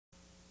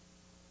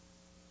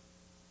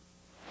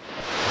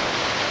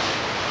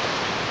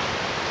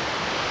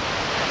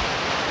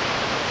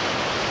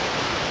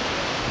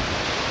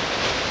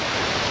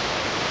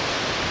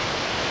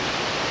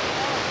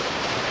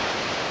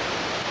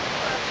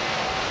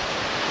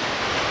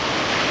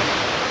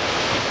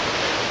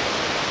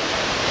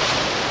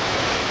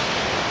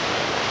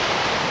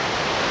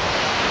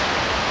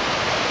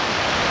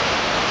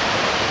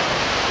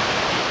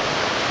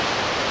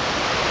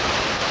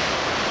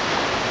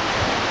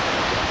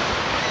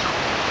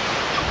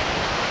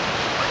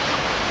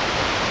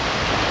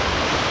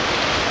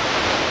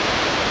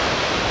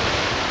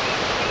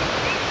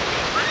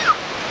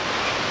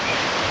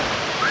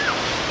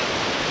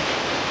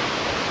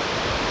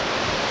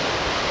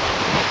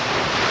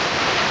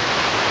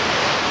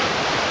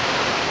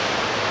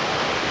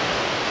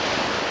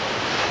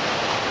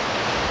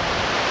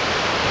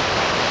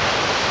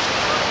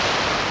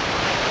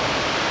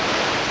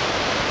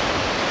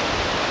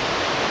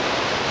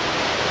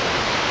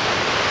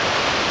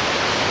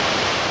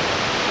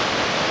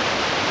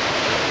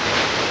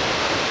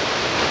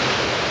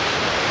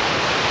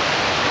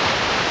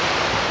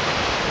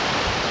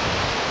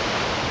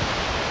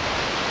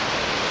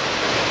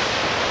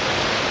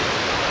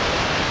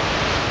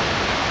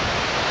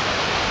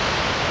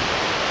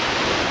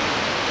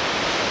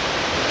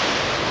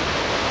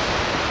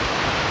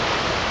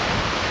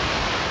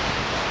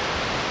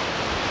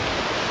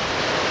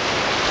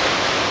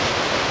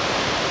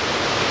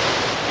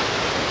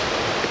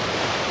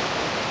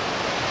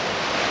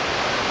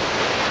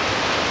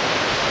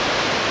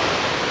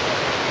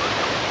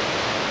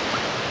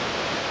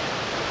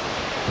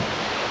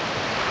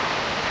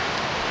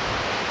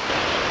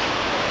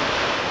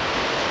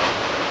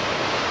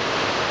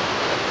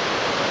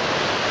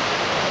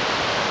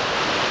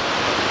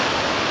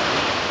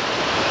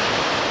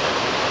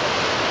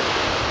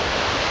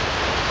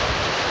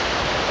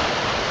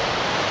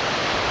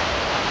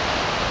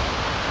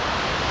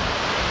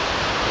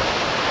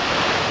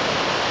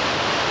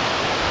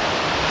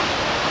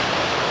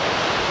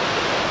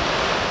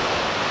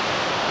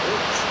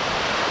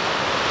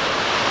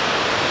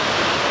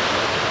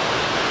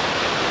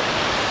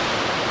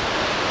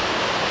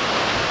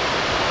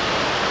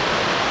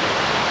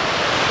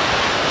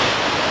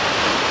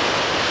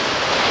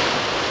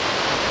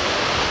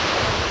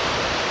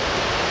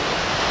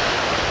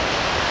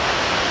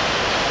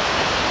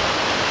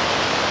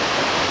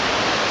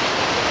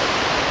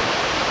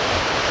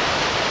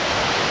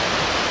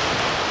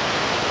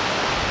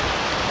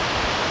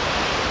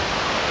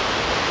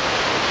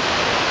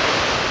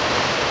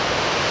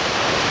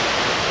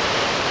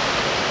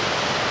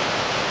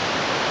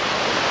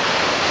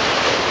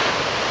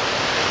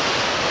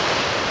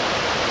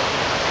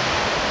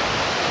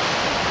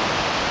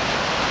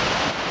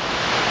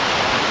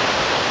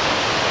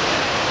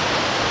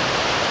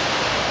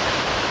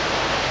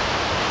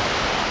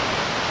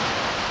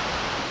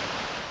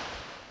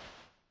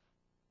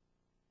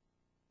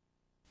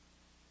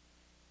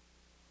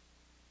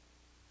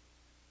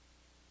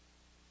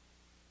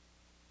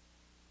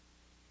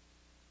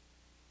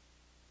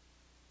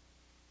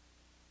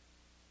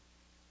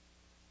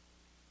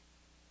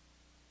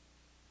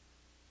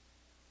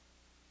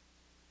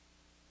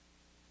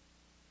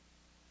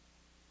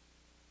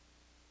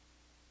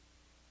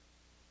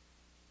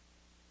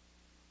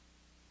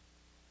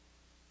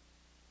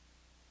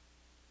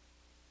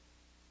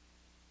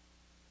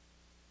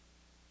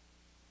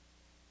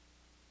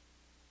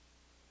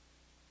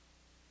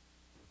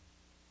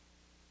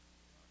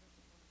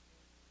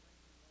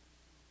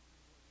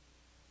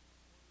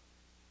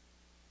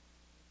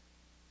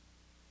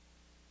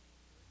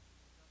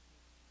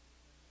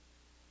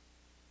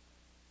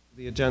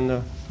The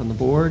agenda from the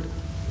board.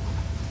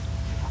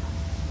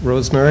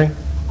 Rosemary.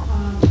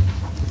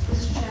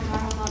 Mr. Chairman,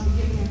 I will not be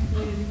giving a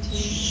community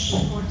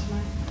team report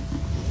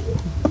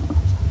tonight.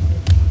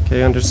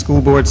 Okay, under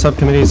school board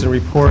subcommittees and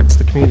reports,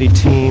 the community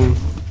team,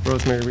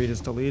 Rosemary Reed,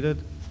 is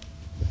deleted.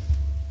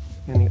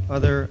 Any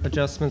other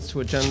adjustments to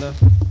agenda?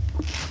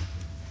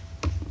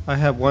 I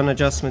have one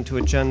adjustment to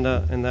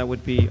agenda, and that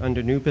would be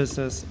under new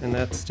business, and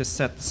that's to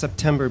set the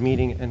September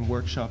meeting and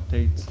workshop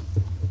dates.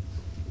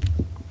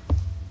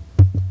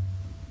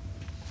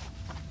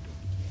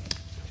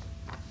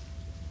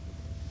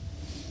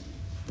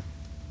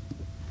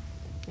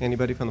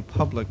 Anybody from the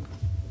public?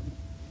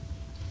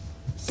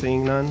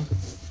 Seeing none,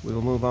 we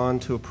will move on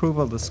to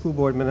approval of the school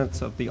board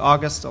minutes of the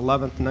August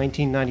 11th,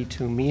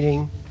 1992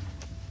 meeting.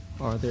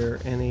 Are there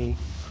any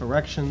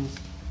corrections?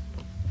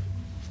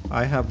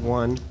 I have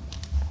one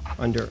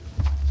under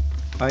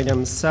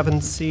item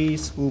 7C,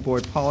 school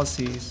board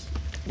policies.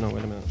 No,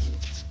 wait a minute.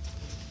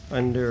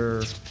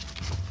 Under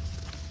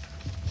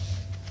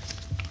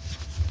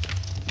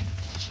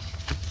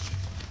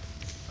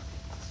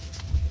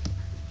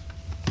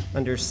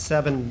Under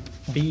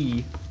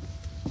 7B,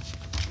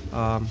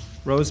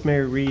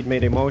 Rosemary Reed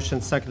made a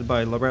motion, seconded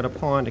by Loretta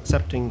Pond,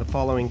 accepting the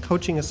following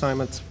coaching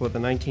assignments for the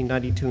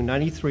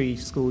 1992-93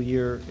 school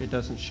year. It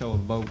doesn't show a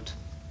vote.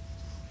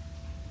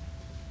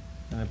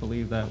 And I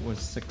believe that was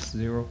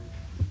 6-0.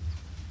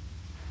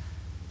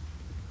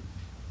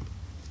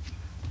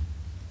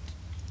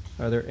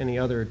 Are there any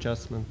other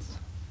adjustments?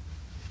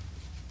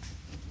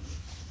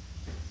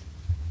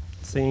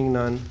 Seeing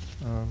none,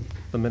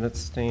 the minutes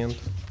stand.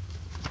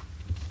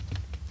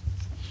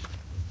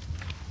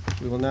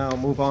 We will now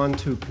move on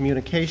to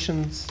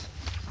communications.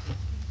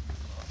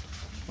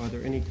 Are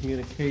there any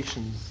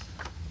communications?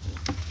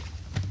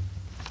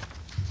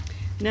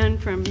 None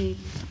from me.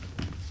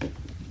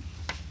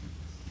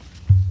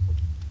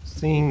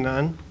 Seeing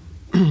none,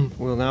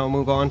 we'll now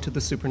move on to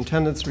the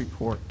superintendent's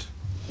report.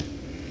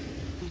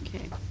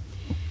 Okay.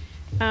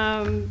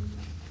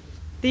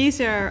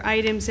 These are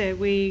items that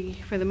we,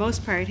 for the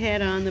most part,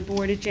 had on the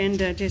board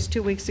agenda just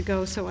 2 weeks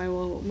ago, so I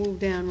will move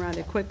down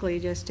rather quickly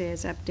just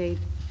as update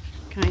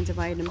kinds of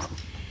items.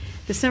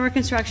 The summer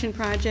construction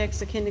projects,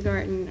 the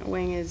kindergarten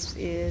wing is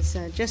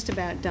just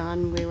about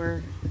done. We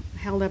were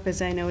held up, as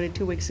I noted,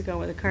 2 weeks ago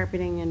with the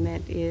carpeting, and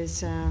that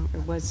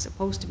was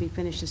supposed to be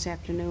finished this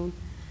afternoon.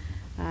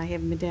 I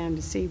haven't been down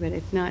to see, but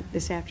if not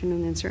this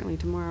afternoon, then certainly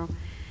tomorrow.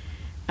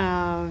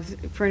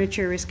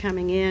 Furniture is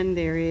coming in.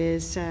 There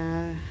is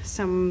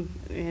some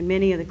in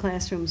many of the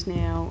classrooms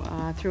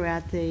now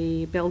throughout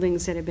the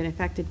buildings that have been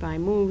affected by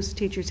moves.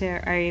 Teachers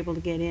are able to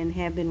get in,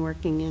 have been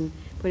working and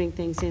putting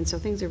things in, so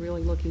things are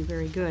really looking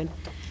very good.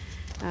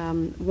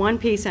 One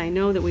piece I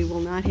know that we will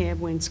not have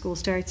when school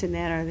starts, and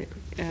that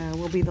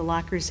will be the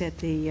lockers at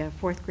the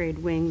fourth grade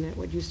wing, that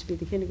what used to be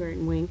the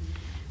kindergarten wing.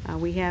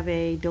 We have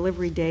a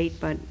delivery date,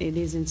 but it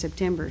is in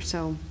September,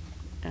 so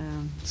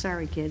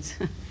sorry kids.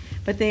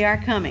 But they are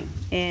coming,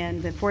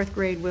 and the fourth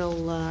grade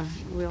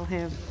will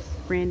have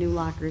brand new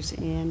lockers.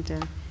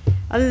 And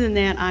other than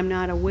that, I'm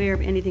not aware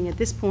of anything at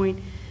this point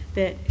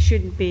that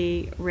shouldn't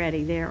be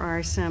ready. There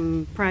are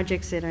some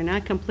projects that are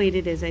not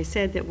completed, as I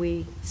said, that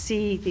we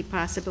see the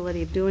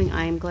possibility of doing.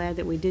 I am glad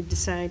that we did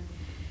decide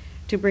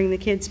to bring the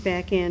kids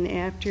back in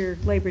after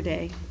Labor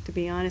Day, to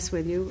be honest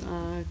with you,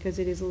 because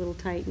it is a little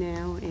tight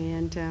now,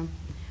 and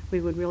we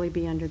would really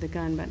be under the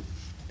gun. But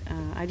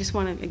I just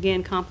want to,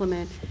 again,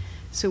 compliment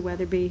Sue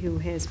Weatherby, who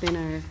has been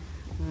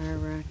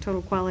our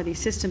total quality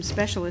system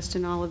specialist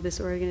in all of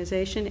this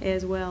organization,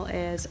 as well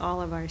as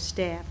all of our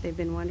staff. They've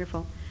been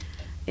wonderful.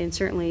 And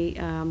certainly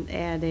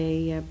add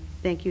a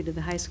thank you to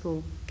the high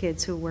school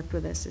kids who worked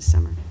with us this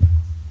summer.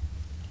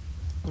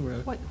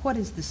 What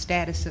is the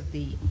status of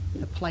the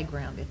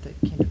playground at the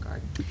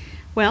kindergarten?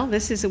 Well,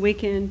 this is a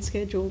weekend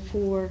scheduled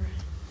for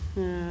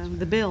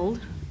the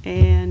build,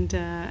 and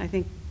I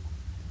think,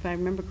 if I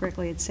remember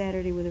correctly, it's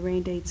Saturday with a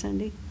rain date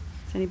Sunday.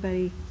 Is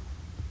anybody?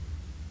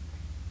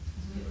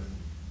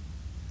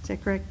 Is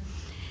that correct?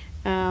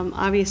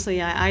 Obviously,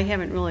 I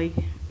haven't really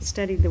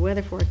studied the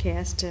weather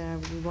forecast.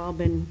 We've all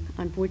been,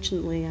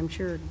 unfortunately, I'm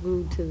sure,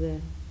 glued to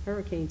the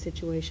hurricane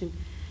situation.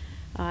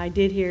 I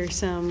did hear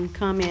some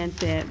comment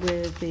that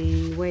with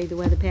the way the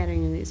weather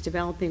pattern is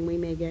developing, we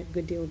may get a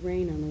good deal of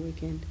rain on the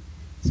weekend.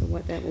 So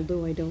what that will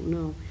do, I don't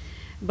know.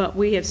 But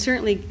we have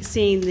certainly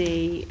seen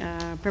the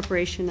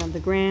preparation of the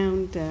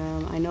ground.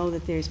 I know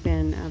that there's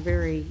been a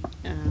very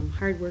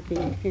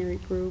hardworking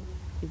parent group.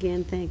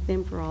 Again, thank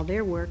them for all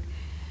their work.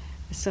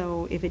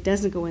 So if it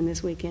doesn't go in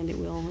this weekend, it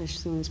will as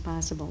soon as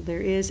possible. There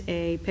is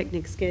a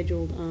picnic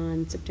scheduled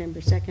on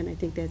September 2nd. I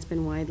think that's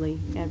been widely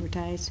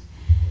advertised.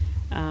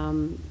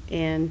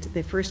 And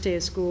the first day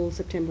of school,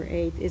 September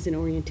 8th, is an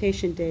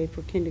orientation day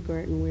for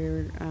kindergarten,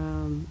 where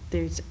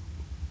there's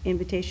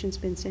invitations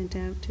been sent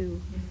out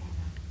to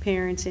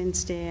parents and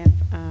staff.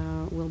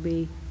 Will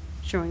be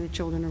showing the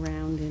children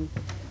around, and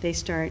they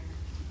start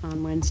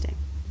on Wednesday.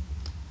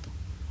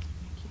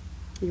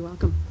 You're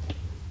welcome.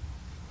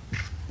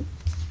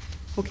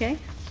 Okay,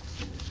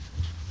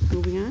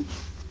 moving on.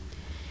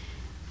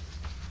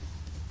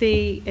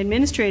 The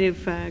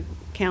Administrative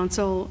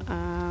Council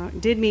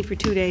did meet for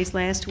 2 days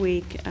last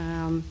week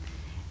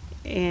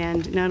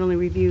and not only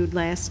reviewed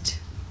last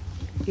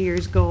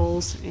year's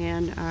goals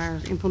and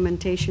our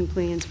implementation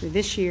plans for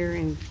this year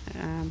and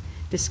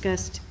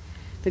discussed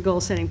the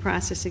goal-setting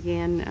process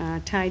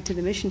again tied to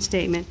the mission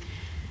statement.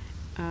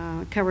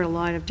 Covered a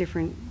lot of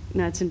different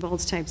nuts and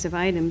bolts types of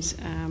items,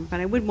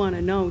 but I would want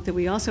to note that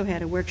we also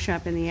had a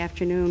workshop in the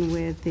afternoon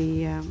with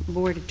the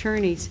board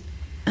attorneys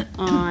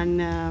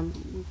on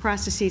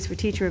processes for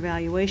teacher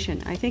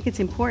evaluation. I think it's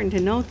important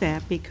to note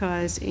that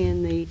because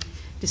in the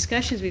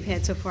discussions we've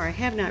had so far, I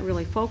have not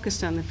really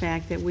focused on the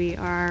fact that we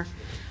are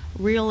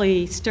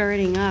really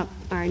starting up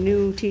our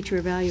new teacher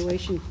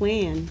evaluation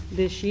plan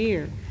this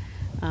year.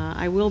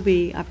 I will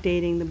be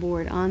updating the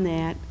board on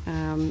that,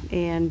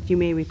 and you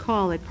may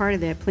recall that part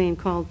of that plan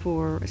called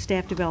for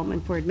staff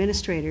development for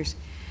administrators.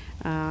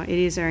 It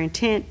is our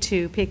intent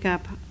to pick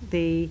up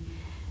the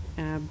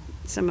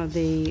some of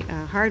the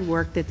hard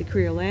work that the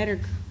career ladder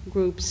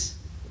groups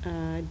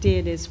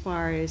did as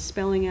far as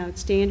spelling out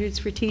standards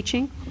for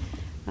teaching,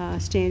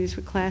 standards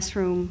for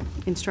classroom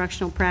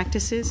instructional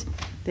practices.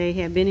 They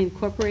have been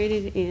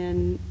incorporated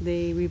in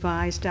the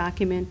revised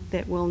document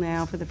that will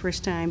now, for the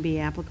first time, be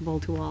applicable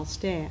to all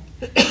staff.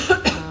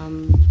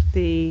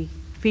 The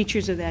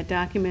features of that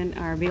document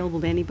are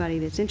available to anybody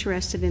that's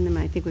interested in them.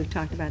 I think we've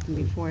talked about them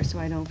before, so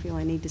I don't feel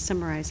I need to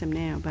summarize them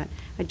now. But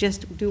I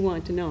just do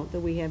want to note that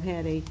we have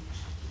had a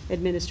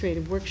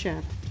administrative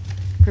workshop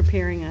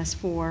preparing us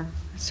for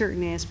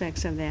certain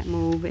aspects of that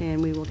move,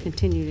 and we will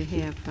continue to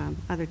have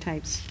other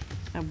types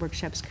of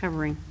workshops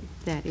covering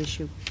that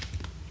issue.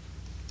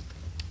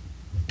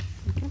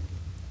 Okay.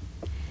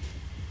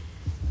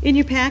 In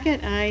your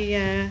packet,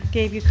 I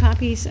gave you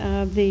copies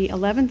of the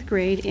 11th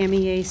grade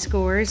MEA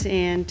scores,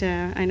 and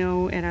I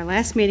know at our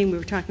last meeting we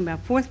were talking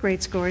about 4th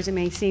grade scores. It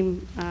may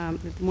seem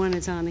that one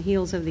is on the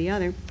heels of the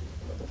other,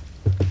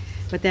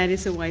 but that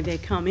is the way they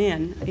come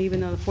in,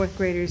 even though the 4th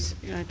graders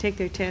take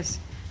their tests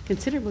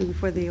considerably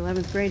before the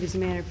 11th grade, as a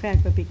matter of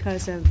fact, but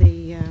because of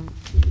the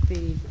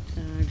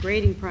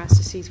grading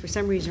processes, for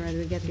some reason or other,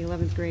 we get the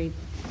 11th grade,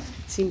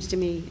 it seems to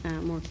me,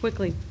 more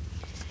quickly.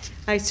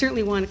 I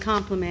certainly want to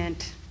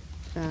compliment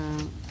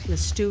the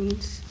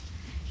students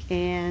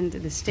and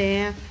the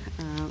staff.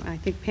 I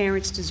think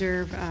parents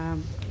deserve a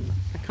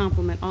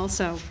compliment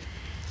also.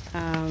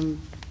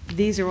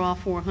 These are all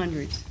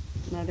 400s.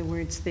 In other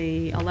words,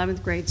 the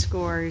 11th grade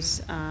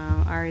scores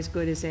are as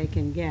good as they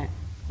can get.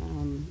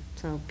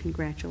 So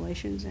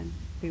congratulations, and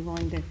be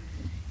willing to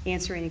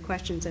answer any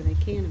questions that I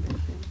can about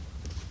that.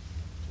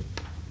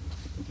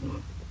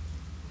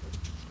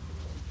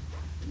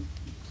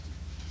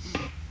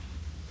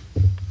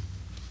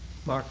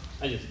 Mark?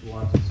 I just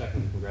want to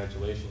second the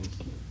congratulations.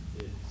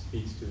 It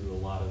speaks to a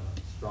lot of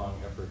strong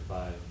effort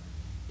by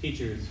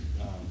teachers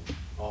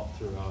all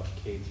throughout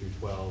K through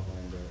 12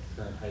 and the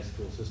current high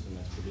school system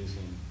that's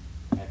producing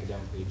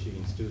academically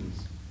achieving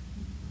students.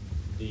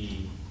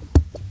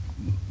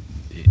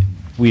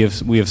 We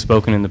have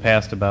spoken in the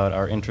past about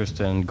our interest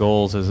and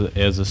goals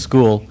as a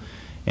school,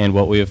 and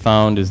what we have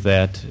found is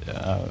that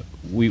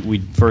we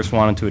first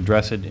wanted to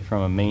address it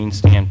from a Maine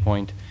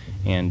standpoint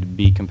and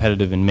be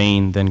competitive in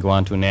Maine, then go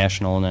on to a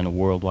national and then a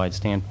worldwide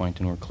standpoint,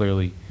 and we're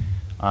clearly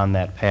on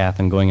that path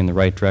and going in the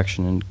right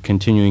direction and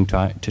continuing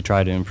to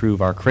try to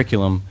improve our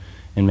curriculum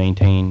and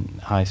maintain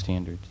high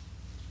standards.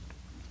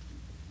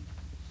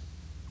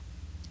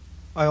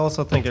 I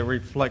also think it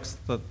reflects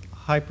the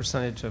high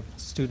percentage of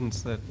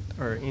students that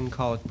are in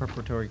college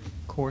preparatory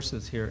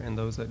courses here and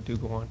those that do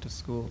go on to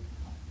school.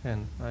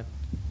 And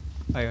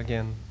I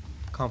again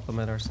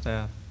compliment our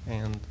staff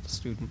and the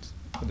students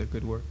for their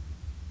good work.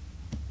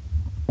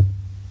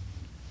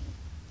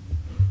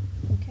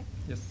 Okay.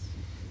 Yes.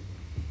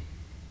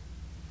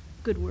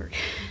 Good work.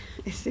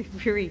 It's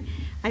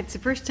the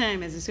first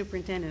time as a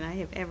superintendent I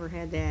have ever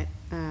had that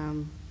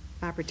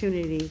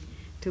opportunity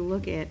to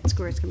look at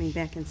scores coming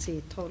back and see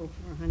a total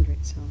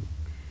 400. So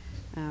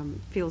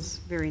feels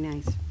very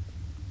nice.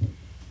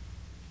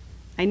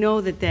 I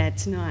know that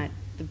that's not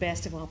the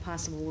best of all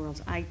possible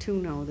worlds. I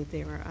too know that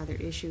there are other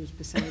issues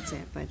besides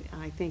that, but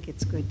I think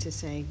it's good to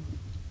say,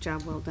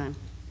 job well done.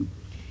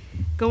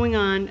 Going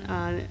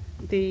on,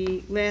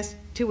 the last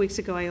 2 weeks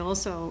ago I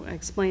also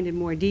explained in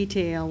more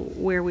detail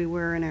where we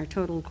were in our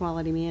total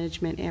quality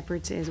management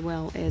efforts, as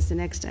well as the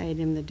next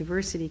item, the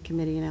diversity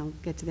committee, and I'll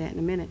get to that in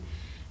a minute.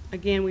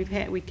 Again,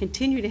 we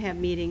continue to have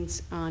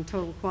meetings on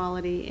total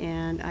quality,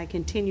 and I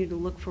continue to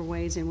look for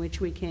ways in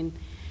which we can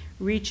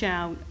reach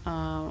out,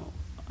 and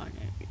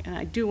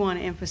I do want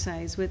to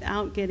emphasize,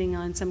 without getting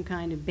on some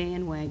kind of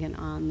bandwagon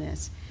on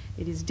this.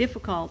 It is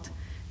difficult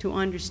to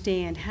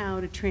understand how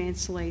to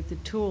translate the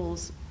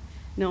tools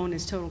known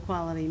as total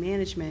quality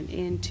management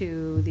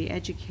into the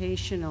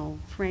educational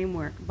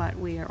framework, but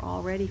we are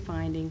already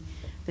finding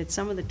that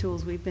some of the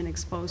tools we've been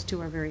exposed to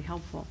are very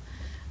helpful.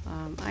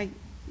 I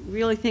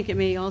really think it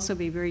may also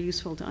be very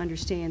useful to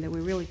understand that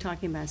we're really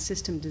talking about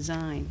system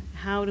design.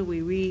 How do we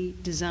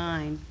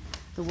redesign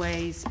the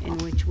ways in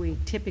which we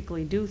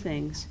typically do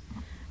things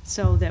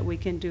so that we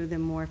can do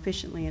them more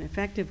efficiently and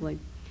effectively.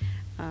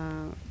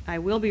 I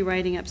will be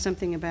writing up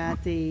something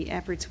about the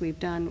efforts we've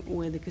done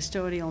with the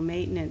custodial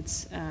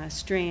maintenance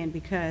strand,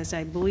 because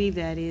I believe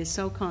that is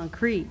so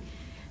concrete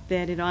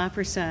that it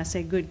offers us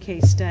a good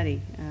case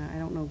study. I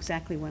don't know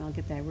exactly when I'll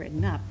get that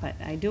written up, but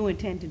I do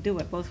intend to do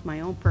it, both for my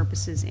own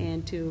purposes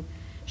and to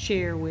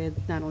share with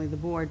not only the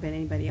board, but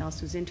anybody else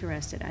who's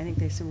interested. I think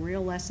there's some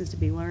real lessons to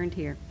be learned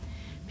here.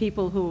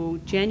 People who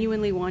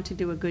genuinely want to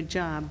do a good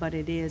job, but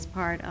it is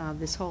part of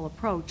this whole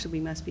approach, so we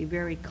must be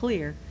very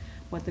clear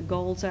what the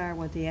goals are,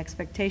 what the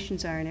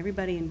expectations are, and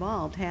everybody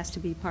involved has to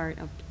be part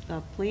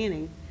of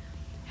planning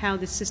how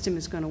the system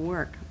is going to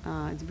work.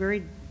 It's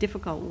very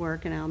difficult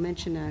work, and I'll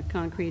mention a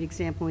concrete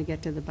example when we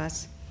get to the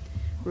bus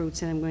routes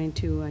that I'm going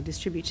to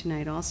distribute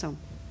tonight also.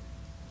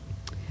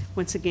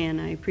 Once again,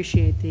 I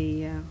appreciate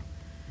the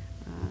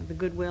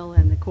goodwill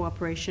and the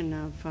cooperation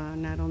of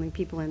not only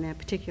people in that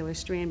particular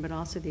strand, but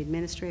also the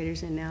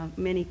administrators, and now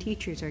many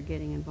teachers are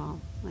getting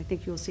involved. I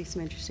think you'll see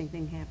some interesting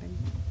things happen.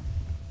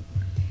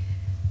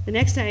 The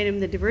next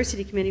item, the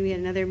Diversity Committee, we had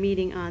another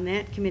meeting on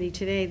that committee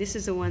today. This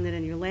is the one that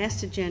on your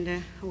last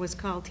agenda was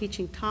called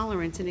Teaching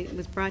Tolerance, and it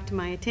was brought to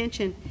my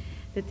attention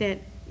that that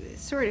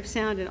sort of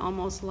sounded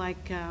almost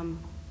like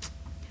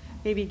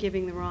maybe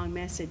giving the wrong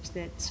message,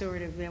 that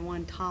sort of that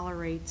one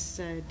tolerates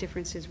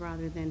differences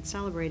rather than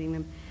celebrating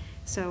them.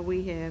 So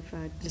we have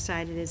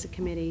decided as a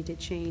committee to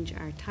change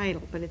our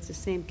title, but it's the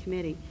same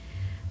committee.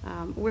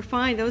 We're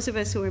finding, those of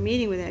us who are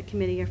meeting with that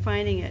committee are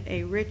finding it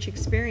a rich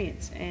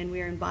experience, and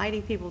we are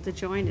inviting people to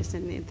join us.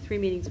 And in the 3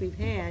 meetings we've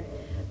had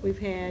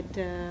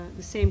the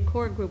same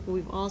core group, but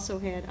we've also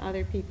had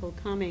other people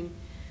coming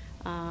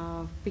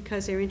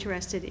because they're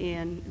interested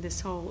in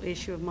this whole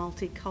issue of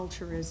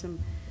multiculturalism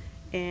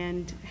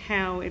and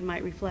how it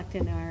might reflect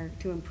in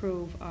to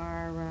improve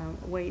our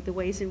the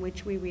ways in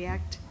which we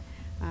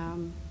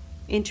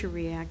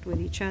interact with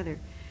each other.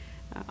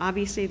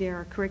 Obviously, there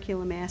are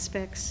curriculum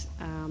aspects,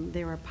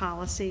 there are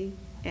policy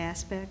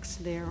aspects,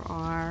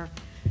 we're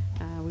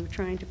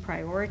trying to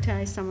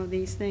prioritize some of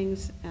these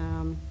things.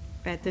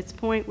 At this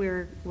point,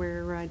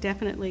 we're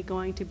definitely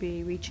going to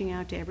be reaching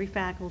out to every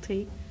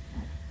faculty.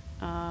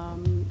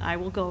 I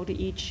will go to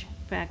each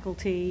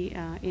faculty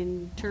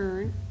in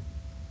turn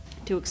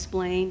to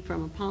explain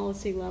from a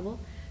policy level.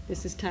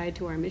 This is tied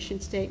to our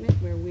mission statement,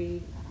 where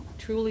we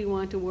truly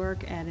want to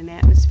work at an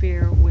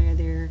atmosphere where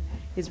there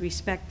is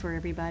respect for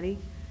everybody,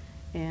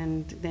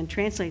 and then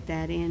translate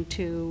that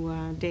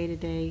into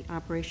day-to-day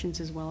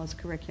operations as well as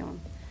curriculum.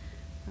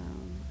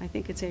 I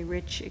think it's a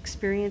rich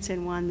experience,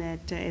 and one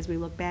that as we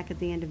look back at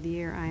the end of the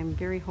year, I am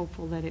very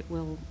hopeful that it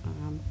will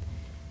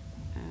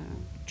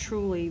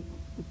truly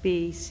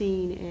be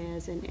seen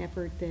as an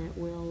effort that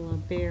will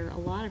bear a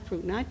lot of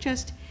fruit, not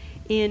just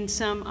in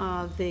some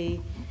of the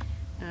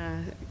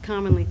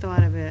commonly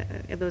thought of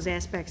those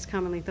aspects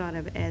commonly thought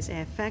of as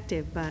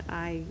effective, but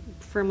I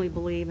firmly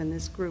believe, and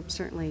this group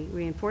certainly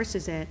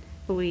reinforces that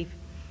belief,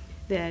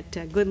 that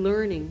good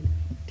learning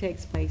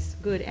takes place,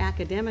 good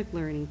academic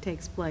learning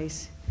takes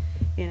place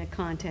in a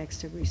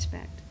context of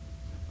respect.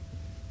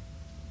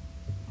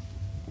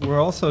 We're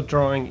also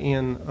drawing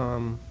in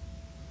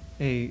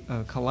a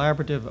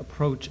collaborative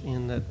approach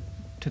in that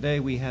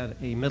today we had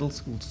a middle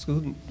school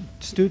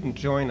student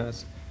join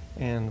us,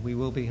 and we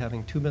will be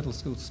having 2 middle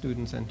school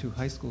students and 2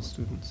 high school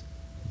students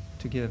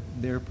to give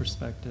their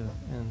perspective.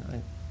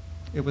 And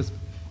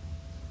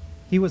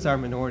he was our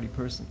minority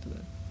person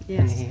today. Yes.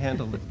 And he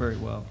handled it very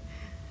well.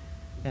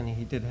 And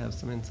he did have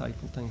some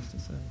insightful things to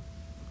say.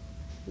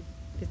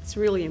 It's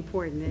really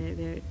important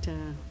that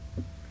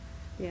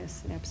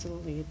yes,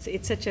 absolutely.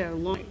 It's such a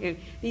long,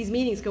 these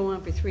meetings go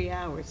on for 3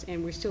 hours,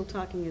 and we're still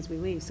talking as we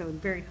leave, so it's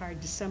very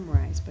hard to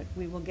summarize, but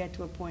we will get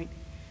to a point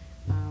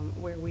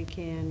where we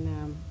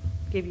can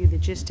give you the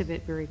gist of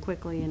it very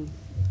quickly, and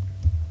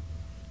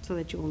so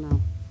that you will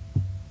know.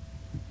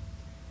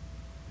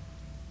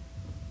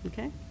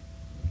 Okay?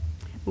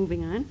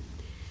 Moving on.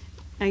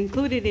 I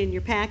included in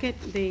your packet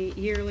the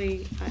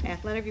yearly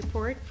athletic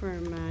report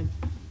from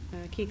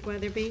Keith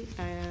Weatherby.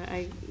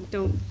 I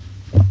don't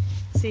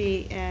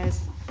see as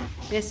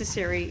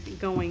necessary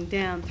going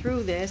down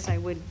through this. I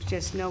would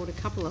just note a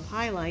couple of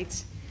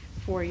highlights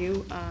for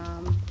you.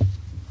 I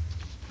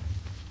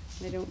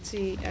don't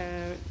see,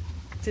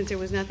 since there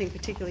was nothing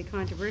particularly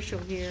controversial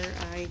here,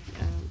 I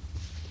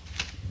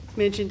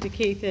mentioned to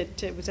Keith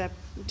that it was up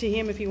to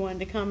him if he wanted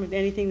to come with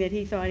anything that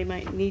he thought he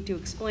might need to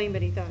explain,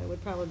 but he thought it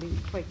would probably be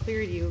quite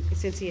clear to you.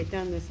 Since he had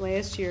done this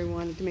last year, he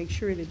wanted to make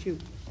sure that you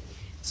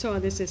saw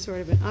this as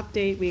sort of an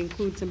update. We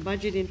include some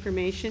budget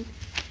information.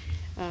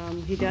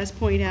 He does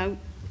point out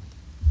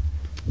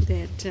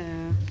that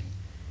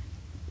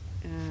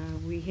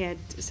we had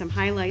some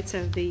highlights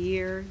of the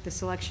year. The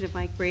selection of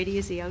Mike Brady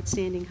as the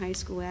outstanding high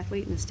school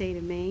athlete in the state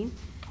of Maine.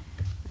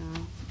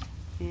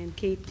 And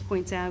Kate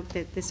points out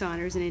that this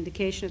honor is an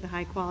indication of the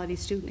high-quality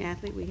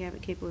student-athlete we have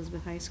at Cape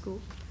Elizabeth High School.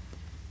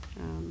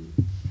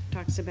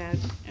 Talks about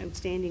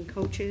outstanding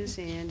coaches,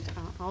 and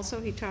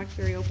also he talked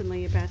very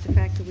openly about the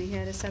fact that we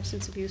had a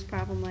substance abuse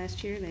problem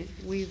last year that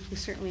we're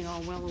certainly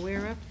all well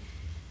aware of.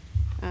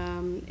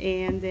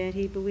 And that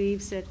he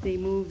believes that the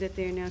move that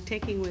they're now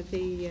taking with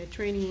the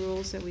training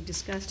rules that we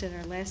discussed at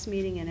our last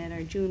meeting and at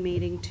our June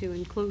meeting to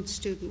include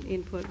student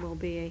input will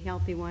be a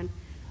healthy one.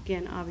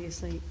 Again,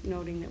 obviously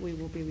noting that we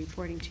will be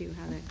reporting to you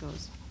how that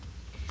goes.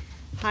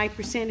 High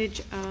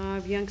percentage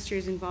of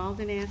youngsters involved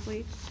in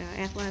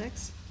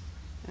athletics.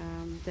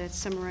 That's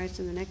summarized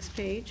in the next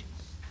page.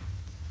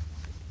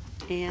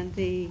 And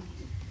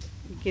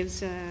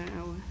gives a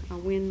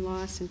win,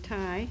 loss, and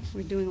tie.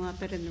 We're doing a lot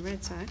better than the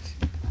Red Sox.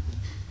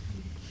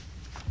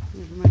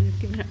 Never mind, I've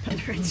given up on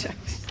the Red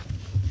Sox.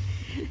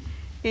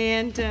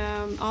 And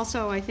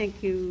also, I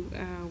think you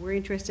were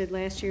interested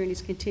last year, and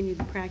he's continued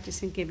the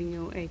practice in giving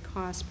you a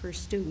cost per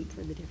student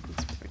for the different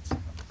sports.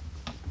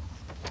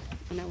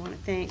 And I want to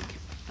thank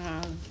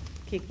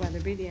Keith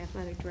Weatherby, the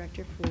athletic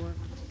director, for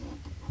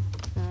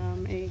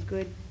a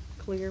good,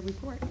 clear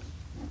report.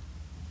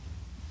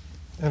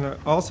 And I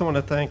also want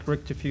to thank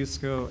Rick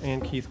DeFusco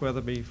and Keith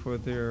Weatherby for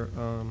their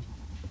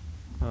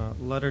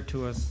letter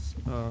to us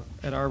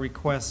at our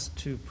request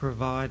to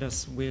provide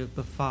us with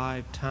the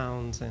 5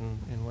 towns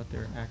and what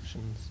their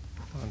actions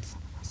on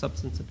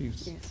substance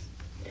abuse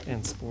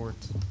and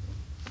sports.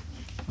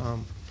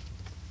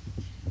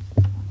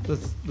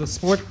 The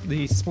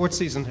sports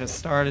season has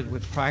started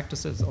with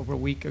practices over a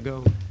week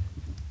ago.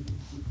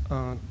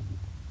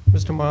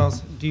 Mr.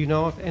 Miles, do you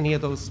know if any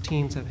of those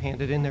teams have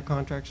handed in their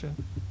contracts yet?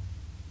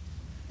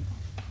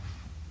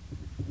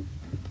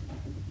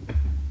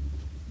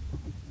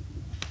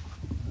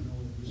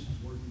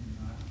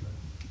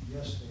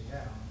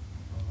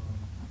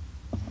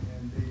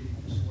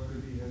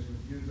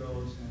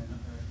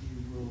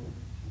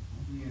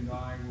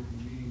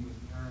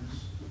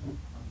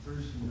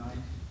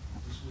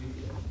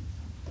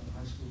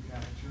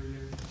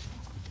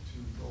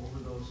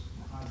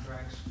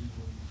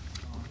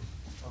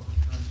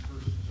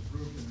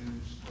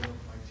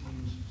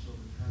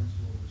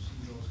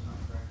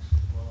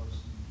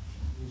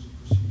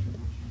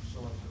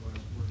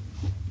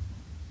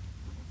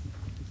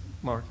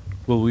 Mark?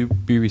 Will we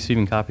be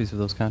receiving copies of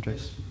those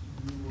contracts? Yes,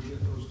 we will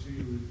get those to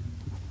you.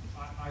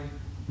 I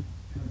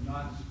have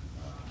not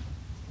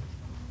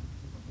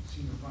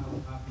seen the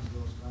final copies of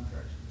those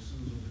contracts, but as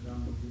soon as those are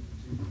done, we'll get them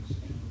to you in the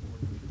September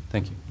board meeting.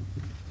 Thank you.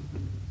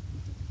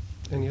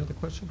 Any other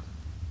questions?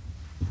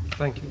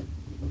 Thank you.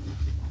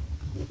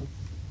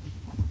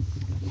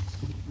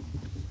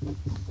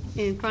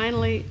 And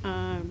finally,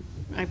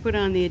 I put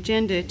on the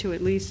agenda to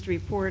at least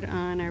report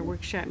on our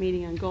workshop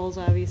meeting on goals.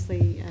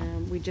 Obviously,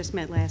 we just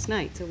met last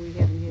night, so we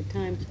haven't had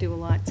time to do a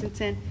lot since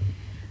then.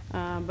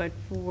 But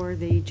for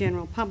the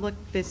general public,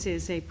 this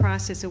is a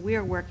process that we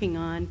are working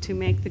on to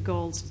make the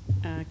goals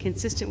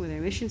consistent with our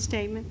mission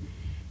statement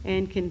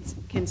and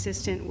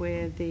consistent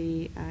with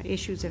the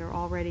issues that are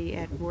already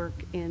at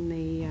work in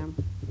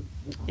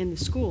the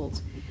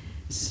schools.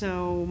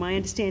 So my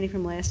understanding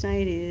from last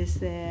night is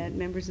that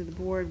members of the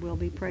board will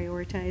be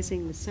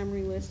prioritizing the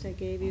summary list I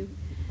gave you.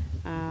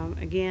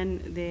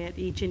 Again, that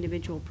each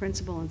individual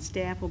principal and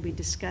staff will be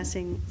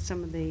discussing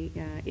some of the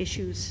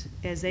issues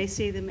as they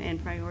see them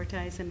and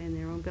prioritize them in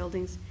their own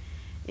buildings.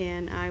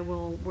 And I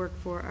will work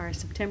for our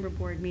September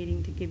board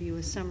meeting to give you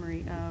a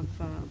summary of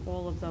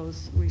all of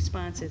those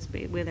responses,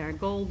 with our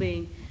goal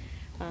being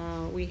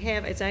we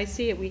have, as I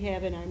see it, we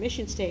have in our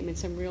mission statement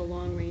some real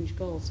long-range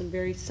goals, some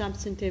very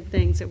substantive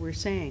things that we're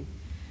saying.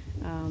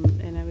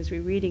 And I was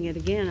rereading it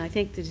again. I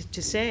think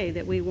to say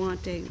that we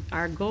want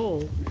our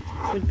goal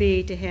would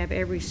be to have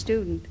every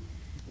student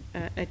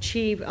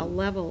achieve a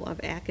level of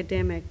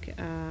academic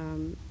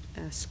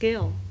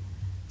skill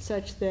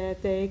such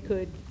that they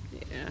could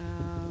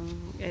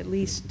at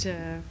least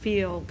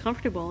feel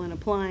comfortable in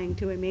applying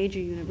to a major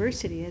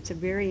university. It's a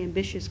very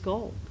ambitious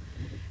goal.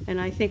 And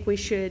I think we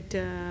should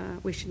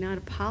not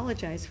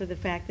apologize for the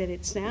fact that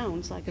it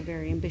sounds like a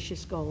very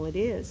ambitious goal. It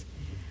is.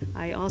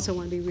 I also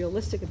want to be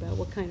realistic about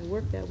what kind of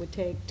work that would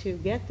take to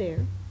get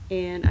there.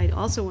 And I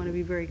also want to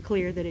be very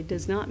clear that it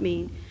does not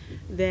mean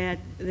that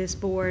this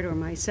board or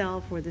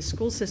myself or the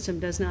school system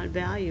does not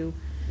value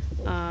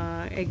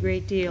a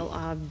great deal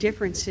of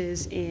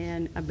differences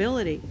in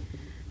ability.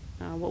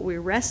 What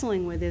we're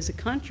wrestling with as a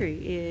country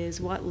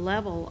is what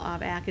level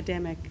of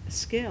academic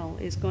skill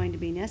is going to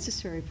be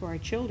necessary for our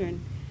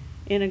children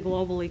in a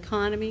global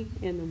economy,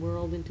 in the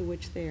world into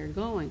which they are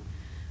going.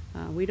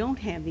 We don't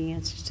have the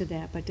answers to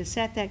that, but to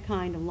set that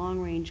kind of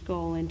long-range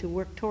goal and to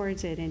work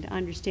towards it and to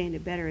understand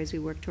it better as we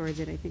work towards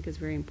it, I think is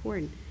very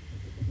important.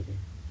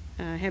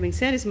 Having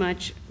said as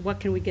much, what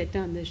can we get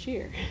done this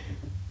year?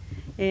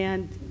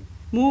 And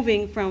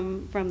moving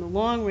from the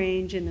long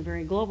range and the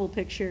very global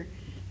picture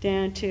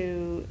down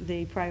to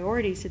the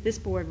priorities that this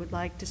board would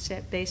like to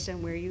set based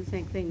on where you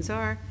think things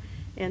are,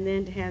 and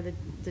then to have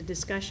the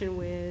discussion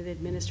with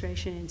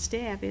administration and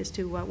staff as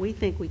to what we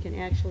think we can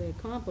actually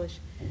accomplish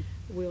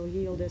will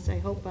yield us, I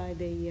hope,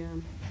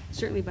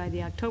 certainly by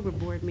the October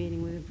board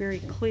meeting, with a very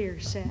clear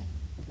set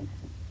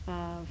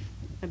of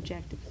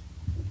objectives.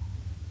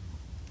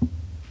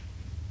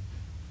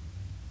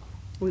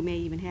 We may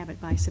even have it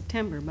by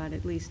September, but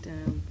at least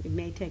it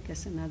may take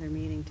us another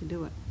meeting to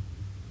do it.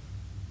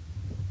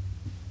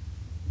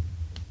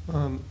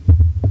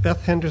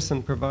 Beth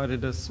Henderson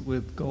provided us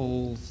with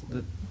goals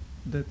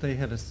that they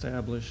had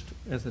established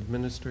as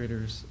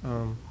administrators.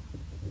 Do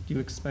you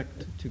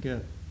expect to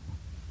get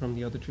from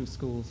the other two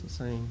schools the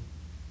same?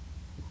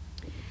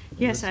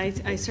 Yes,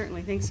 I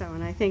certainly think so,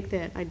 and I think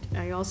that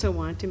I also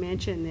want to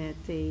mention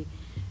that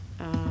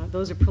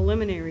those are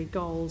preliminary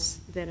goals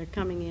that are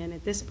coming in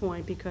at this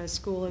point because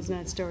school has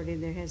not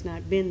started. There has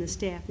not been the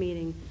staff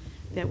meeting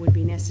that would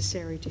be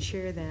necessary to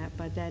share that,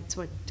 but that's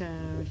what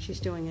she's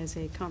doing as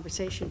a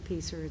conversation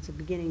piece, or it's a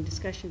beginning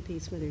discussion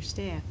piece with her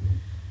staff.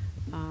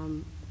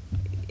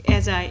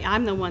 As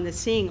I'm the one that's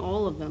seeing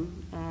all of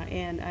them,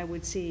 and I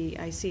see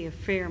a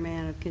fair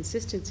amount of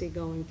consistency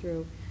going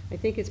through. I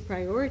think it's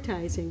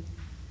prioritizing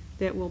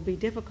that will be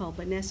difficult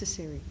but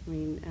necessary. I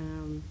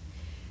mean,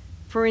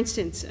 for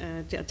instance,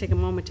 I'll take a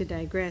moment to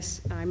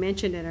digress. I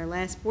mentioned at our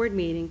last board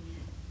meeting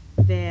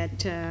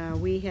that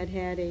we had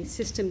a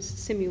systems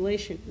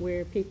simulation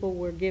where people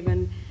were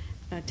given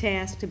a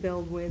task to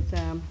build with,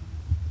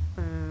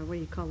 what do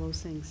you call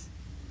those things?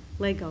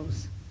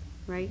 Legos,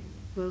 right?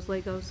 Those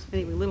Legos?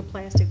 Anyway, little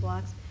plastic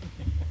blocks.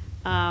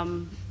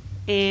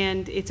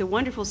 And it's a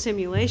wonderful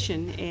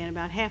simulation, and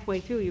about halfway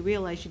through you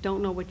realize you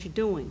don't know what you're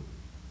doing.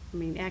 I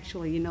mean,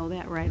 actually, you know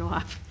that right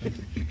off.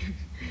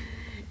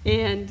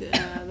 And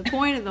the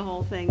point of the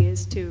whole thing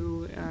is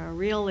to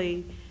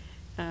really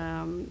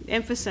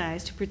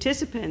emphasize to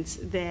participants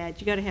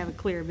that you got to have a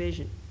clear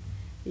vision.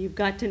 You've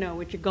got to know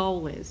what your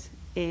goal is.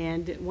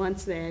 And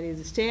once that is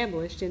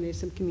established and there's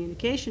some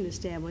communication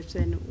established,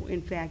 then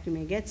in fact you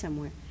may get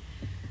somewhere.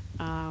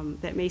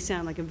 That may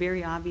sound like a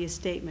very obvious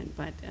statement,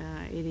 but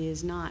it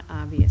is not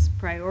obvious.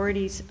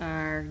 Priorities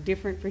are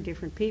different for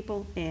different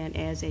people, and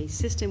as a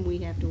system we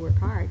have to work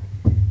hard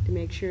to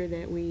make sure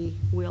that we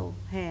will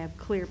have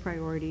clear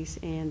priorities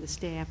and the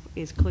staff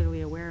is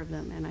clearly aware of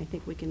them, and I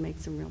think we can make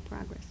some real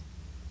progress.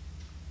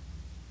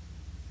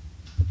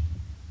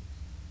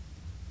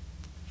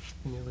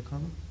 Any other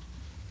comments?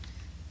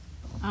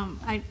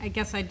 I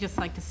guess I'd just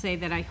like to say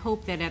that I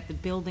hope that at the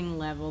building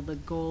level the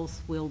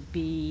goals will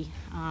be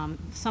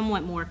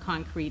somewhat more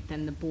concrete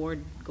than the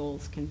board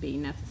goals can be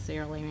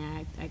necessarily. I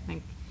mean, I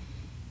think,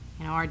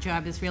 you know, our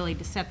job is really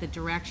to set the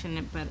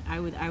direction, but I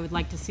would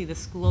like to see the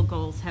school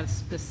goals have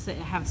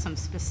some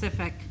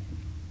specific,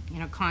 you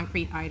know,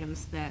 concrete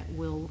items that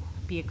will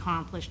be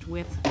accomplished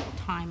with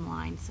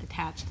timelines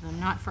attached to them.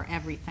 Not for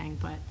everything,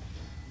 but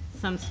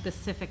some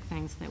specific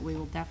things that we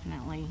will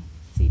definitely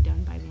see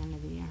done by the end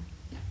of the year.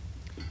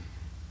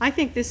 I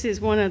think this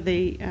is one of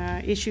the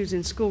issues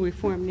in school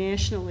reform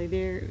nationally.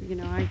 There, you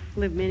know, I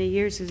lived many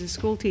years as a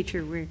school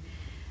teacher where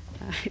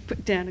I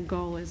put down a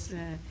goal as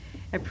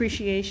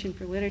appreciation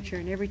for literature,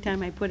 and every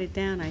time I put it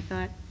down, I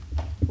thought,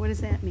 what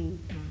does that mean?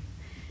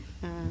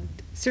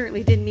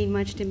 Certainly didn't mean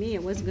much to me.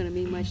 It wasn't going to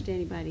mean much to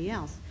anybody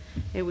else.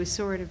 It was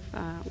sort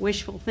of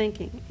wishful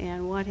thinking,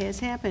 and what has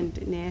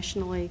happened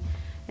nationally,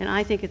 and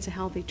I think it's a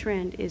healthy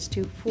trend, is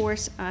to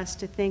force us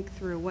to think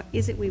through what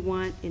is it we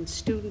want in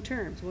student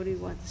terms. What do we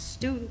want the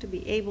student to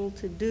be able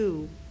to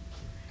do?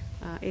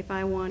 If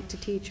I want to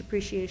teach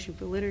appreciation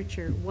for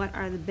literature, what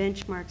are the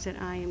benchmarks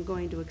that I am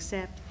going to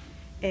accept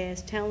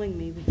as telling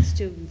me that the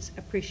student's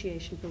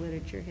appreciation for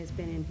literature has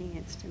been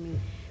enhanced? I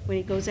mean, when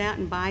he goes out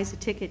and buys a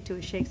ticket to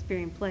a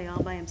Shakespearean play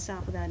all by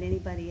himself without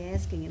anybody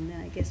asking him, then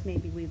I guess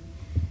maybe we've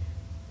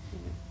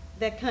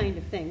that kind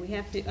of thing. We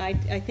have to, I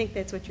think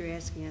that's what you're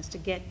asking us, to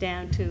get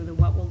down to the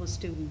what will the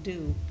student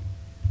do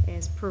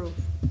as proof.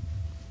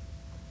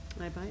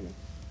 I buy that.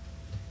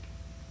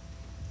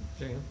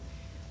 Jan?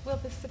 Will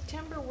the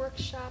September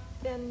workshop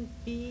then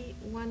be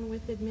one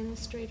with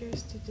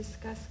administrators to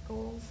discuss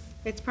goals?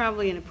 It's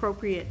probably an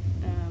appropriate,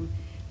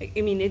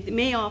 I mean, it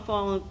may all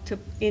fall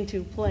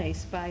into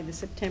place by the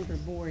September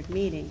board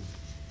meeting,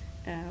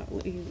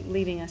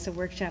 leaving us a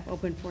workshop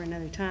open for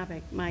another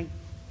topic. My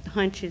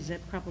hunch is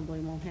that probably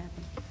won't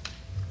happen.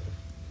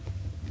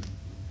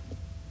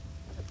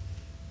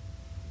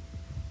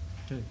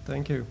 Okay,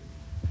 thank you.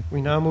 We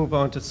now move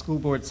on to school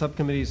board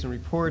subcommittees and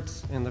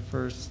reports, and the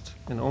first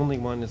and only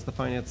one is the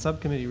Finance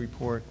Subcommittee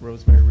report.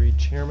 Rosemary Reed,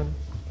 Chairman.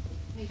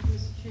 Thank you,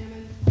 Mr.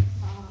 Chairman.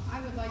 I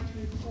would like to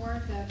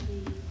report that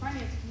the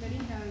Finance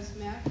Committee has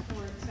met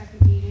for its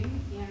second meeting,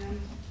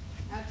 and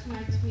at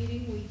tonight's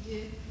meeting we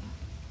did...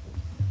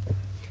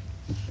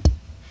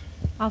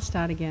 I'll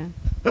start again.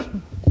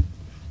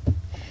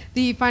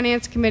 The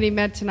Finance Committee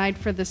met tonight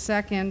for the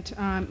second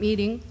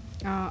meeting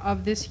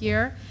of this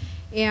year,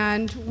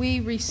 and we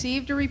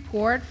received a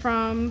report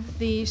from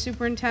the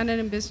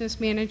superintendent and business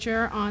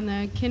manager on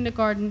the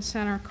kindergarten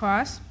center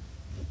costs,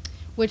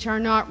 which are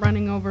not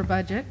running over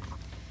budget.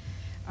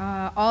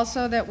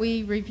 Also that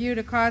we reviewed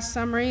a cost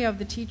summary of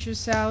the teachers'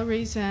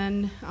 salaries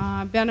and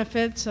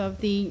benefits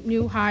of the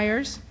new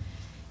hires,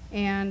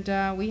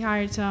 and we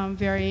hired some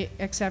very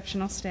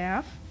exceptional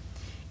staff.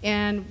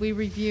 And we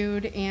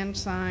reviewed and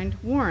signed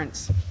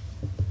warrants.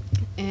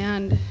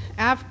 And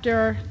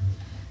after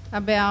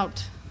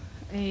about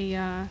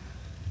an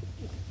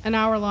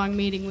hour-long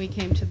meeting, we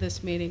came to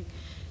this meeting.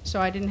 So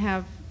I didn't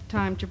have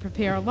time to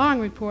prepare a long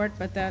report,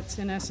 but that's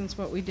in essence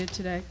what we did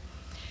today.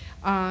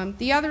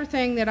 The other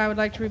thing that I would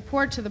like to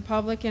report to the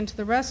public and to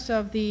the rest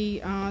of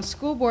the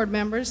school board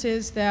members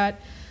is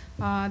that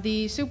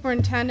the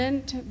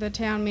superintendent, the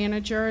town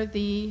manager,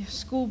 the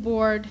school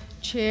board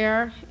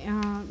chair,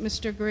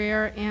 Mr.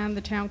 Greer, and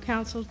the town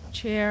council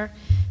chair,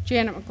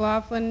 Janet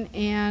McLaughlin,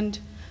 and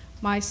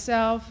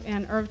myself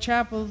and Irv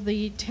Chappell,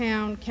 the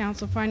town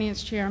council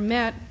finance chair,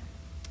 met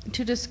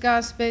to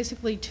discuss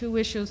basically two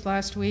issues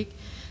last week.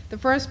 The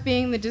first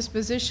being the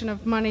disposition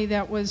of money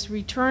that was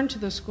returned to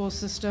the school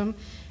system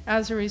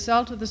as a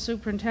result of the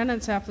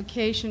superintendent's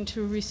application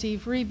to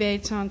receive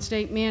rebates on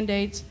state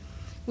mandates,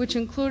 which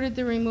included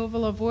the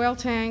removal of oil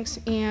tanks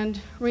and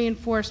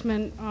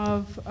reinforcement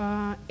of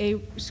a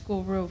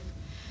school roof.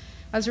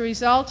 As a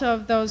result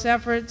of those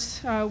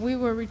efforts, we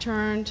were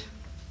returned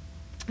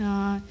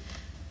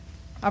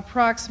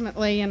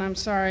approximately, and I'm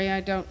sorry,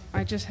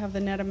 I just have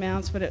the net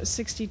amounts, but it was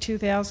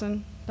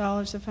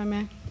 $62,000, if I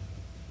may.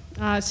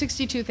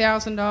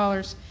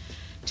 $62,000.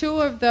 Two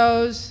of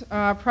those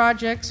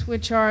projects,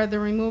 which are the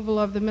removal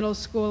of the middle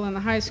school and the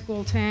high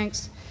school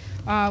tanks,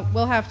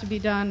 will have to be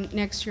done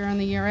next year and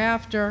the year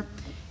after.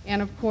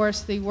 And of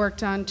course, the work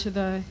done to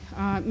the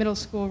middle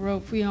school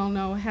roof, we all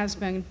know, has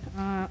been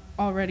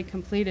already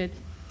completed.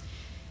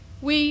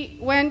 We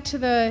went to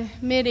the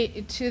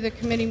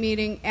committee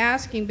meeting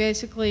asking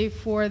basically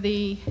for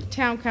the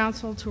town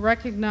council to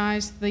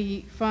recognize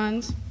the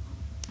funds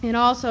and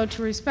also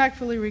to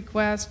respectfully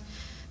request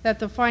that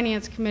the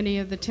finance committee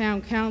of the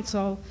town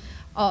council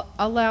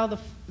allow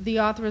the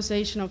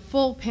authorization of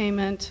full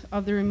payment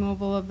of the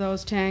removal of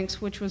those tanks,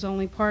 which was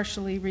only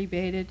partially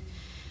rebated,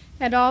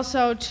 and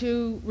also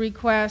to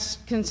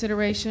request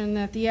consideration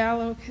that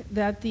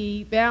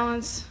the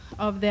balance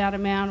of that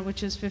amount,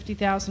 which is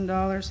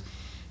 $50,000,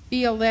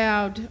 be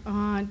allowed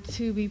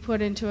to be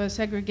put into a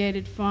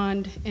segregated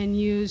fund and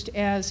used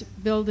as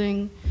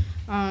building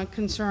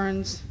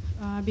concerns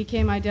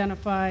became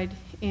identified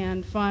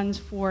and funds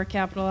for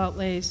capital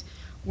outlays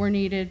were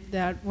needed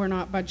that were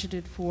not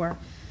budgeted for.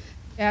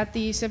 At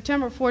the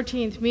September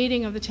 14th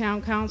meeting of the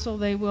Town Council,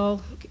 they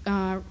will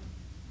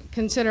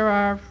consider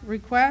our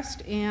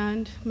request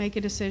and make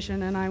a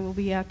decision, and I will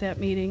be at that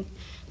meeting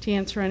to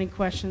answer any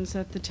questions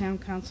that the Town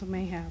Council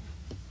may have.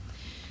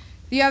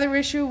 The other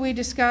issue we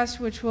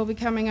discussed, which will be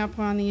coming up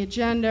on the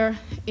agenda,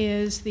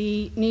 is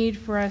the need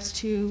for us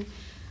to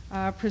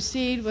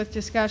proceed with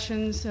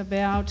discussions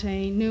about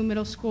a new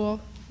middle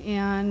school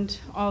and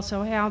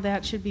also how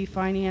that should be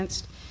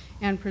financed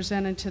and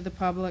presented to the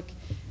public.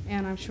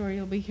 And I'm sure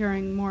you'll be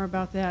hearing more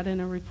about that in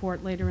a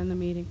report later in the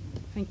meeting.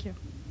 Thank you.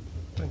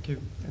 Thank you.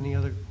 Any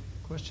other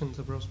questions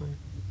of Rosemary?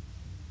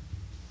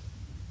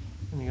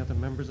 Any other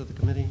members of the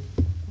committee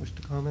wish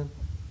to comment?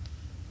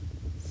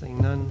 Seeing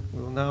none,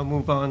 we will now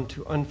move on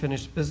to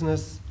unfinished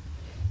business.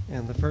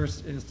 And the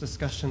first is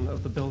discussion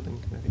of the building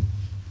committee.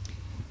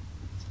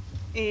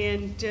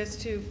 And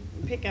just to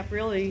pick up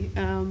really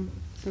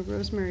where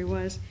Rosemary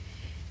was,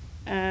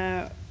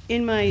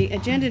 in my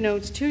agenda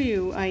notes to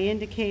you, I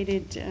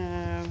indicated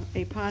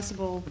a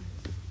possible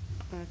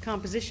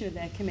composition of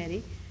that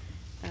committee.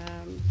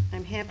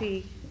 I'm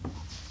happy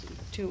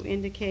to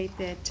indicate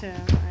that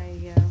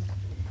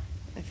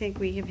I think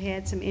we have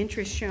had some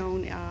interest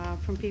shown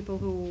from people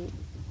who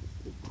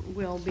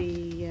will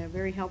be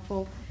very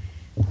helpful.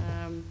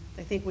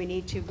 I think we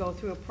need to go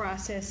through a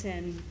process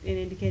and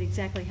indicate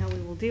exactly how we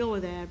will deal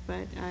with that,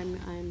 but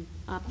I'm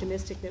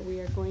optimistic that we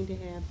are going to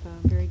have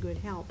very good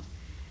help.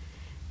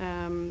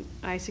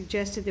 I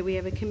suggested that we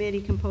have a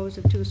committee composed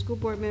of 2 school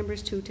board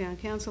members, 2 town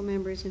council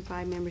members, and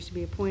 5 members to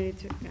be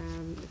appointed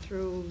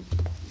through,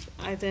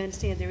 as I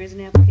understand, there is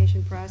an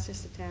application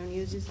process the town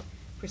uses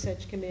for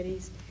such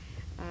committees,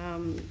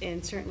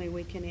 and certainly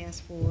we can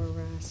ask for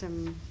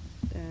some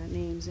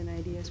names and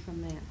ideas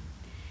from that.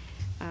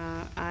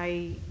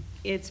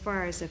 As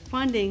far as the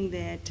funding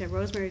that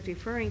Rosemary is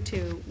referring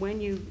to,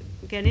 when you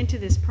get into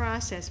this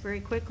process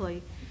very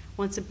quickly,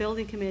 once a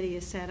building committee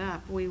is set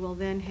up, we will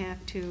then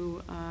have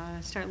to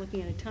start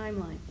looking at a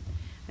timeline.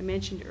 I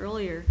mentioned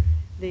earlier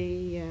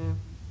the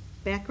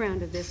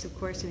background of this, of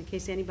course, in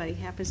case anybody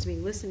happens to be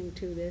listening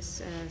to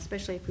this,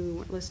 especially if we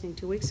weren't listening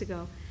 2 weeks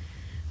ago.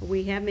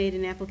 We have made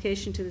an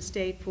application to the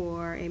state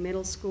for a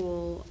middle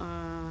school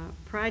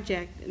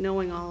project,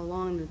 knowing all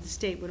along that the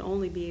state would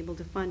only be able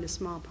to fund a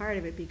small part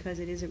of it because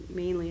it is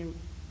mainly,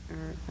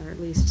 or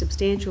at least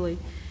substantially,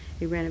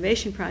 a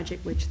renovation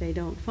project, which they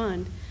don't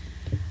fund.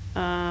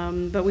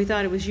 But we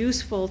thought it was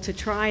useful to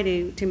try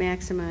to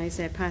maximize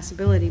that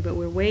possibility, but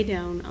we're way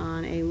down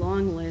on a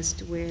long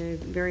list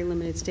with very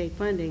limited state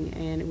funding,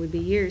 and it would be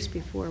years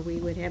before we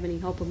would have any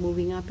hope of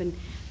moving up, and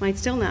might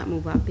still not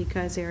move up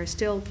because there are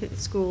still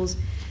schools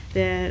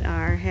that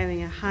are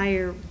having a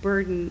higher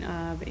burden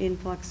of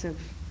influx of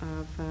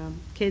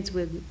kids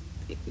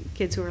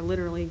who are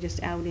literally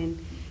just out in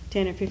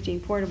 10 or 15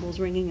 portables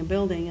ringing a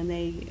building, and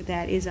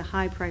that is a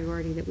high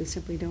priority that we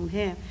simply don't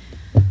have.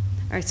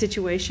 Our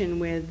situation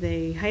with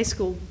the high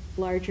school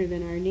larger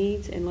than our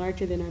needs and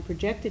larger than our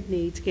projected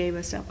needs gave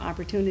us an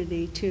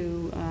opportunity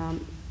to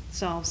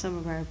solve some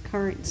of our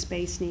current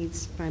space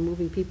needs by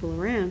moving people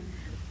around.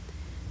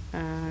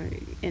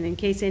 And in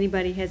case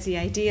anybody has the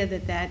idea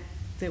that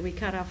we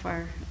cut off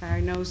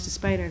our nose to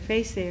spite our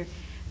face there,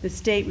 the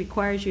state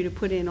requires you to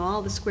put in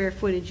all the square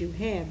footage you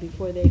have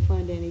before they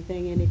fund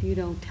anything, and if you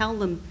don't tell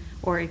them,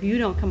 or if you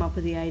don't come up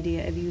with the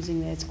idea of using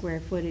that square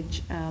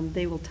footage,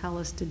 they will tell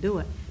us to do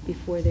it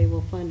before they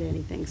will fund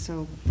anything.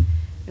 So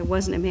it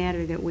wasn't a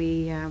matter that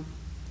we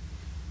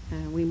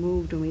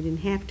moved when we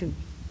didn't have to.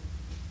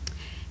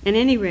 At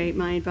any rate,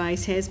 my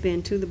advice has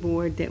been to the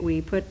board that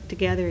we put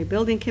together a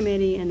building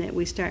committee and that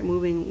we start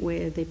moving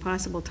with a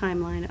possible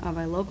timeline of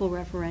a local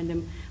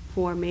referendum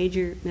for a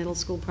major middle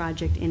school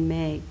project in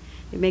May.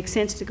 It makes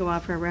sense to go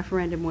out for a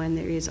referendum when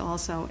there is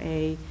also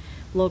a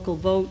local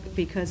vote,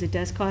 because it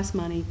does cost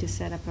money to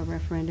set up a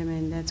referendum,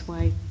 and that's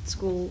why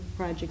school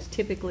projects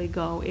typically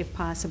go, if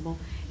possible,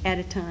 at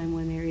a time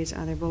when there is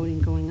other voting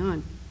going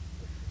on.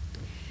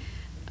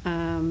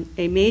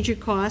 A major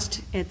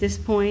cost at this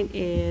point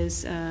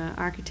is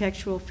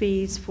architectural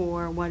fees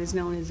for what is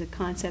known as a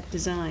concept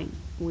design.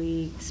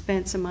 We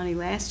spent some money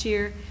last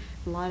year.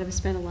 A lot of us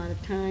spent a lot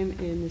of time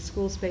in the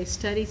school space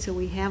study, so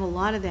we have a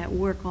lot of that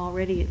work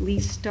already at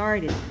least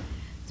started.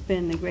 It's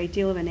been a great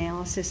deal of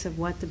analysis of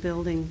what the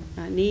building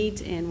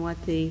needs and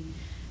what the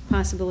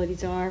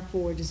possibilities are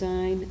for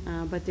design,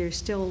 but there's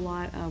still a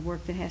lot of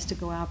work that has to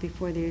go out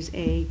before there's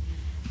a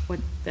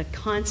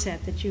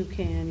concept that you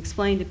can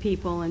explain to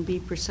people and be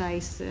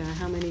precise,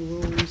 how many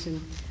rooms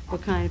and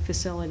what kind of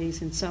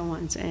facilities and so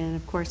on. And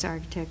of course,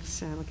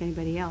 architects, like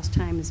anybody else,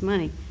 time is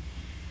money.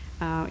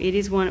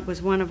 It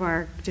was one of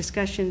our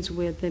discussions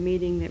with the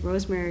meeting that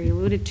Rosemary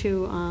alluded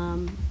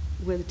to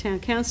with the town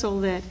council,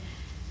 that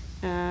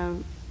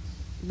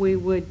we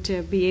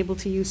would be able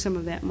to use some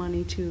of that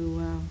money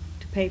to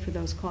pay for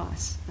those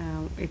costs.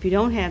 If you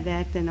don't have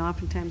that, then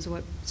oftentimes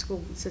what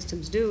school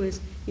systems do is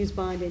use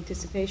bond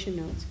anticipation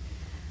notes.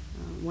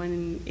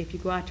 If you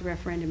go out to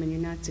referendum and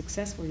you're not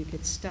successful, you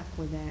get stuck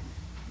with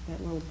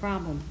that little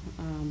problem,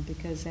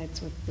 because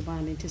that's what the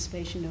bond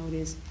anticipation note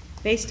is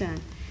based on.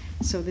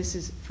 So this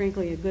is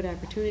frankly a good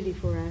opportunity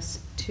for us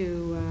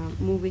to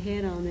move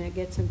ahead on that,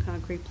 get some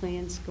concrete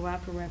plans, go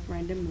out for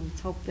referendum, and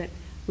let's hope that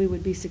we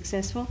would be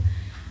successful.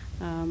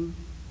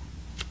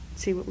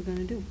 See what we're going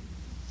to do.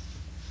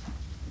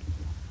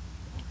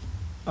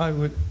 I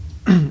would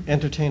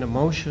entertain a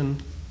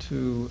motion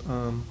to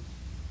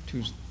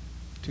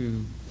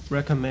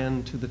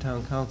recommend to the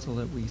town council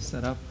that we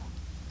set up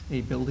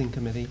a building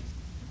committee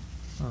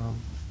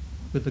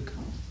with the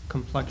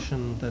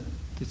complexion that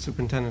the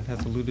superintendent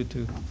has alluded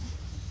to.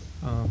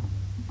 I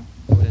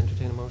would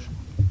entertain a motion.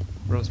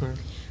 Rosemary?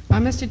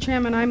 Mr.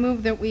 Chairman, I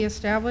move that we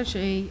establish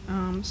a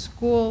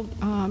school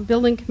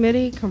building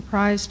committee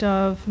comprised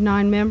of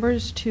 9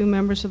 members, 2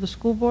 members of the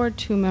school board,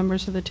 2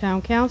 members of the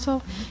town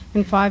council,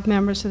 and 5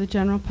 members of the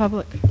general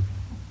public.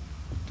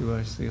 Do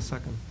I see a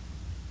second?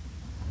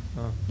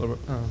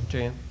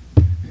 Jan?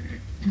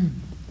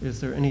 Is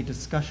there any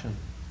discussion?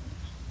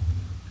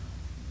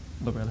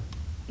 Loretta?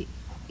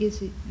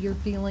 Is it your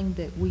feeling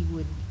that we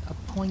would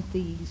appoint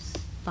these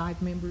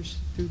 5 members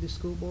through the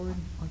school board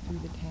or through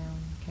the town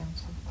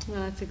council?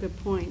 Well, that's a good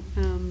point.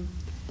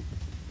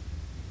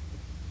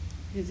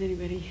 Is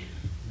anybody?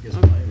 I guess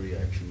my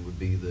reaction would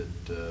be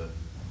that the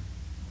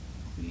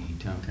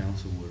town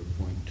council would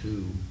appoint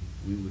 2,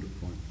 we would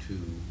appoint 2,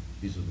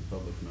 these are the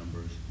public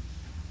members,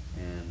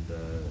 and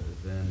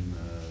then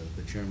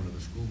the chairman of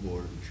the school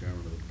board and the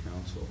chairman of the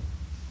council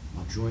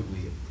will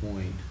jointly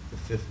appoint the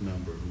 5th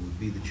member, who would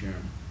be the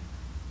chairman.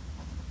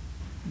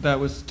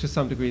 That was to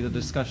some degree the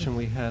discussion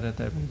we had at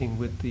that meeting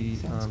with the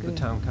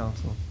town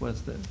council,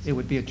 was that it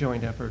would be a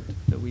joint effort,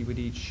 that we would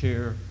each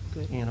share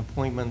in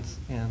appointments,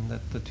 and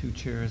that the 2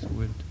 chairs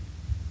would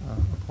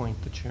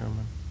appoint the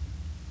chairman.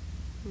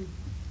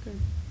 Good.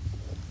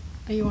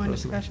 Are you on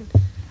discussion?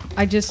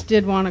 I just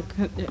did want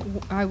to,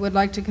 I would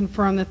like to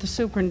confirm that the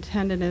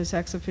superintendent is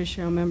ex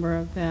officio member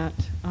of that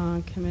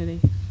committee.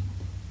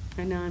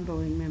 A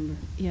non-voting member.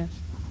 Yes.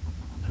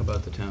 How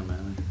about the town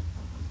manager?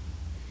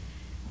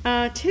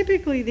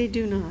 Typically, they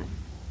do not.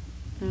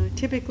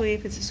 Typically,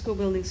 if it's a school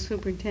building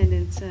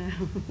superintendent,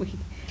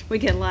 we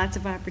get lots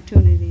of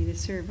opportunity to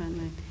serve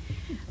on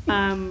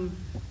that.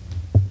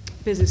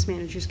 Business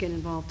managers get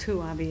involved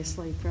too,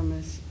 obviously, from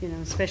us,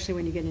 especially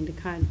when you get into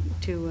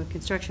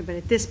construction. But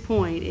at this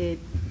point,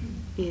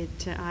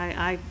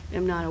 I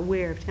am not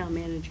aware of town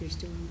managers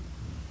doing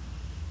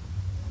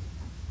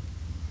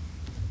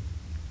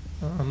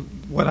it.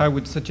 What I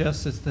would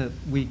suggest is that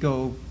we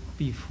go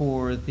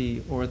before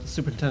the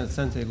superintendent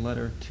sends a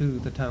letter to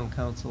the town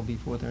council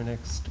before their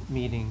next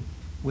meeting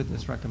with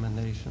this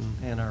recommendation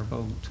and our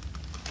vote,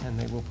 and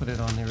they will put it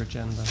on their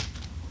agenda,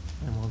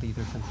 and we'll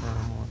either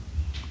confirm or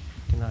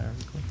deny our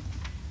request.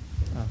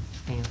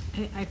 Ann?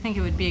 I think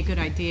it would be a good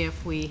idea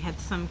if we had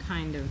some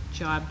kind of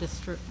job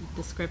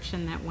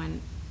description that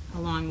went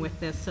along with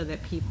this, so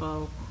that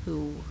people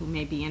who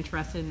may be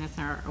interested in this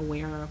are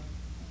aware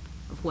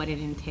of what it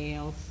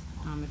entails.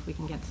 If we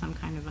can get some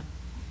kind of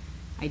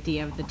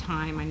idea of the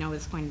time. I know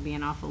it's going to be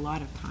an awful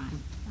lot of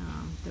time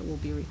that will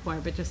be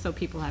required, but just so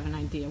people have an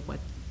idea of what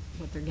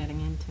they're getting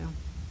into.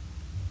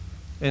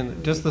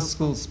 And just the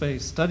school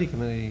space study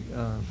committee,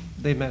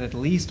 they met at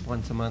least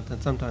once a month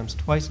and sometimes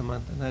twice a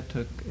month, and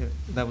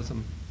that was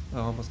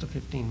almost a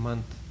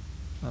 15-month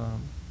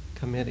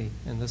committee,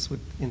 and this would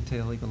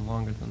entail even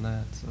longer than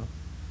that, so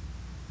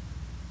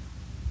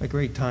a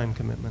great time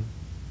commitment.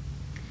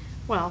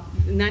 Well,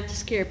 not to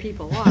scare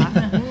people off,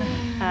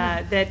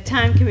 that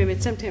time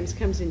commitment sometimes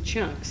comes in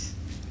chunks.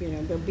 You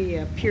know, there'll be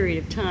a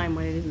period of time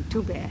when it isn't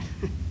too bad.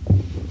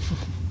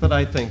 But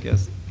I think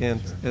as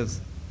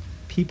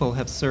people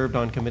have served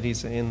on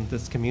committees in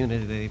this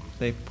community,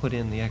 they've put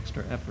in the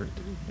extra effort,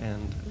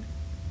 and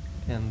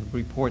the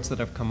reports that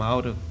have come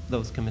out of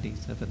those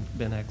committees have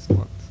been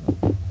excellent.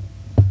 So.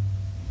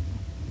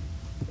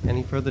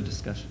 Any further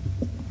discussion?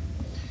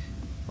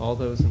 All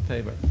those in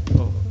favor?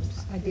 Oh,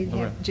 I did all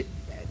have, right.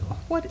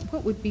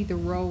 what would be the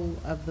role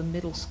of the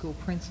middle school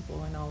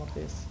principal in all of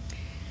this?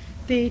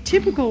 The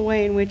typical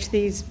way in which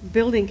these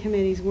building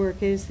committees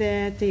work is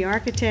that the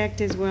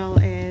architect, as well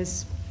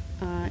as,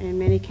 in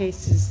many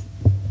cases,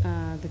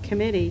 the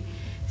committee,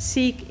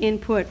 seek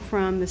input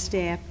from the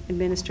staff,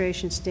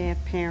 administration staff,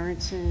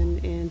 parents,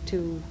 and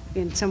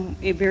in some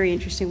very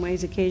interesting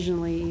ways,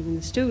 occasionally even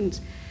the students.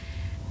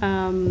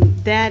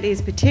 That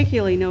is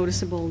particularly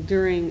noticeable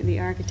during the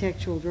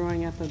architectural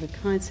drawing up of the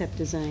concept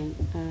design.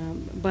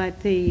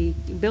 But the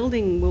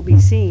building will be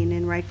seen,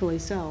 and rightfully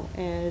so,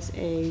 as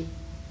a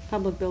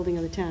public building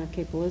of the town of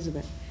Cape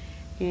Elizabeth.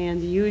 And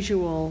the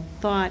usual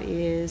thought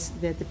is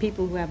that the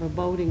people who have a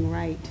voting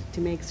right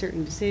to make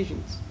certain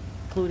decisions,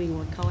 including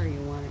what color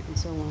you want it and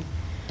so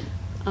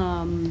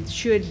on,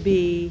 should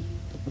be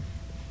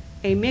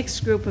a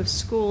mixed group of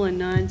school and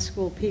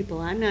non-school people.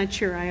 I'm not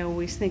sure I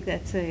always think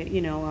that's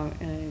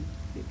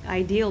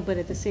ideal, but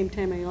at the same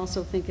time I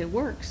also think it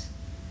works,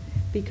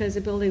 because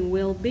the building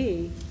will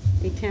be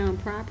a town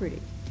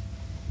property.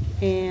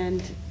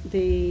 And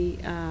the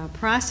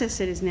process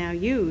that is now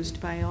used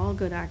by all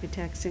good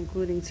architects,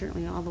 including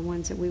certainly all the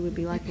ones that we would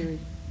be likely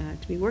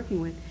to be working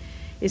with,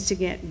 is to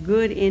get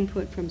good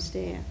input from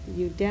staff.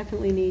 You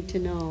definitely need to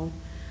know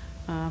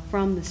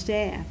from the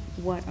staff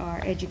what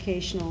are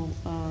educational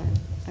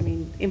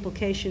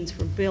implications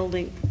for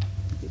building,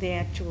 the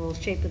actual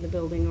shape of the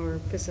building or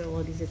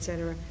facilities, et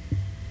cetera.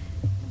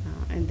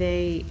 And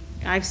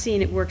I've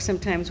seen it work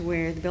sometimes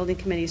where the building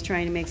committee is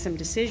trying to make some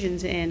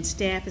decisions and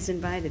staff is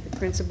invited, the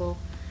principal.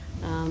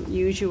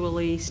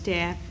 Usually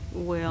staff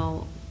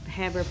will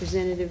have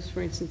representatives,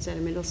 for instance, at a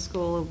middle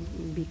school. It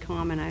would be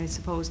common, I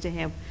suppose, to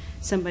have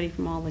somebody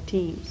from all the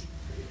teams.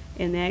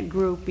 And that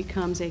group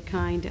becomes a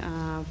kind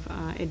of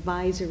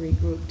advisory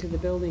group to the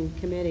building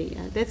committee.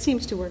 That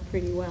seems to work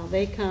pretty well.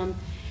 They come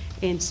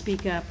and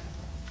speak up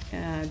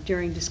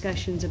during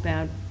discussions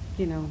about,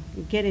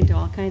 get into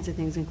all kinds of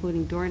things,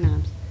 including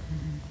doorknobs.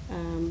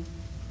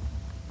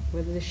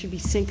 Whether there should be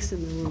sinks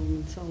in the room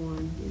and so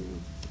on,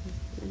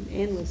 and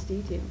endless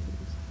details.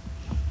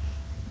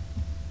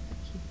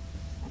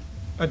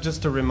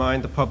 Just to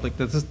remind the public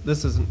that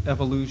this is an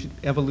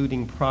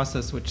evoluting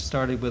process which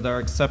started with our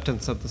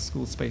acceptance of the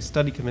School Space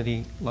Study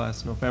Committee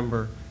last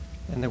November,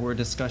 and there were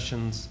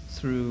discussions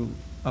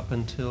up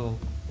until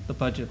the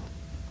budget,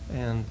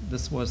 and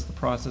this was the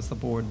process the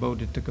board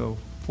voted to go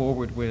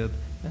forward with,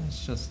 and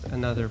it's just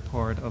another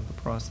part of the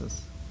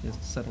process, is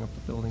setting up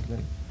the building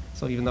committee.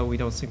 So even though we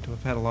don't seem to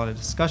have had a lot of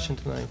discussion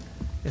tonight,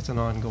 it's an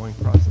ongoing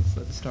process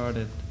that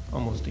started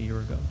almost a year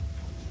ago.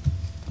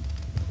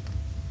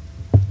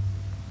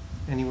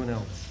 Anyone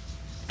else?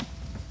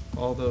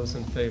 All those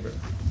in favor?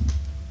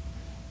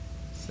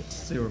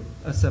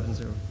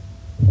 7-0.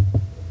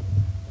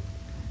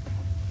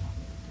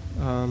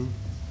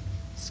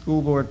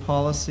 School board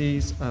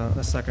policies,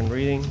 a second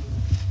reading.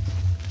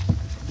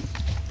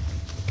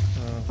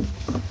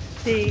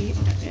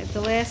 At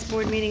the last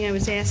board meeting, I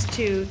was asked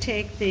to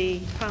take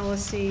the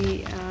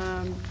policy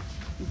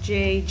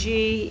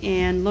JG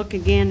and look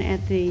again at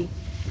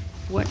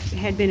what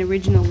had been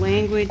original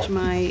language.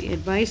 My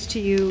advice to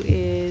you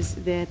is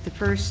that the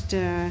first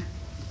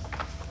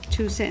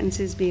two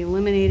sentences be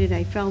eliminated.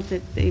 I felt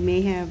that they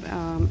may have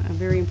a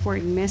very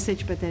important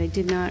message, but that I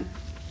did not,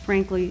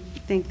 frankly,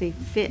 think they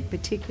fit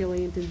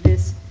particularly into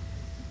this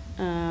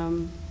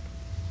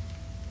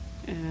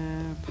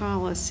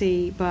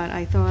policy, but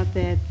I thought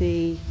that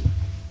the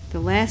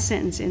last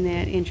sentence in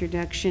that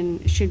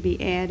introduction should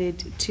be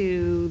added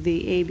to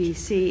the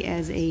ABC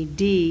as a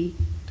D.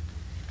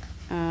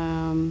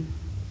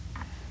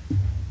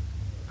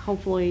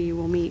 Hopefully you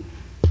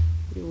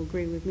will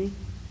agree with me.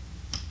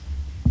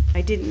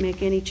 I didn't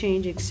make any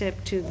change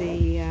except to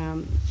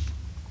the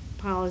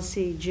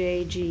policy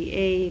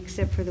JGA,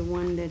 except for the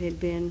one that had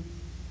been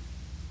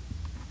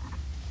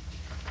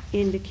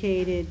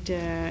indicated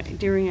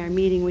during our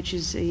meeting, which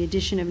is the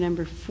addition of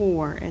number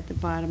 4 at the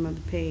bottom of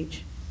the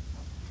page.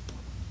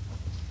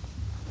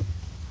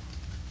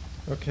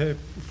 Okay,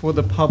 for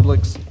the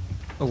public's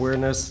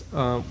awareness,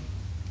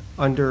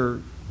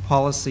 under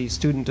policy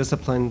student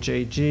discipline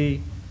JG,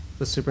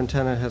 the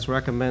superintendent has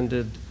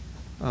recommended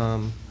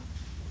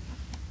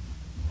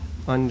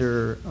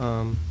under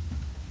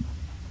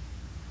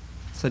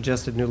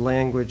suggested new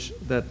language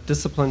that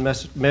discipline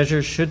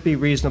measures should be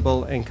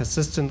reasonable and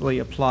consistently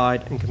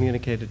applied and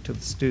communicated to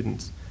the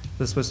students.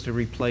 This was to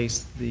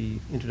replace the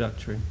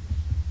introductory.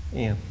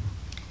 Ann?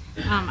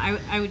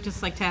 I would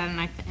just like to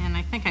add, and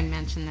I think I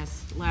mentioned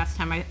this last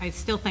time, I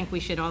still think we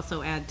should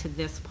also add to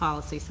this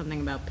policy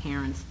something about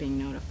parents being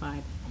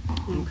notified.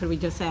 Could we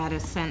just add a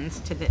sentence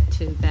to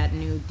that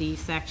new D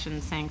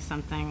section saying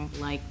something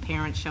like,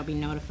 parents shall be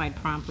notified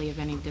promptly of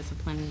any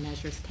discipline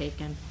measures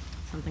taken,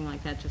 something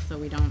like that, just so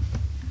we don't.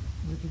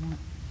 What do you want?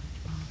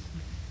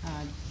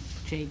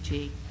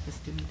 JG, the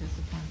student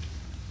discipline.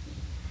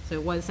 So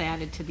it was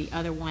added to the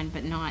other one,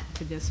 but not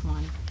to this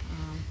one.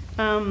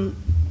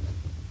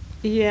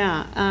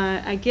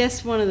 Yeah, I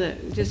guess one of the,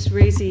 just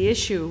raise the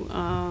issue,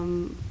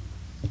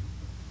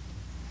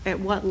 at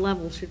what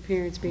level should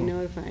parents be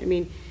notified? I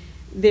mean,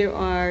 there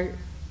are,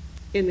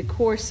 in the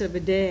course of a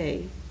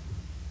day,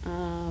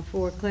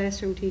 for a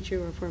classroom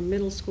teacher or for a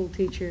middle school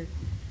teacher,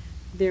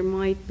 there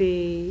might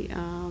be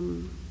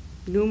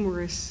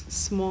numerous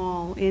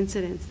small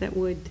incidents that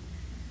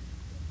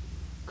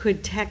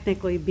could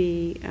technically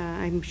be,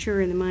 I'm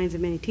sure in the minds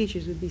of many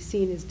teachers, would be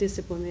seen as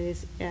discipline, that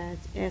is,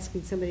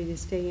 asking somebody to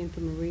stay in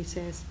from a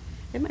recess.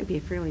 That might be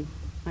fairly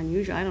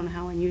unusual. I don't know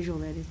how unusual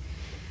that is.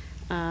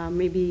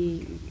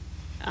 Maybe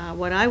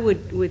what I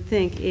would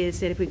think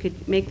is that if we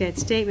could make that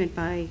statement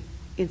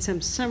in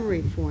some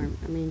summary form,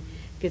 I mean,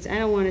 because I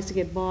don't want us to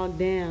get bogged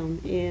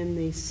down in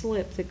the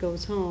slip that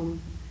goes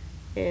home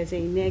as a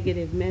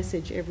negative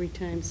message every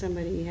time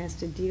somebody has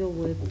to deal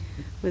with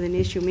an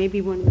issue. Maybe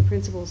one of the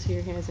principals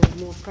here has a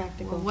more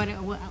practical.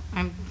 Well,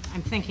 I'm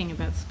thinking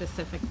about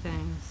specific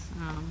things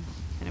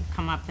that have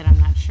come up that I'm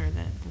not sure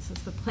that this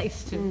is the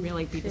place to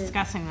really be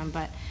discussing them,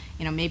 but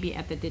maybe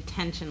at the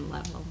detention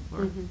level,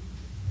 or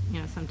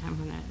sometime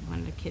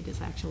when a kid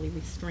is actually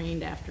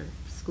restrained after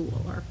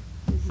school or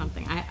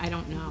something. I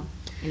don't know.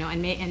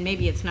 And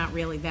maybe it's not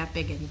really that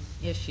big an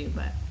issue,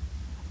 but.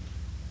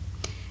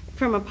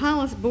 From a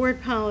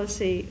board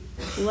policy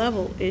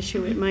level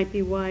issue, it might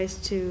be wise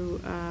to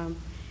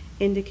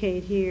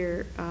indicate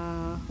here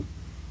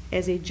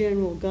as a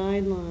general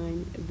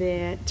guideline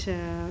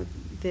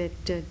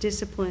that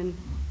discipline,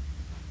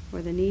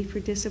 or the need for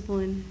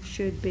discipline,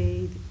 should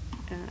be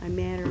a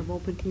matter of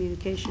open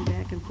communication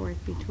back and forth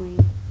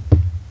between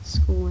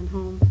school and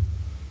home.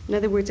 In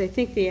other words, I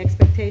think the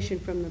expectation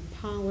from the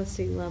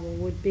policy level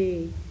would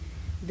be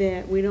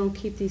that we don't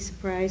keep these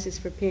surprises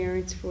for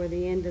parents for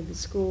the end of the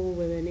school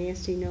with a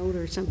nasty note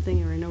or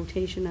something, or a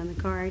notation on the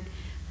card.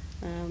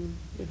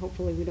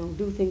 Hopefully we don't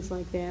do things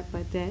like that,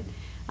 but that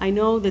I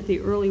know that the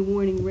early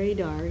warning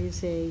radar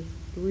is a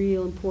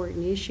real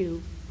important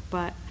issue,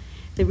 but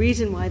the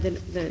reason why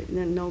the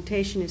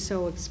notation is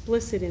so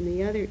explicit in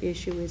the other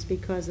issue is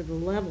because of the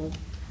level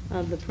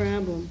of the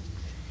problem.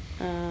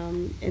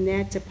 And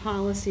that's a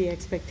policy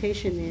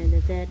expectation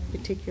there, that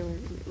particular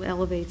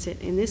elevates it.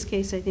 In this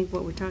case, I think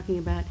what we're talking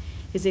about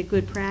is that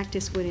good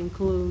practice would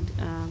include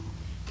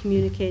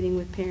communicating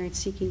with parents,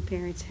 seeking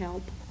parents'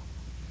 help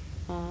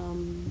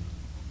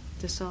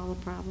to solve a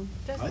problem.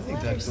 Doesn't I think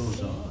that letter goes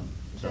C on.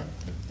 Sorry.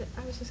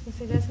 I was just going to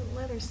say, doesn't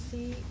letter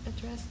C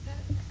address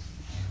that?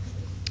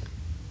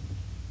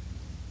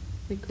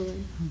 We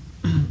could.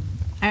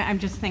 I'm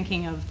just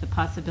thinking of the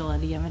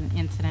possibility of an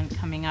incident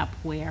coming up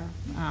where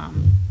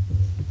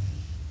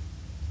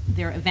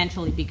there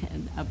eventually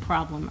a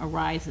problem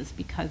arises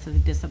because of a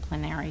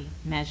disciplinary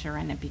measure,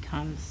 and it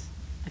becomes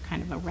a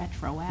kind of a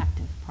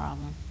retroactive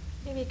problem.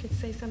 Maybe you could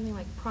say something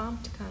like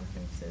prompt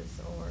conferences,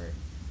 or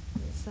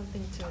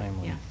something to.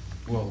 Timely. Yeah.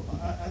 Well,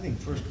 I think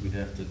first we'd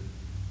have to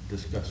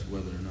discuss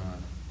whether or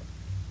not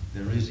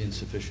there is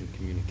insufficient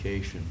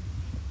communication.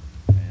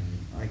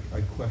 And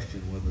I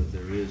question whether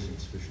there is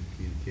insufficient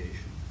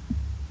communication.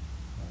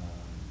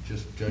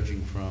 Just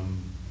judging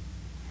from,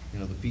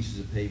 the pieces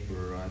of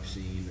paper I've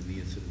seen and the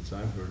incidents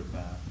I've heard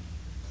about,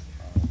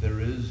 there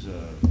is,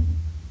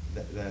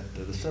 that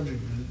the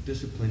subject of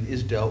discipline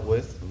is dealt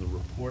with on the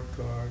report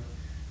card,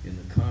 in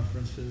the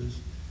conferences.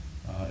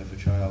 If a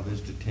child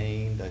is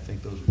detained, I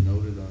think those are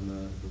noted on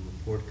the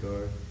report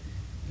card.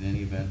 In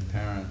any event,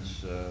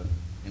 parents,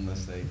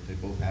 unless they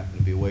both happen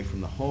to be away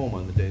from the home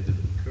on the day that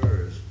it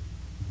occurs,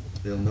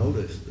 they'll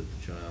notice that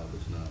the child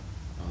is not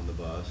on the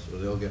bus, or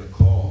they'll get a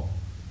call.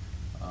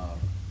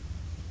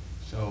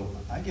 So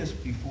I guess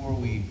before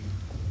we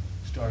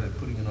started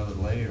putting another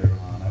layer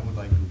on, I would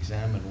like to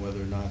examine whether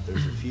or not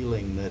there's a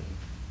feeling that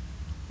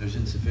there's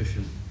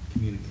insufficient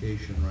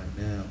communication right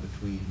now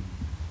between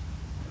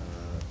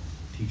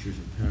teachers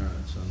and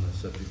parents on the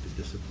subject of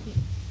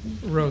discipline.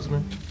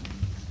 Rosemary?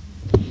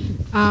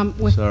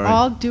 With Sorry.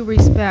 all due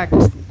respect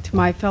to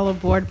my fellow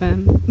board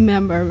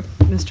member,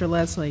 Mr.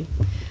 Leslie,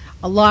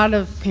 a lot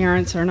of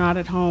parents are not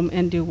at home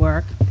and do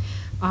work.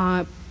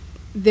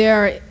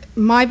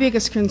 My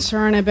biggest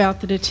concern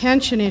about the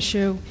detention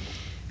issue,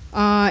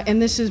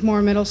 and this is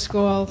more middle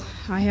school,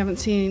 I haven't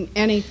seen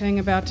anything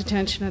about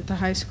detention at the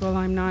high school.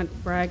 I'm not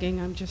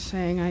bragging, I'm just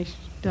saying I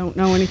don't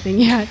know anything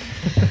yet.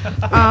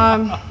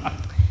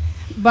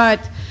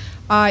 But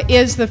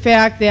is the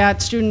fact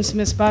that students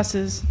miss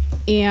buses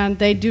and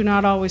they do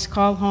not always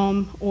call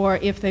home, or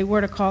if they were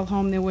to call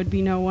home, there would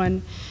be no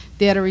one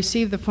there to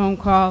receive the phone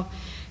call.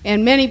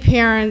 And many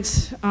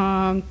parents,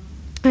 I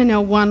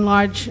know one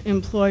large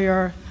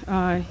employer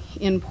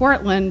in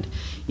Portland,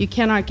 you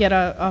cannot get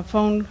a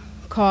phone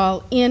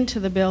call into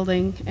the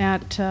building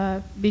at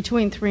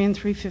between 3 and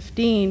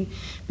 3:15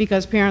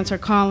 because parents are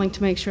calling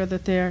to make sure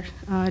that their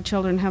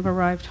children have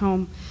arrived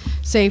home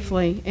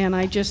safely. And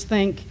I just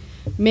think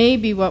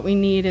maybe what we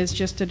need is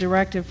just a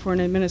directive for an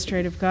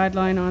administrative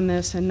guideline on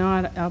this and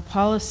not a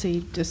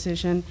policy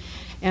decision.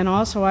 And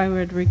also I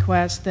would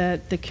request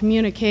that the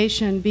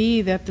communication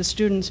be that the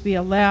students be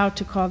allowed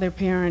to call their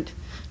parent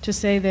to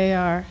say they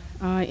are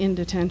in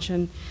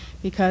detention,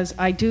 because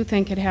I do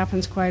think it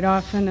happens quite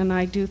often, and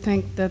I do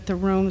think that the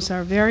rooms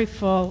are very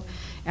full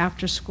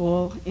after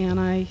school, and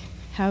I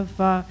have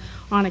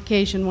on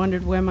occasion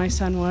wondered where my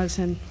son was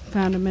and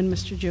found him in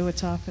Mr.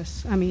 Jewett's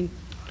office,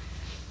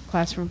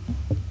 classroom.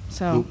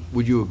 So.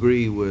 Would you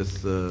agree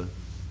with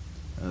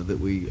that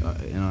we,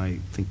 and I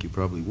think you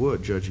probably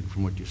would, judging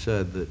from what you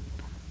said, that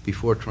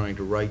before trying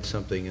to write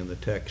something in the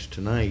text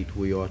tonight,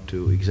 we ought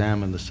to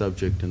examine the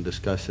subject and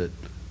discuss it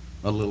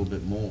a little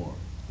bit more,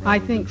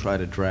 rather than try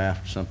to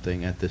draft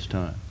something at this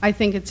time? I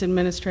think it's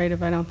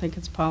administrative. I don't think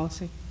it's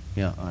policy.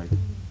 Yeah, I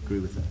agree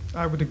with that.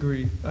 I would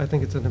agree. I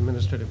think it's an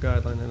administrative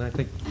guideline, and I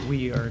think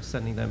we are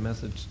sending that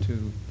message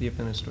to the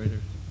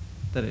administrators,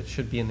 that it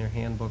should be in their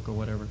handbook or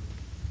whatever.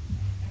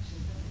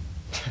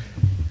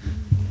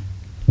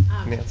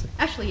 Nancy.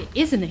 Actually, it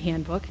is in the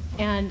handbook,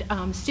 and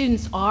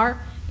students are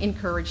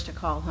encouraged to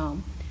call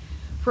home.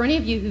 For any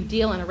of you who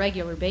deal on a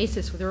regular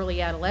basis with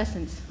early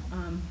adolescents,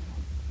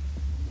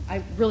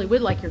 I really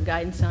would like your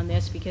guidance on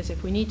this, because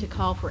if we need to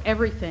call for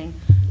everything,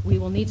 we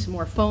will need some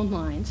more phone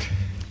lines.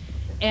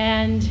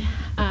 And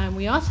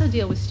we also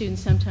deal with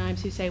students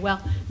sometimes who say,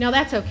 well, no,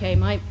 that's okay.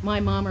 My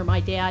mom or my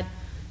dad,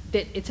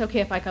 it's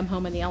okay if I come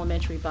home on the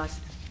elementary bus.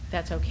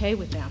 That's okay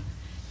with them.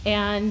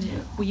 And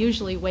we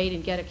usually wait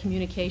and get a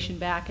communication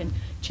back and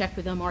check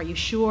with them, are you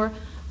sure?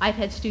 I've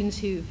had students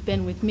who've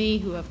been with me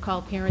who have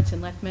called parents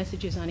and left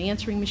messages on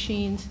answering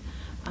machines.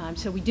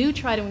 So we do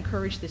try to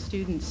encourage the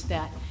students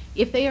that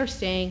if they are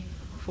staying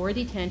for a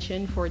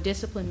detention, for a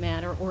discipline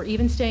matter, or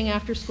even staying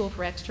after school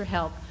for extra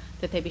help,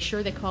 that they be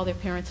sure they call their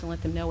parents and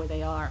let them know where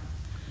they are.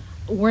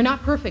 We're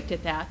not perfect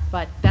at that,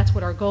 but that's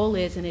what our goal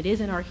is, and it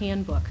is in our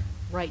handbook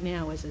right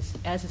now as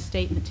a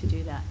statement to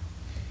do that.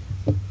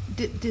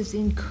 Does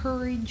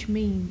encourage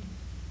mean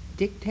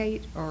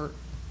dictate, or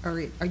are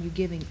you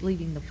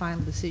leaving the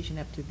final decision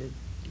up to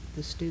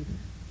the student?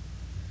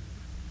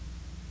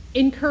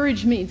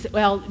 Encourage means,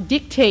 well,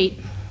 dictate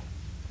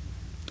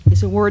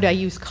is a word I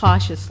use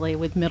cautiously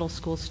with middle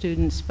school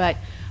students, but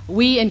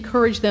we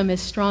encourage them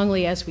as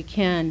strongly as we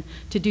can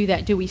to do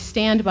that. Do we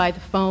stand by the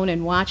phone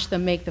and watch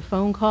them make the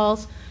phone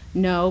calls?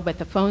 No, but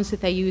the phones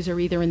that they use are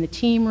either in the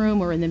team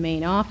room or in the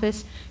main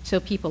office, so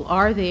people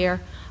are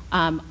there.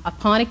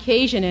 Upon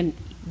occasion, and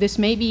this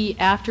may be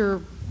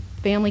after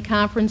family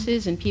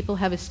conferences and people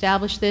have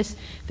established this,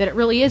 that it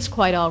really is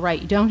quite all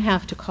right. You don't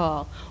have to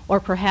call.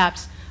 Or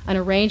perhaps an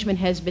arrangement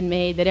has been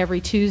made that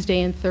every Tuesday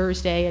and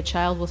Thursday a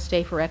child will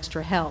stay for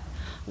extra help.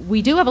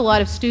 We do have a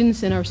lot of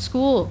students in our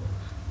school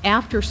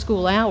after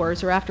school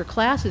hours or after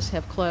classes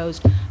have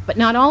closed, but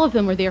not all of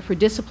them are there for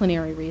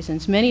disciplinary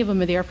reasons. Many of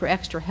them are there for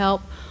extra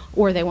help,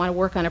 or they want to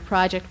work on a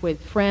project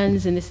with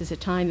friends, and this is a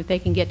time that they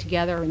can get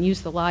together and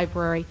use the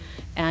library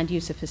and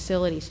use the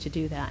facilities to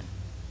do that.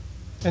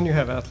 And you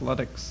have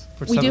athletics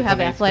for We do have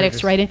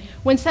athletics, right? And And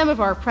when some of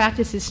our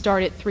practices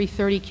start at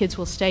 3:30, kids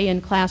will stay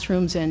in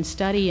classrooms and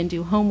study and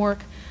do homework,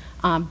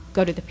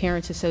 go to the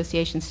Parents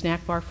Association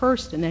snack bar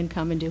first, and then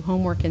come and do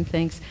homework and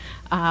things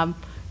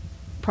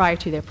prior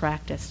to their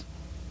practice.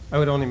 I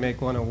would only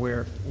make one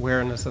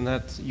awareness, and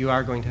that's you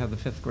are going to have the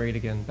 5th grade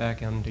again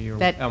back under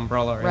your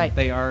umbrella. And right.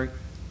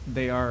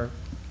 They are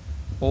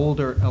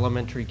older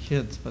elementary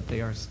kids, but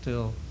they are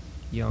still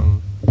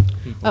young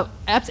people. Oh,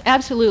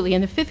 absolutely.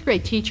 And the 5th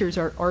grade teachers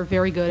are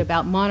very good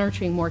about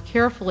monitoring more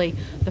carefully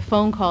the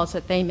phone calls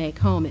that they make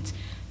home.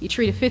 You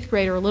treat a 5th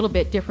grader a little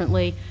bit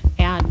differently,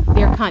 and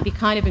the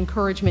kind of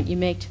encouragement you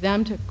make to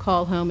them to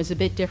call home is a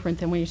bit different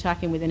than when you're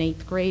talking with an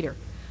 8th grader.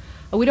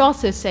 I would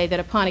also say that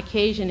upon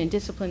occasion in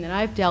discipline that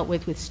I've dealt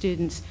with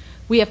students,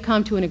 we have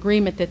come to an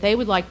agreement that they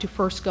would like to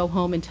first go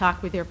home and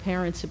talk with their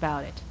parents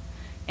about it.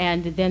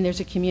 And then there's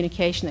a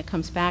communication that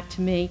comes back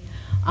to me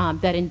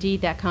that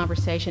indeed that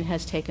conversation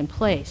has taken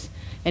place.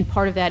 And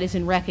part of that is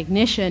in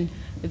recognition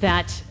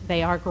that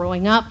they are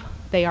growing up,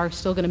 they are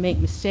still going to make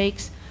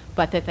mistakes,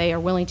 but that they are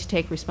willing to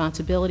take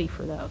responsibility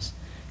for those.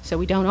 So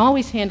we don't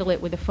always handle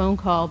it with a phone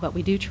call, but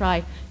we do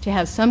try to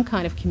have some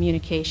kind of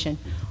communication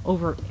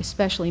over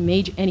especially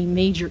any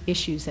major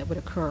issues that would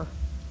occur.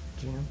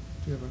 Gina,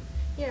 do you have a...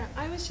 Yeah,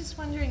 I was just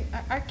wondering,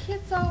 are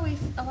kids always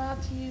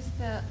allowed to use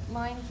the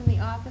lines in the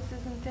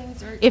offices and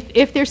things? Or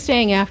If they're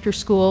staying after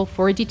school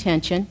for a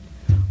detention,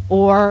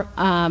 or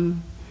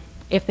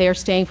if they are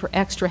staying for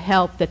extra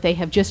help that they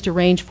have just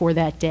arranged for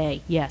that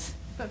day, yes.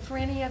 But for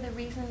any other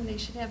reason, they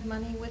should have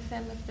money with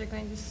them if they're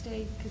going to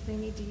stay because they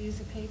need to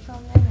use a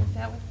payphone then?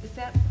 Is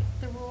that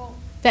the rule?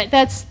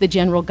 That's the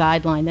general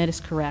guideline. That is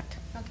correct.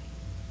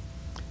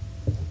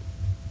 Okay.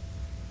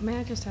 May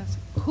I just ask,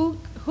 who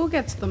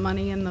gets the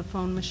money in the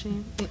phone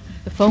machine?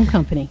 The phone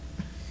company.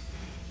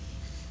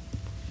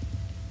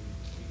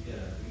 We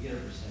get a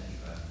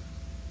percentage back.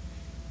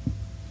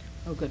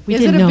 Oh, good. We Is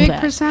didn't it a know big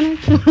that.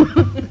 percentage?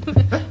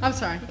 I'm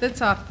sorry,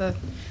 that's off the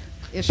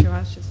issue.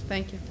 I was just,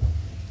 thank you.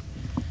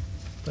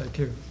 Thank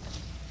you.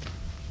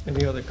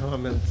 Any other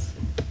comments?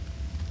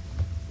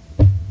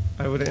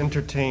 I would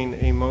entertain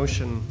a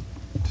motion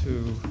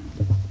to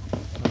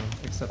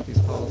accept these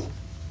policies.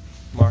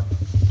 Mark?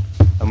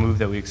 I move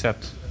that we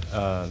accept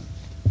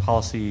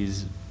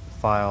policies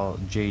file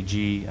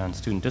JG on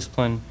student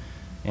discipline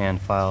and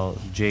file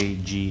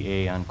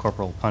JGA on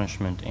corporal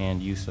punishment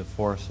and use of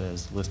force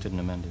as listed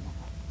and amended.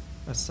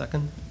 A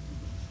second?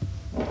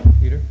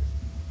 Peter?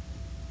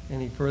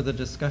 Any further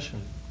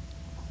discussion?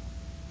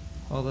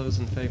 All those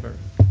in favor?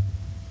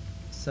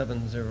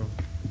 7-0.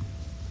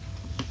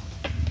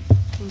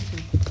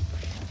 Okay.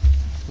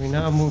 We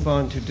now move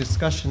on to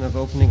discussion of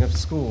opening of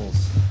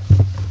schools.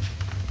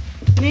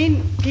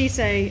 Main piece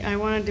I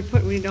wanted to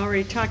put, we'd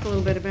already talked a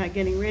little bit about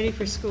getting ready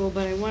for school,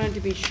 but I wanted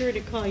to be sure to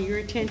call your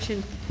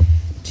attention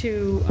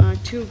to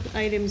two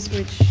items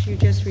which you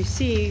just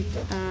received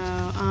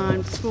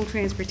on school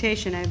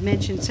transportation. I've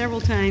mentioned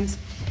several times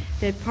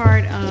that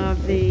part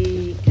of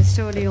the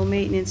custodial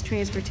maintenance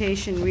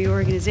transportation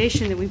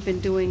reorganization that we've been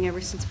doing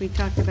ever since we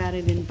talked about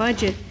it in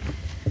budget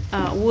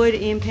would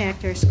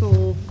impact our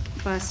school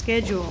bus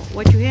schedule.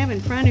 What you have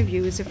in front of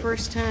you is the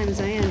first time, as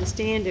I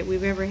understand it,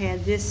 we've ever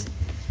had this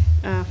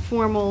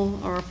formal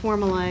or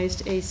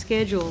formalized a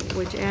schedule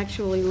which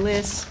actually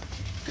lists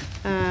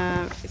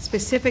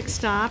specific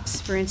stops.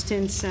 For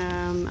instance,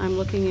 I'm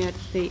looking at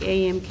the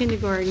AM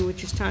kindergarten,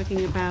 which is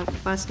talking about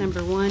bus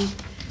number 1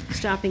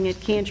 stopping at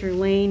Cantor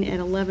Lane at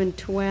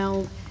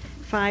 11:12,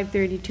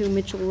 532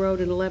 Mitchell Road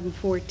at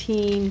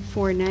 11:14,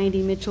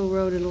 490 Mitchell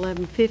Road at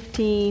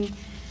 11:15,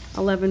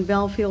 11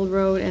 Belfield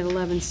Road at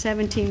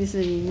 11:17. This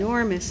is an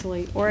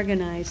enormously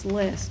organized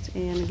list,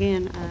 and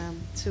again,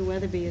 Sue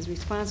Weatherby is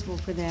responsible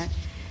for that.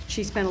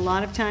 She spent a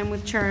lot of time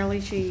with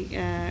Charlie,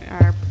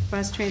 our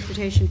bus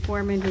transportation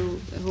foreman,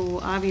 who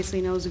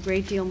obviously knows a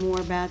great deal more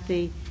about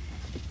the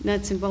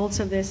nuts and bolts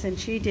of this than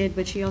she did,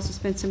 but she also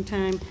spent some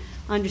time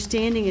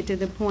understanding it to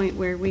the point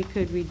where we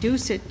could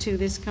reduce it to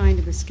this kind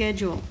of a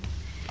schedule.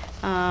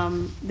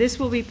 This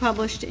will be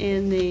published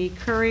in the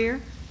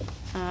Courier.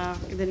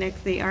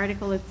 The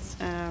article, it's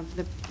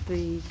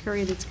the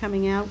Courier that's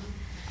coming out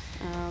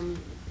on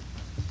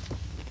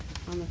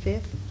the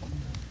 5th.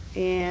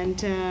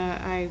 And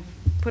I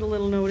put a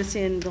little notice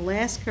in the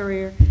last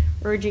Courier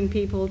urging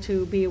people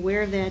to be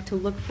aware of that, to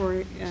look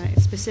for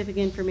specific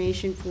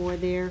information for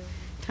their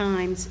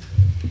times.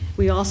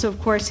 We also, of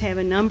course, have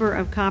a number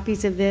of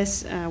copies of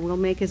this. We'll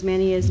make as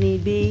many as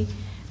need be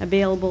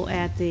available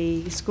at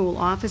the school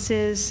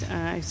offices.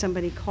 If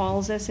somebody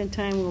calls us in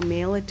time, we'll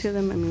mail it to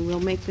them. I mean, we'll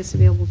make this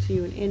available to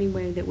you in any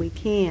way that we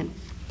can.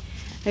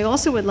 I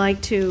also would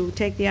like to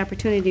take the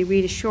opportunity to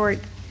read a short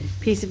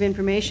piece of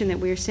information that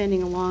we are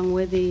sending along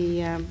with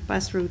the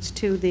bus routes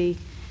to the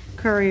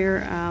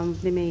Courier.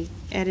 They may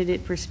edit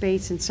it for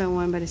space and so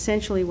on, but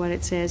essentially what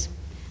it says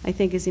I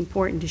think is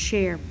important to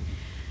share.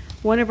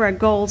 One of our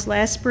goals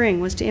last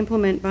spring was to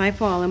implement by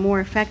fall a more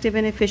effective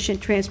and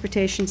efficient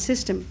transportation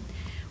system.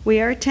 We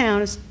are a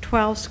town of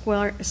 12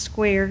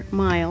 square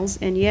miles,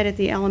 and yet at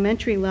the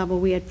elementary level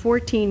we had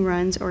 14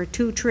 runs or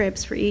 2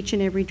 trips for each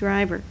and every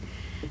driver.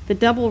 The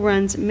double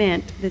runs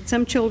meant that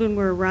some children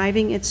were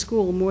arriving at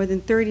school more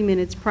than 30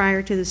 minutes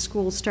prior to the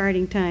school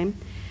starting time,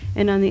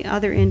 and on the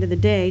other end of the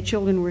day,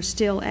 children were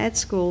still at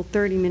school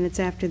 30 minutes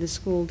after the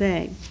school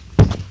day.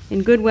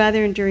 In good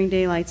weather and during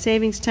daylight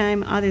savings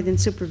time, other than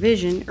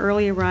supervision,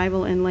 early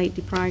arrival and late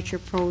departure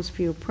pose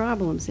few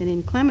problems. And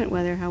in clement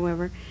weather,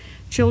 however,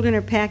 children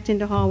are packed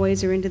into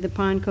hallways or into the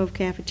Pond Cove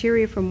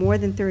cafeteria for more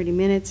than 30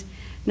 minutes,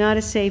 not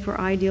a safe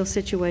or ideal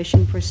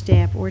situation for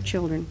staff or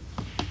children.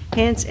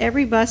 Hence,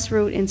 every bus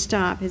route and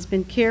stop has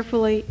been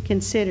carefully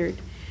considered,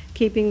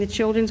 keeping the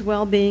children's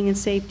well-being and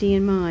safety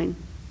in mind.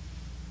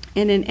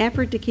 In an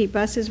effort to keep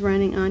buses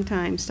running on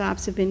time,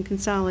 stops have been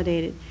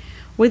consolidated.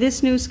 With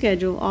this new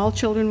schedule, all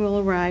children will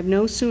arrive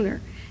no sooner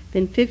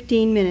than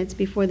 15 minutes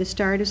before the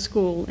start of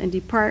school and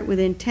depart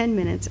within 10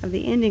 minutes of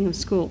the ending of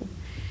school.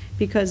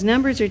 Because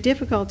numbers are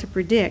difficult to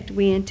predict,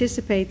 we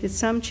anticipate that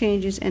some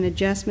changes and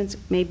adjustments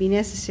may be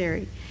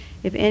necessary.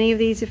 If any of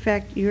these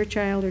affect your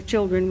child or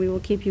children, we will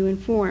keep you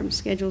informed.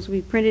 Schedules will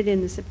be printed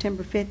in the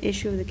September 5th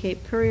issue of the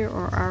Cape Courier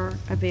or are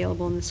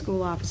available in the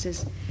school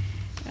offices.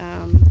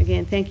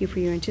 Again, thank you for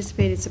your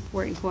anticipated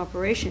support and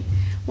cooperation.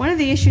 One of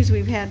the issues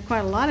we've had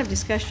quite a lot of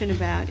discussion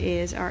about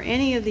is, are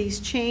any of these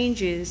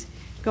changes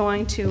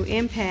going to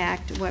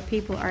impact what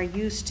people are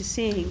used to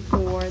seeing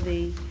for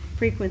the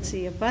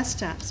frequency of bus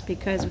stops?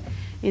 Because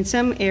in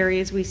some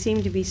areas we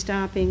seem to be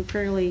stopping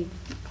fairly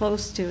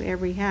close to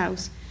every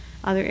house.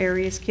 Other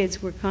areas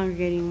kids were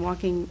congregating,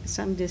 walking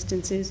some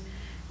distances.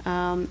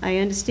 I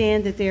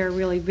understand that there are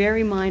really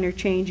very minor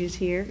changes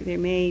here. There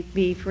may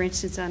be, for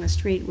instance, on a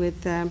street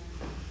with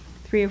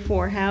 3 or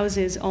 4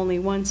 houses, only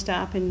one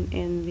stop,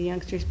 and the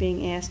youngsters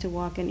being asked to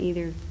walk in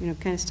either,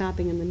 kind of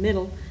stopping in the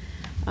middle.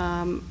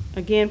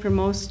 Again, for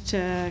most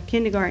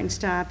kindergarten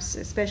stops,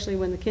 especially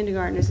when the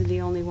kindergartners are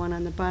the only one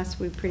on the bus,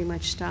 we pretty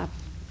much stop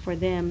for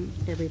them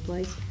every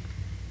place.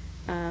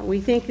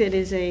 We think that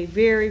is a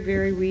very,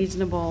 very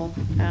reasonable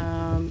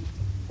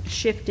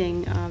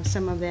shifting of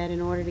some of that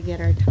in order to get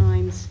our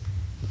times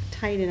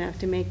tight enough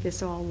to make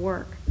this all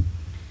work.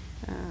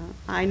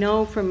 I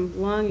know from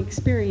long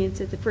experience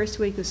that the first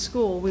week of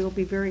school, we will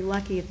be very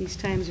lucky if these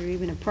times are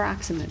even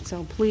approximate.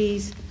 So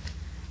please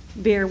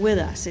bear with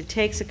us. It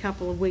takes a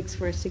couple of weeks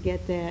for us to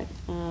get that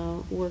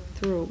worked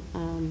through.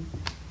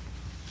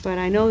 But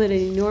I know that an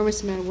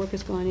enormous amount of work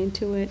has gone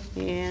into it,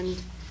 and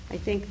I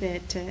think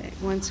that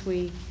once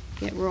we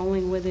get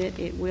rolling with it,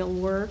 it will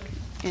work.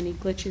 Any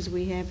glitches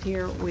we have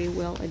here, we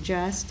will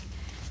adjust.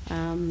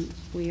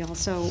 We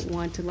also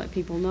want to let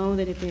people know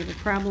that if they have a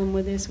problem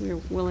with this, we're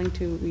willing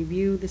to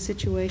review the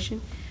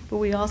situation. But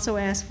we also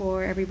ask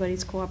for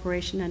everybody's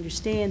cooperation to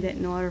understand that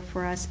in order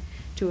for us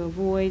to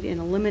avoid and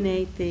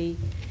eliminate the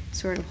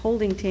sort of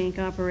holding tank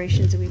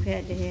operations that we've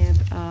had to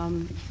have,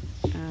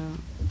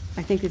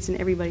 I think it's in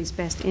everybody's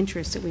best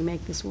interest that we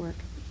make this work.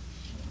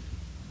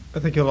 I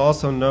think you'll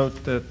also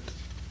note that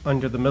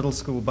under the middle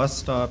school bus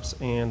stops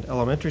and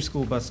elementary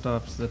school bus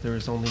stops that there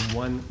is only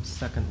 1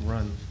 second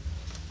run.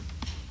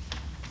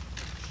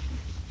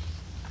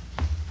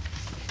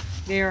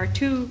 There are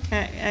 2,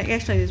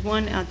 actually there's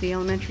one at the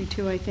elementary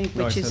too, I think,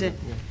 No, which I is said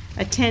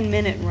a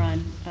 10-minute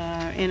run.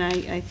 And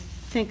I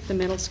think the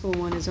middle school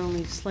one is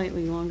only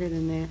slightly longer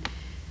than that.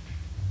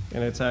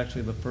 And it's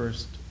actually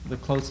the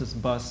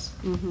closest bus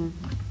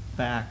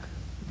back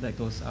that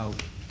goes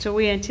out. So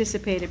we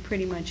anticipate it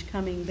pretty much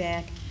coming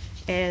back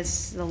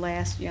as the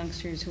last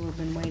youngsters who have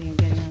been waiting and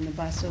getting on the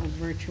bus will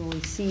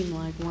virtually seem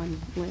like one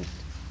lift.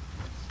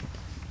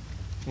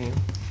 Yeah.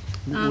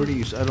 Where do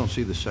you, I don't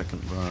see the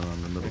second run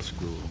on the middle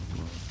school.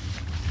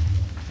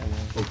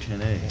 Oh,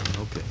 10A,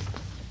 okay.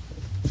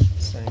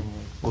 Same way.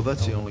 Well,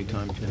 that's the only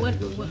time 10A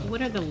goes out.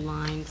 What are the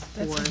lines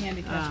That's for, the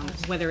handicap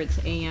bus. whether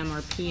it's AM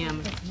or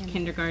PM That's the handicap.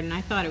 kindergarten?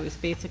 I thought it was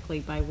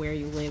basically by where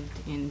you lived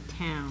in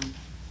town.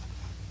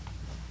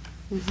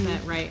 Is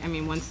that right? I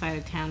mean, one side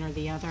of town or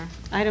the other?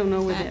 I don't know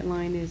Is where that- that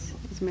line is,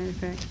 as a matter of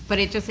fact. But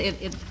it just,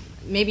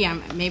 maybe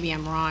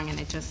I'm wrong, and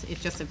it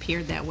just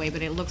appeared that way,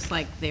 but it looks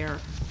like they're,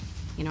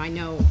 I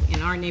know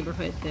in our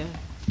neighborhood,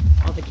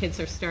 all the kids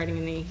are starting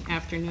in the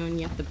afternoon,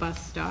 yet the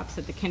bus stops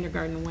at the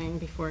kindergarten wing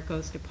before it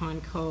goes to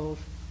Pond Cove.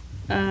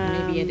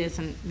 And maybe it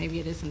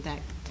isn't that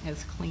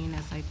as clean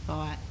as I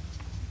thought,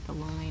 the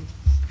line.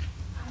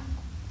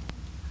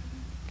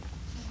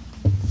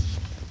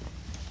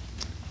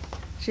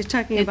 She's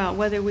talking about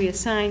whether we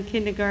assign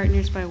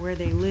kindergartners by where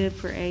they live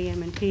for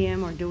AM and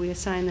PM, or do we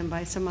assign them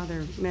by some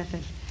other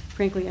method?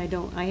 Frankly, I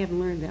haven't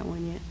learned that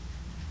one yet.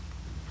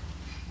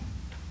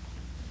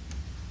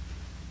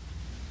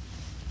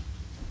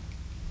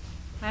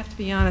 I have to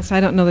be honest, I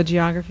don't know the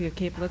geography of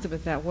Cape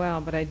Elizabeth that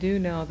well, but I do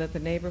know that the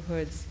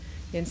neighborhoods,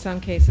 in some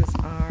cases,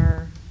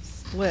 are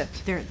split.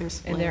 They're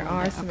split. And there a little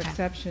are bit, some okay.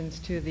 exceptions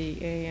to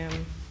the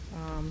AM,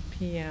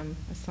 PM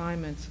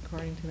assignments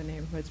according to the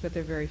neighborhoods, but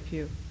they're very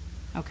few.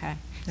 Okay.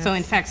 So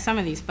in That's- fact, some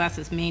of these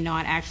buses may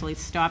not actually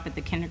stop at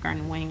the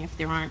kindergarten wing if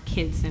there aren't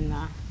kids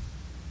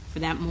for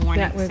that morning,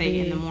 That would say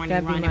in the be- morning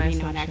that'd be run, my it may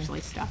not assumption.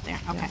 actually stop there.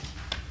 Yeah. Okay.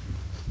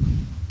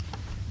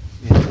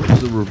 And what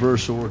is the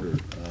reverse order?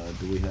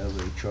 Do we have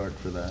a chart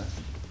for that,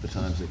 the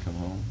times they come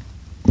home?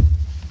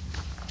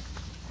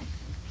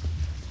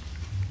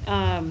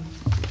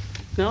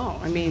 No,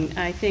 I mean,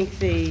 I think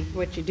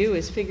what you do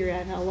is figure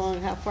out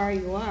how far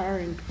you are,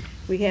 and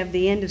we have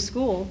the end of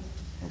school.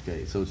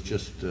 Okay, so it's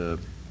just,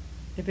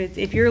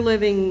 If you're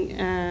living,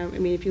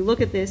 if you look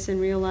at this and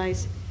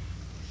realize,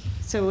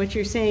 so what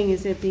you're saying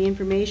is that the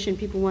information,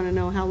 people want to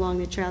know how long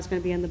the child's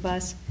going to be on the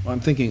bus. I'm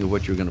thinking of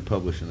what you're going to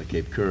publish in the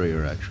Cape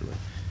Courier, actually.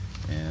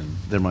 And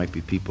there might be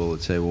people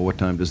that say, well, what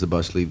time does the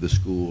bus leave the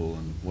school,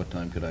 and what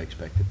time could I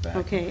expect it back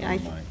Okay,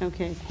 in my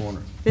okay.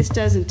 corner? This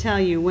doesn't tell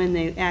you when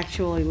they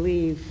actually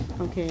leave.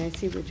 Okay, I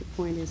see what your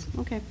point is.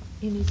 Okay.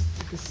 And is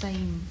the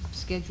same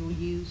schedule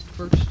used,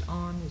 first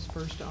on is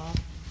first off?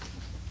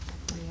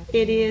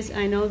 It is,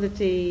 I know that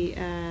the,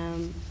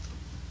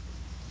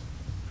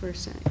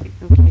 first,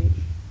 okay,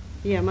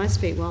 yeah, it must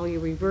be, while you're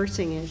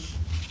reversing it,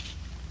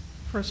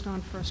 First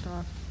on, first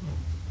off.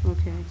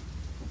 okay,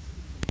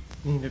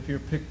 I mean, if you're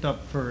picked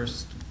up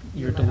first,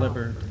 you're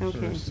delivered okay.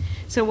 first.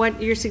 So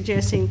what you're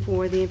suggesting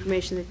for the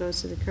information that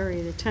goes to the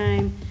courier, the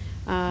time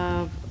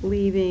of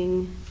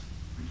leaving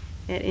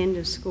at end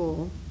of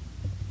school,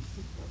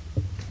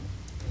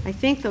 I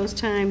think those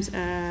times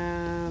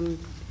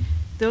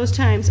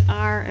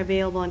are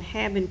available and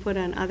have been put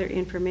on other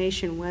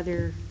information,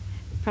 whether,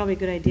 probably a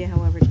good idea,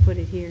 however, to put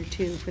it here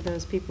too, for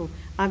those people.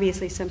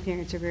 Obviously, some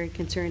parents are very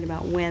concerned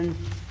about when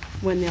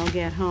they'll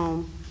get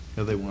home.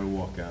 Or they want to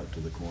walk out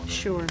to the corner?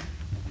 Sure.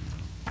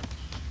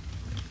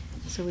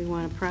 So we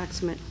want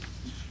approximate.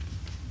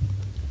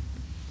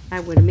 I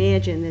would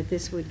imagine that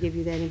this would give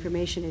you that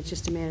information. It's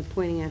just a matter of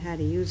pointing out how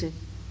to use it.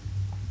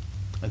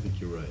 I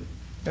think you're right.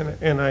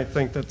 And I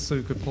think that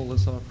Sue could pull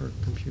this off her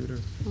computer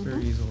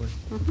very easily.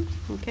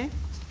 Okay.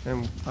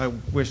 And I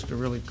wish to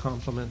really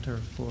compliment her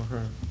for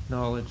her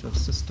knowledge of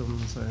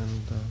systems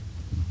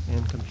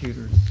and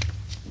computers,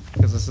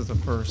 because this is the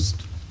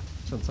first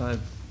since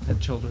I've had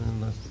children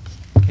in the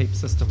CAPE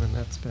system, and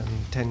that's been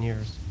 10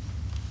 years.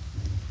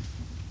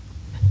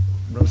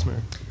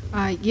 Rosemary.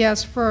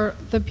 Yes, for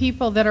the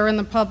people that are in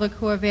the public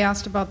who have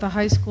asked about the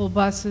high school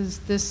buses,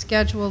 this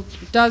schedule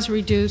does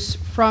reduce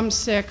from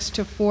 6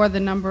 to 4 the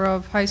number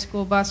of high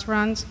school bus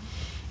runs.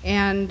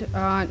 And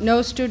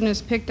no student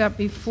is picked up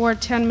before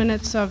 10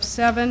 minutes of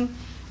 7,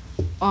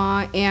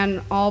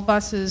 and all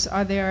buses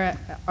are there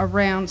at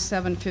around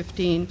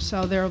 7:15.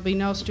 So there will be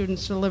no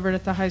students delivered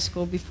at the high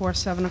school before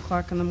 7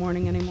 o'clock in the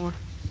morning anymore.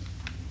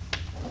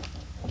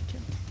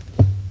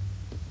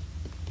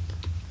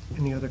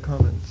 Any other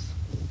comments,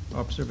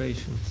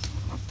 observations?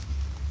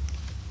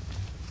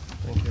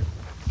 Thank you.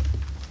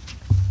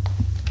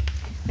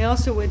 I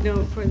also would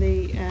note for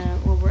the,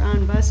 while we're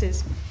on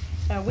buses,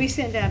 we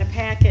send out a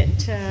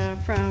packet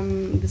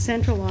from the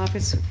central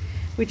office,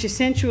 which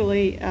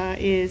essentially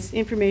is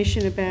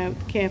information about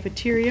the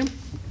cafeteria.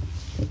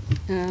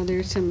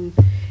 There's some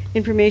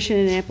information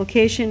and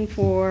application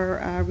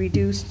for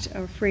reduced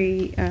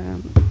free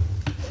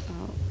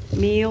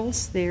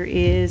meals. There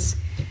is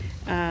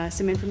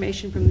some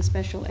information from the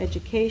special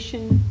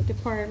education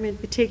department,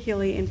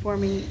 particularly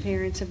informing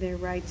parents of their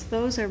rights.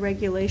 Those are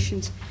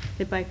regulations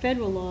that by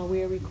federal law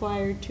we are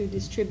required to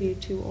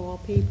distribute to all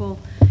people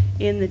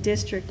in the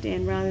district,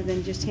 and rather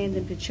than just hand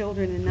them to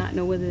children and not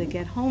know whether they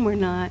get home or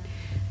not,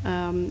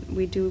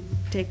 we do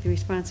take the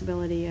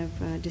responsibility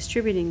of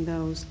distributing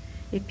those.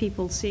 If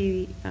people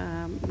see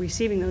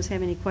receiving those,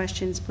 have any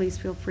questions, please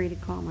feel free to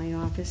call my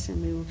office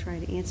and we will try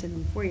to answer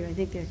them for you. I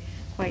think they're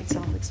quite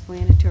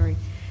self-explanatory.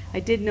 I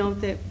did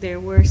note that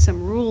there were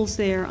some rules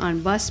there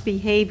on bus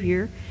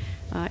behavior.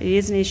 It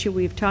is an issue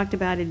we've talked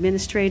about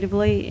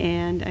administratively,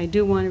 and I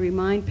do want to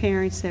remind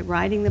parents that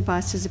riding the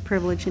bus is a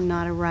privilege and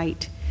not a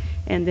right,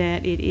 and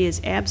that it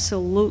is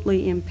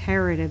absolutely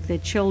imperative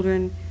that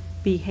children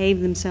behave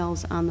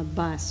themselves on the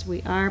bus.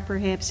 We are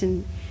perhaps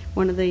in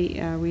one of the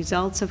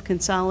results of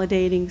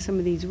consolidating some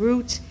of these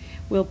routes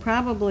will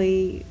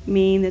probably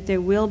mean that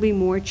there will be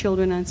more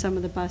children on some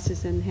of the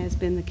buses than has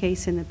been the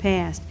case in the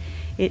past.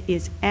 It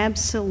is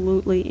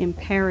absolutely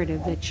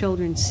imperative that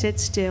children sit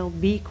still,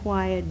 be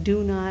quiet,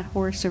 do not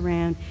horse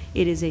around.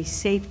 It is a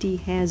safety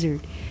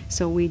hazard.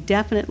 So we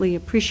definitely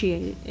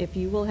appreciate it. If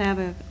you will have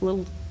a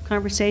little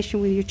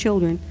conversation with your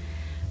children,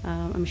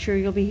 I'm sure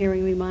you'll be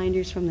hearing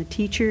reminders from the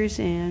teachers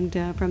and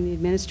from the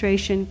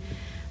administration.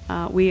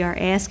 We are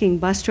asking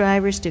bus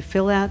drivers to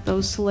fill out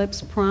those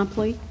slips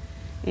promptly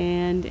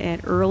and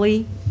at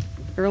early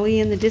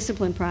in the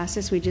discipline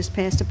process. We just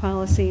passed a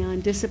policy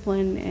on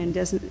discipline and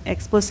doesn't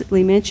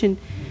explicitly mention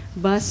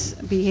bus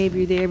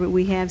behavior there, but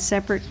we have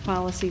separate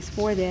policies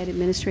for that,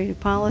 administrative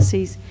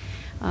policies,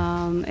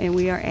 and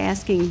we are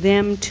asking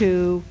them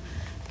to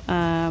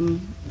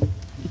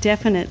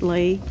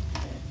definitely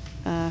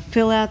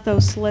fill out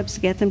those slips,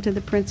 get them to the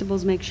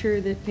principals, make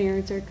sure that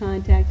parents are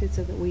contacted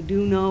so that we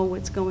do know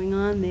what's going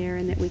on there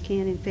and that we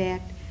can, in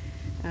fact,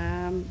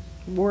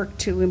 work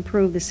to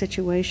improve the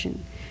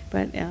situation.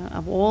 But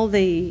of all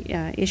the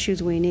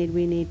issues we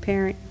need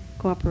parent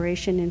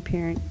cooperation and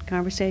parent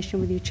conversation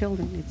with your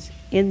children. It's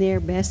in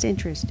their best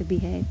interest to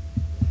behave.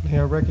 May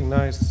I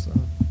recognize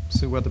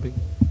Sue Weatherby?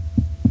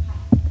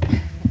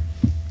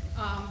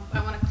 I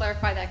want to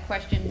clarify that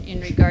question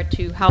in regard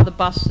to how the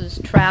buses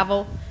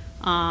travel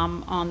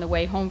on the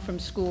way home from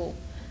school.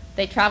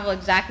 They travel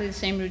exactly the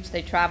same routes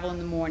they travel in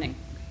the morning,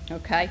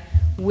 okay?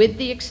 With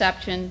the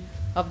exception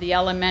of the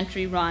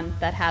elementary run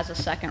that has a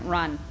second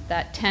run.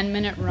 That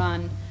 10-minute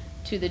run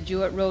to the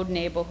Jewett Road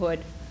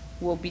neighborhood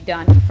will be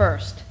done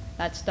first.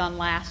 That's done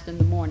last in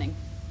the morning.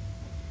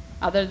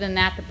 Other than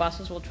that, the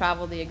buses will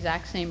travel the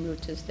exact same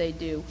routes as they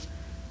do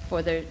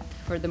for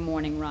the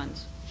morning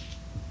runs.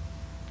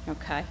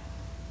 Okay.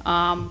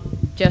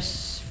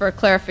 Just for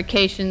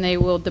clarification, they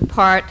will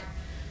depart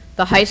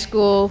the high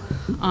school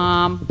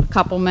a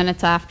couple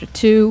minutes after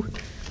 2.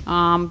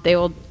 They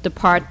will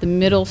depart the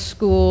middle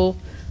school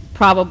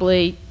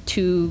probably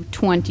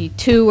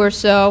 2:22 or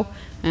so,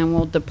 and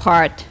will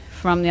depart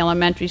from the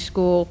elementary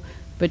school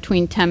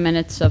between 10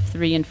 minutes of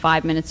 3 and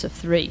 5 minutes of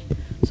 3.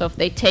 So if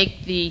they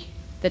take the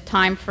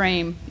time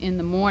frame in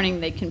the morning,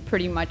 they can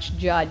pretty much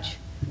judge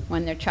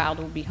when their child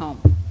will be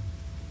home.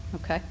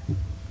 Okay?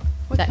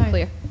 Is that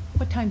clear?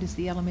 What time does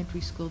the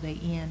elementary school day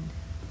end?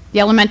 The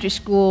elementary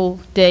school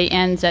day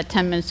ends at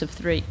 10 minutes of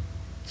 3.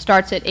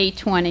 Starts at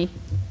 8:20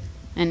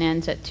 and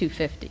ends at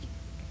 2:50.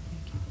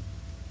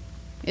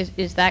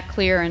 Is that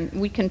clear? And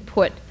we can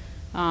put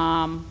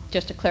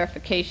just a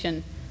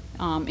clarification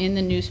in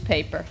the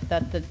newspaper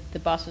that the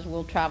buses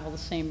will travel the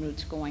same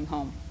routes going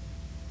home,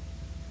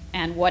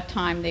 and what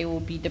time they will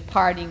be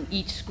departing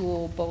each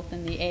school, both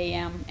in the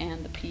AM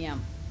and the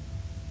PM.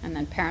 And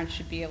then parents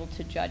should be able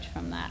to judge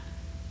from that.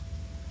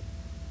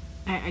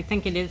 I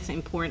think it is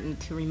important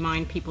to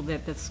remind people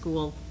that the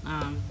school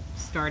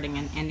starting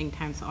and ending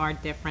times are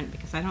different,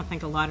 because I don't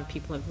think a lot of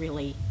people have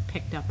really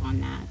picked up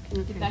on that.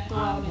 Did that go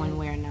out one in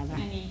way or another.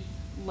 any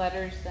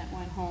letters that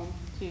went home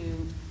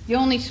to, the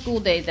only school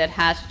day that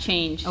has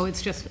changed Oh,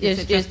 it's just,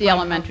 is the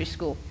elementary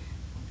school.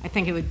 I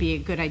think it would be a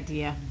good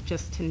idea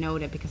just to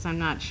note it, because I'm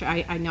not sure,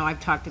 I know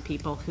I've talked to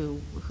people who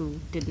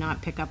did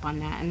not pick up on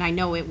that, and I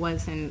know it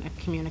was in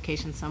a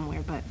communication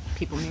somewhere, but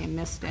people may have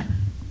missed it. It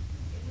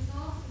was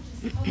also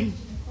just published in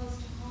a close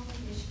to home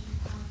edition,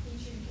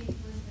 featuring Kate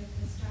Elizabeth,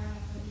 the start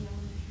off of the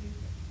elementary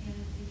and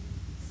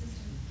the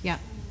system. Yeah.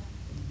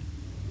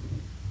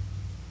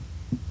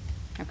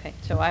 Okay,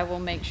 so I will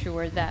make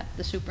sure that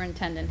the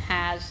superintendent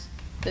has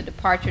the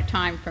departure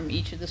time from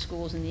each of the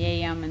schools in the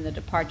AM and the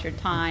departure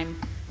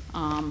time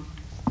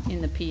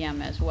in the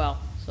PM as well,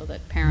 so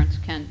that parents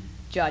can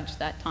judge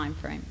that time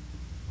frame.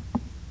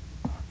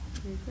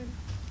 Very good.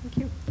 Thank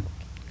you.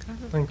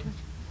 Thank you.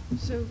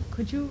 So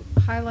could you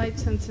highlight,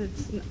 since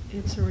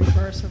it's a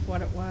reverse of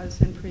what it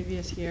was in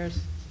previous years,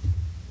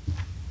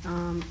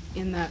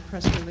 in that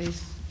press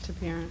release to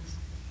parents?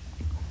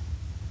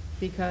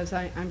 Because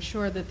I'm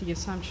sure that the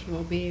assumption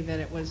will be that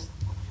it was,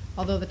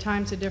 although the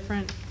times are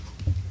different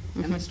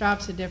and the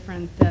stops are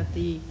different, that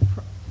the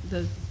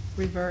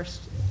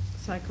reversed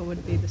cycle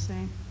would be the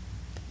same.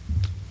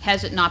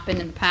 Has it not been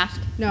in the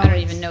past? No, I don't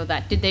it's- even know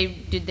that. Did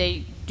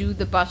they do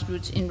the bus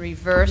routes in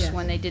reverse Yes.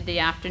 when they did the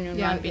afternoon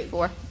Yeah, run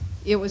before?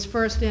 It was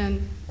first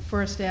in,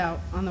 first out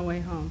on the way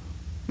home.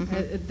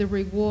 The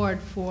reward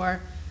for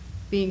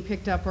being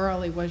picked up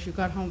early was you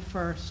got home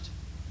first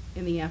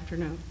in the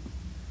afternoon.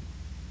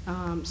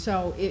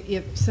 So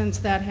since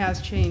that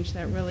has changed,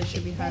 that really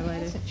should be That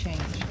highlighted. hasn't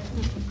changed.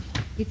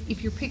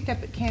 If you're picked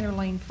up at Cantor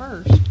Lane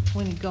first,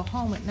 when you go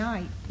home at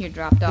night, You're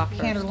dropped off the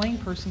first. Cantor Lane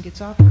person gets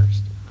off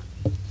first.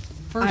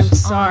 I'm First on,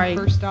 sorry.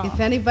 first off. If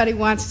anybody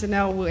wants to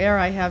know where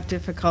I have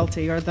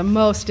difficulty, or the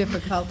most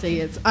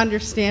difficulty, it's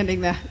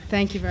understanding that.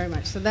 Thank you very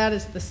much. So that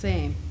is the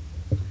same.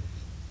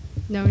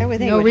 No, I would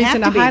think it no would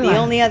reason have to to be. highlight. The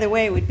only other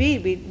way would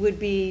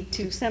be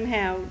to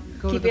somehow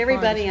Go to keep the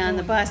everybody farthest on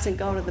the point. bus and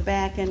go to the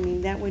back. I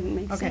mean, that wouldn't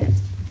make Okay.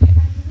 sense. I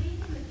believe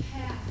in the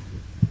past,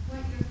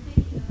 what you're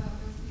thinking about,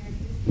 Rosemary,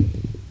 is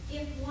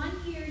if one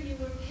year you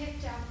were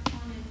picked up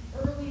on an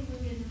early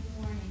route in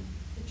the morning,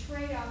 the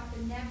trade-off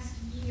the next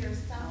year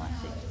somehow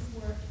it was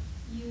where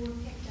you were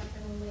picked up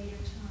at a later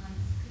time.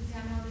 Because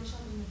I know the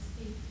children would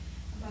speak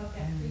about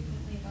that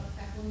frequently, about the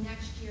fact, well,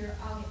 next year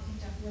I'll get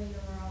picked up later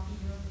or I'll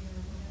be earlier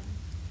or whatever.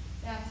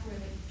 That's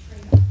where the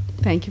trade-off.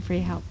 Thank you for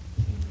your help.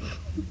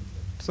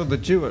 So the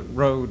Jewett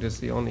Road is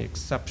the only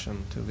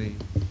exception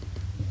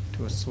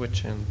to a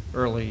switch in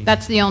early.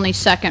 That's the only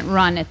second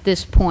run at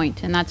this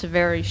point, and that's a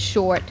very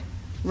short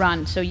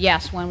run. So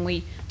yes,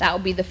 that will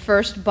be the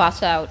first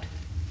bus out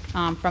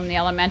from the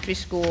elementary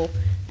school,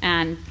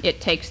 and it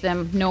takes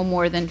them no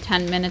more than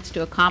 10 minutes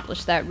to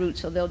accomplish that route,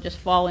 so they'll just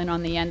fall in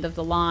on the end of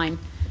the line,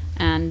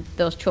 and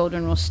those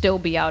children will still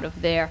be out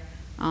of there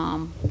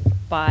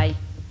by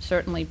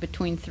certainly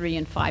between 3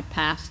 and 5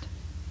 past.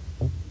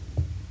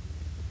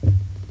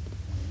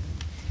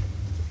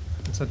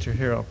 Since you're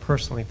here, I'll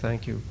personally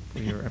thank you for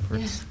your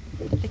efforts.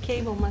 The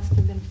cable must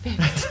have been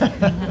fixed.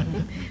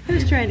 I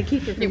was trying to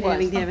keep it from It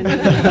was. having to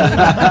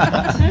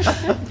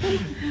have an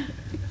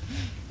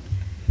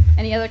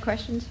Any other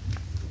questions?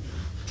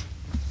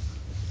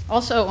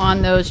 Also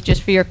on those,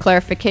 just for your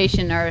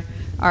clarification,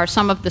 are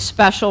some of the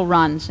special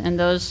runs, and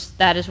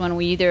that is when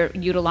we either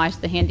utilize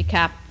the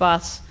handicapped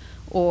bus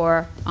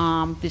or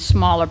the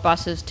smaller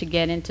buses to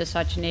get into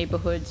such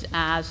neighborhoods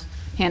as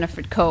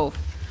Hannaford Cove.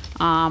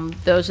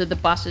 Those are the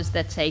buses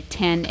that say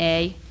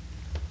 10A.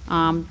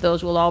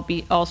 Those will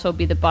also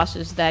be the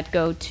buses that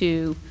go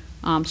to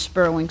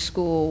Spurwing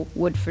School,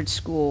 Woodford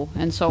School,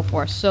 and so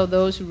forth. So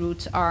those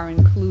routes are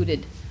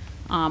included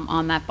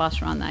on that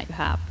bus run that you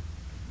have.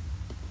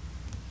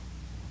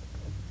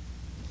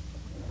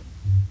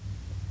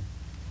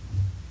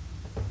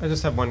 I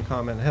just have one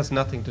comment. It has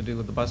nothing to do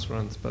with the bus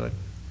runs, but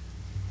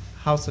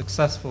how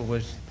successful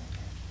was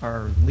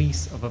our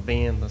lease of a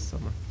van this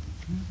summer?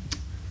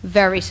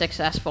 Very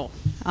successful.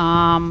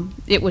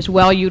 It was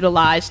well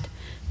utilized.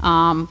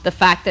 The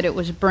fact that it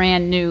was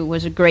brand new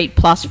was a great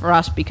plus for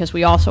us because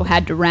we also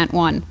had to rent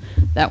one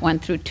that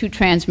went through 2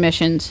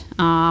 transmissions.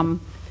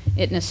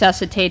 It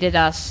necessitated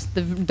us,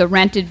 the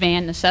rented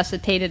van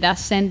necessitated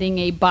us sending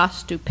a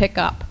bus to pick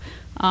up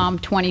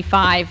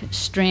 25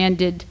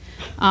 stranded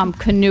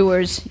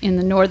canoers in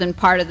the northern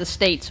part of the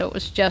state. So it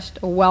was just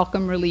a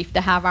welcome relief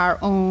to have our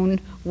own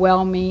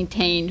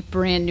well-maintained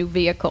brand new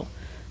vehicle.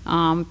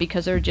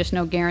 Because there are just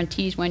no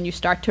guarantees when you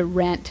start to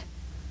rent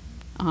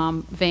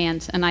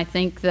vans. And I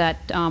think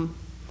that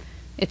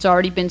it's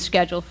already been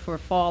scheduled for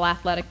fall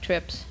athletic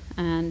trips.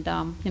 And,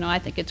 I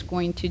think it's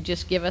going to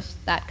just give us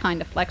that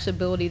kind of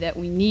flexibility that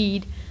we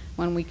need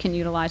when we can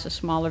utilize a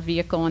smaller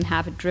vehicle and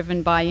have it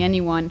driven by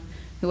anyone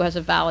who has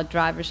a valid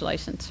driver's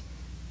license.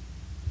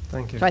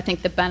 Thank you. So I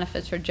think the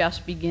benefits are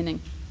just beginning.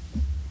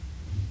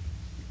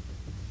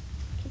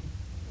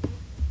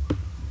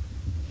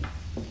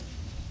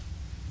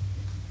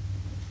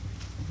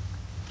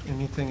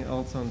 anything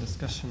else on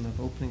discussion of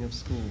opening of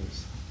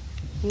schools?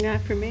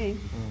 Not for me.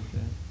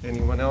 Okay.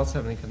 Anyone else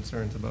have any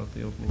concerns about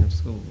the opening of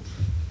schools?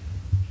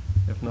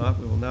 If not,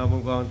 we will now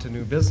move on to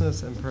new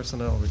business and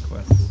personnel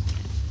requests.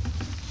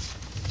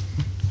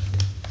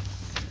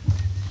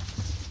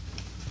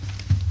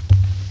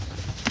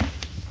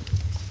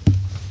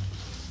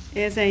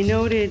 As I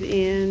noted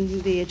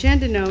in the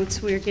agenda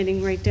notes, we're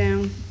getting right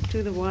down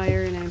to the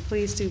wire, and I'm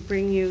pleased to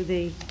bring you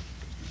the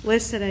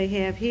list that I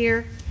have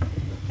here.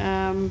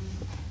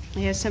 I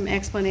have some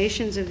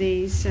explanations of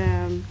these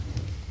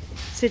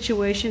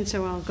situations,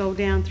 so I'll go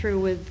down through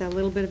with a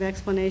little bit of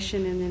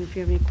explanation, and then if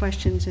you have any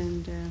questions,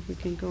 and we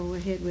can go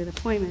ahead with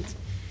appointments.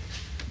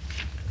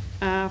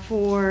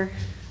 For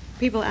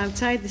people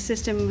outside the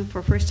system,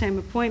 for first-time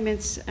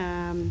appointments,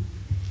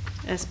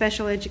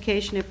 special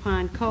education at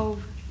Pond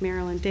Cove,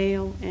 Maryland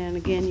Dale, and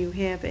again, you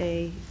have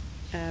a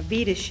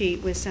Vita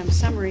sheet with some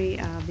summary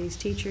of these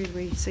teachers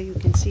so you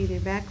can see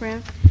their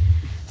background.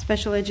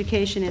 Special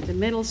education at the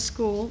middle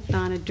school,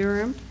 Donna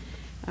Durham.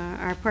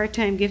 Our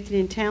part-time gifted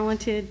and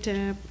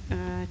talented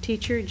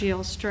teacher,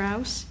 Jill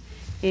Strauss,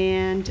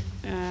 and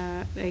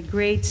a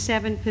grade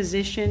 7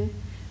 position,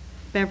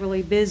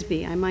 Beverly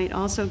Bisbee. I might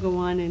also go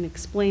on and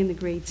explain the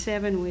grade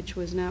 7, which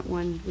was not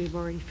one, we've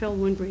already filled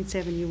one grade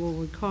 7, you will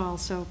recall.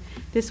 So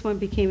this one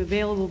became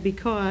available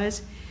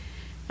because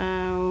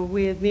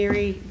with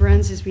Mary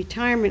Bruns'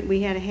 retirement,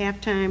 we had a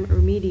half-time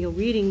remedial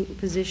reading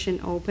position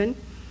open,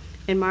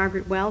 and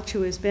Margaret Welch,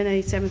 who has been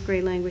a 7th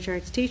grade language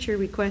arts teacher,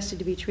 requested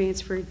to be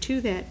transferred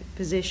to that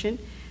position.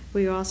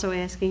 We are also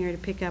asking her to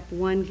pick up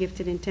one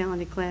gifted and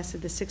talented class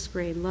at the 6th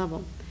grade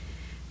level.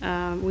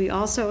 We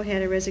also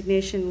had a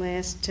resignation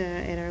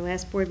at our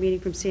last board meeting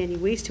from Sandy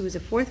Wiest, who was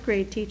a 4th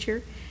grade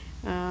teacher.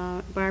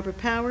 Barbara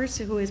Powers,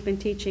 who has been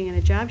teaching in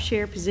a job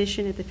share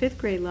position at the 5th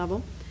grade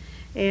level,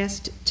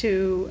 asked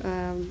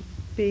to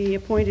be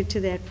appointed to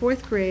that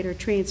 4th grade, or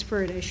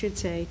transferred, I should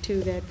say,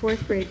 to that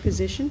 4th grade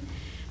position,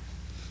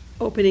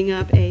 opening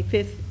up a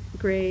 5th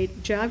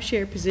grade job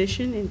share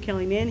position. And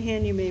Kelly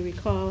Manahan, you may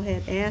recall,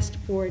 had asked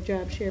for a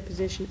job share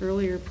position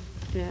earlier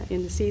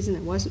in the season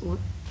that wasn't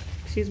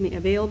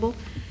available.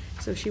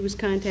 So she was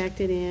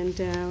contacted,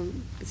 and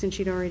since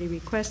she'd already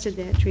requested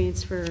that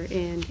transfer,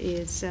 and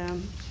is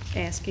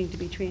asking to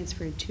be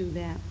transferred to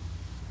that.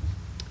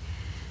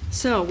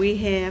 So we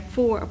have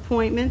 4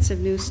 appointments of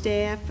new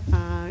staff.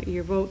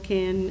 Your vote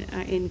can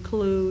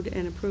include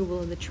an approval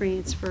of the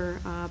transfer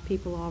of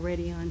people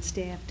already on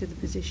staff to the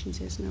positions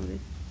as noted.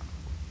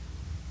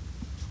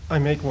 I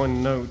make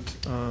one note.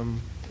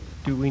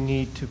 Do we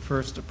need to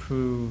first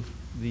approve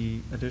the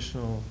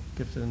additional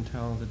gifted and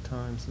talented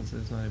time, since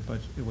there's not a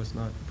budget? It was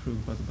not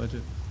approved by the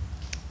budget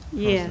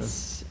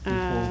Yes.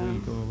 before we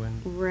go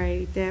in.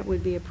 Right, that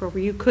would be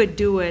appropriate. You could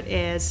do it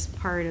as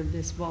part of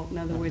this vote. In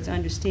other words,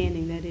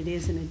 understanding that it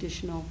is an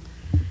additional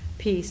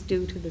piece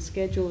due to the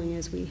scheduling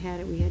as we had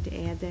it. We had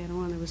to add that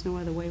on. There was no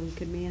other way we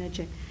could manage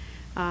it.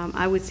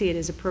 I would see it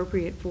as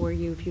appropriate for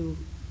you if you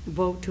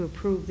vote to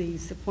approve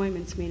these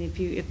appointments. I mean,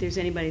 if there's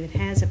anybody that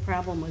has a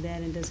problem with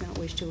that and does not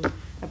wish to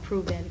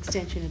approve that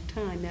extension of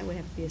time, that would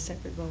have to be a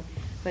separate vote.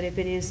 But if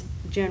it is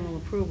general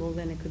approval,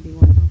 then it could be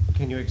one vote.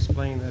 Can you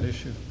explain that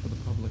issue for the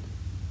public?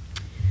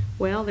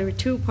 Well, there were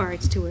 2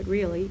 parts to it,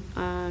 really.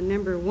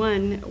 Number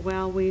one,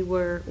 while we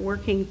were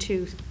working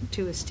to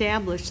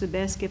establish the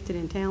best gifted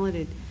and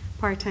talented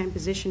part-time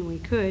position we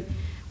could,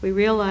 we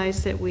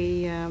realized that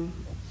we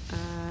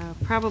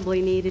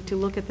probably needed to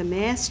look at the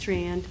math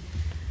strand,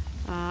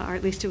 or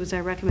at least it was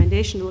our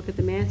recommendation to look at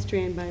the math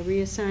strand by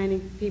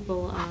reassigning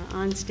people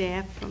on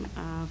staff.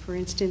 For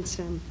instance,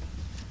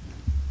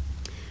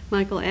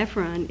 Michael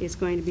Efron is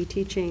going to be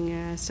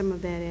teaching some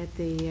of that at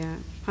the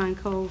Pond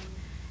Cove,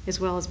 as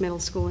well as middle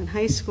school and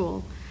high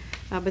school.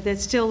 But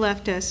that still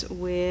left us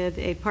with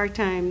a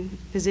part-time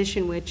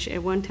position, which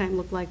at one time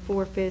looked like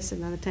 4/5,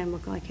 another time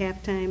looked like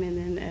half-time,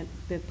 and then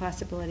the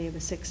possibility of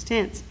a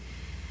 6/10.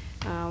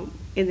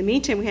 In the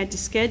meantime,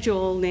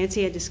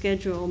 Nancy had to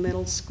schedule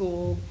middle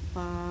school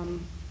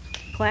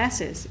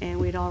classes, and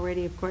we'd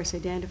already, of course,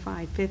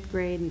 identified 5th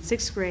grade and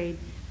 6th grade.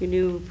 We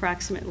knew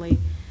approximately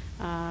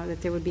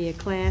that there would be a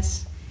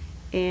class,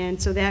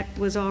 and so that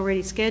was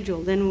already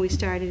scheduled. Then when we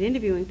started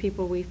interviewing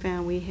people, we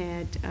found we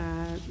had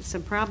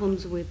some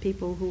problems with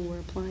people who were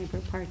applying for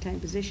part-time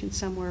positions.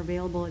 Some were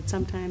available at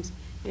some times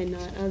and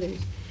not others.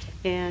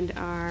 And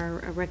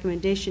our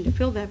recommendation to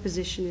fill that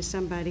position is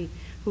somebody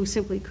who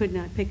simply could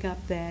not pick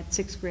up that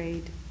 6th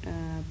grade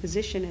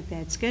position at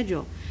that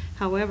schedule.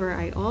 However,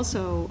 I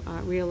also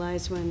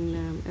realized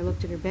when I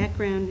looked at her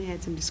background,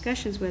 had some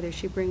discussions with her,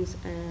 she brings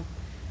a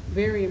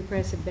very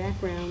impressive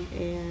background,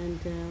 and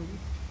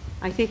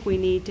I think we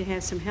need to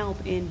have some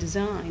help in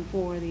design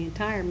for the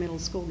entire middle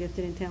school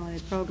gifted and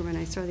talented program, and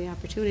I saw the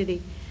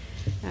opportunity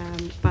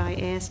by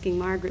asking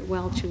Margaret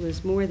Welch, who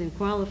was more than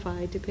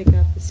qualified to pick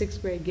up the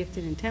 6th grade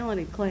gifted and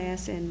talented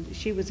class, and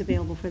she was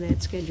available for that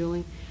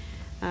scheduling,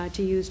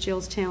 to use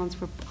Jill's talents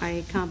for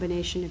a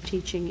combination of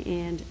teaching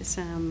and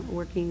some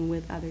working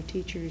with other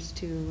teachers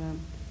to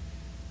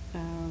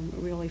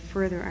really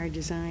further our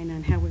design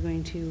on how we're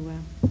going to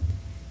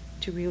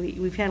to really,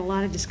 we've had a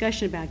lot of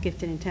discussion about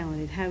gifted and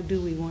talented. How do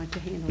we want to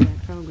handle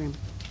that program?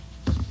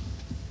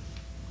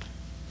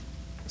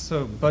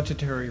 So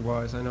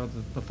budgetary-wise, I know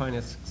that the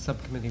Finance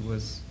Subcommittee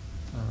was,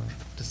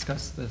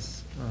 discussed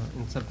this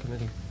in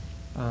subcommittee.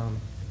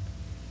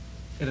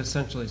 It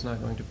essentially is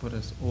not going to put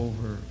us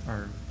over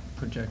our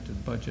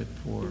projected budget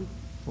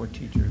for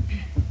teachers.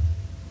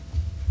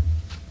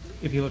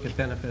 If you look at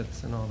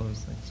benefits and all those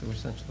things, so we're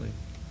essentially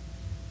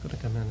going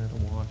to come in at a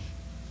wash.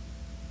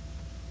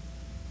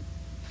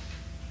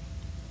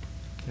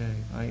 Okay,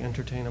 I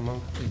entertain a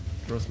motion.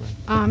 Rosemary.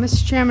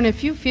 Mr. Chairman,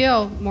 if you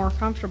feel more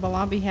comfortable,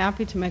 I'll be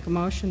happy to make a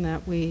motion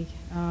that we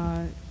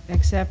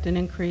accept an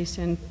increase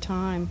in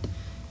time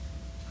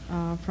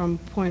from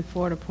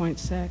 .4 to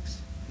 .6.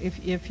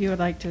 If you would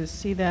like to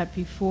see that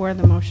before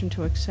the motion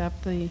to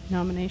accept the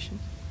nomination.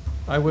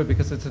 I would,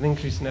 because it's an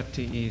increase in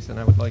FTEs, and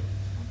I would like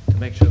to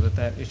make sure that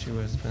that issue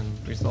has been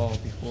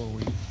resolved before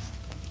we...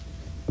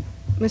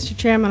 Mr.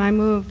 Chairman, I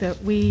move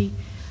that we,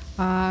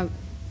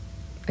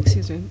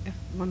 excuse me,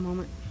 one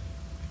moment.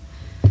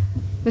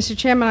 Mr.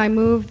 Chairman, I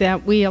move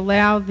that we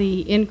allow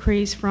the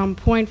increase from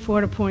 .4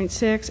 to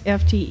 .6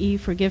 FTE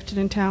for gifted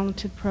and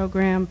talented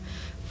program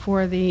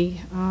for the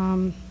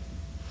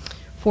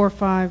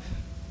 4-5.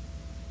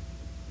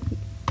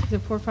 Is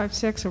it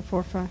 4-5-6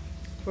 or 4-5?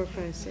 4,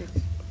 5, 6.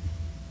 If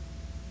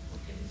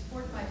it's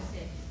 4, 5, 6,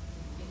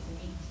 it's an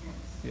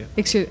 8/10. Yeah.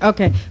 Excuse,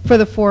 okay, for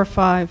the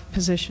 4-5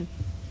 position.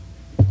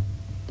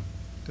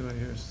 Do I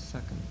hear a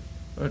second?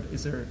 Or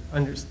is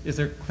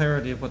there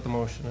clarity of what the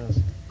motion is?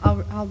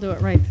 I'll do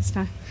it right this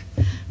time.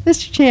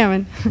 Mr.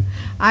 Chairman,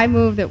 I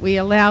move that we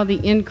allow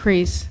the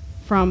increase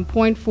from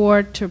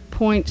 .4 to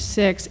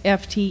 .6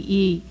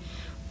 FTE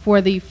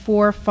for the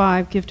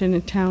 4-5 gifted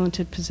and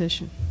talented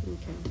position.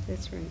 Okay,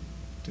 that's right.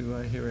 Do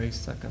I hear a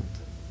second?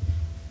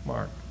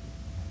 Mark?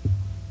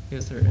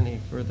 Is there any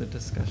further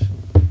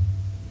discussion?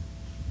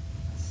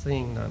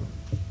 Seeing none.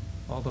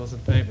 All those in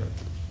favor?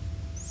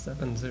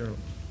 7-0.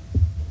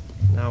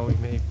 Now we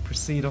may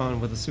proceed on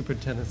with the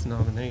superintendent's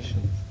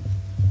nominations.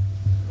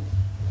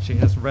 She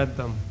has read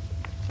them.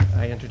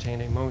 I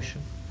entertain a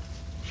motion.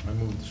 I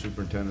move the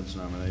superintendent's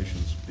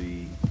nominations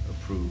be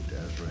approved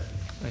as read.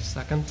 I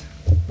second.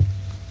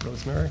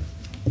 Rosemary?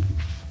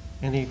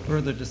 Any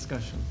further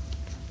discussion?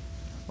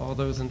 All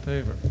those in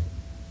favor?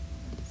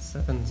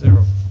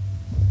 7-0.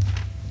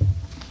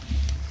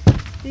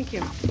 Thank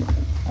you.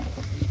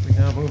 We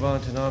now move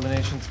on to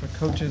nominations for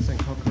coaches and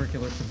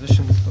co-curricular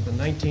positions for the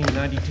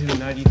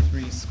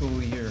 1992-93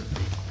 school year.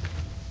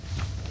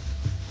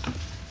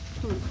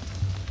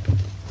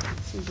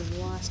 Seems to have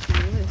lost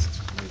my list.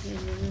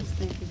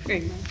 Thank you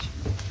very much.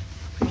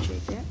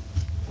 Appreciate that.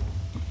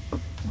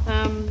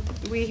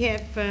 We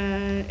have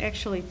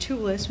actually two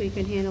lists. We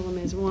can handle them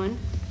as one.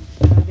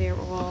 They're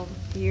all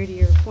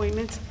year-to-year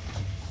appointments.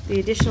 The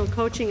additional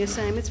coaching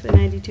assignments for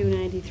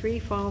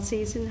 92-93 fall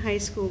season, high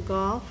school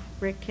golf,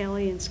 Rick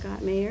Kelly and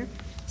Scott Mayer.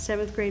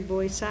 7th grade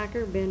boys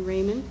soccer, Ben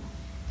Raymond.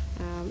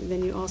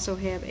 Then you also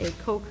have a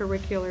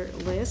co-curricular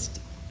list.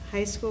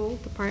 High school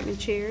department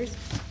chairs,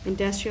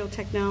 industrial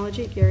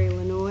technology, Gary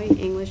Lanoy,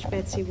 English,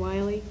 Betsy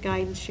Wiley,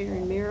 guidance,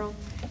 Sharon Merrill,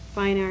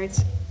 fine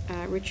arts,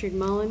 Richard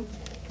Mullen,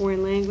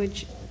 foreign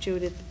language,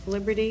 Judith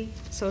Liberty,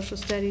 social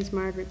studies,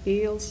 Margaret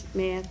Beals,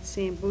 math,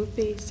 Sam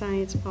Boothby,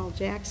 science, Paul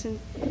Jackson,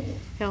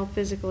 health,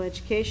 physical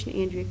education,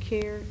 Andrea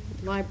Kerr,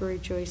 library,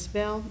 Joyce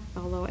Bell,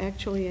 although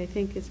actually I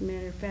think as a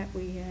matter of fact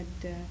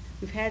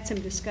we've had some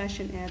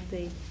discussion at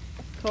the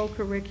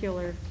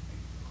co-curricular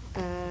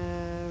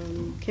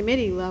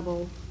committee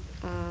level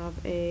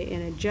of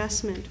an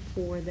adjustment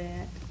for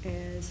that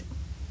as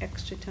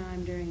extra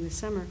time during the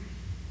summer.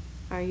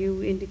 Are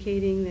you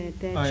indicating that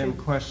that I am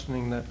should...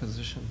 questioning that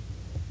position.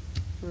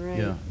 Right.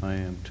 Yeah, I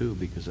am too,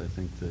 because I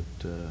think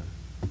that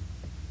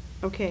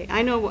Okay,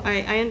 I know,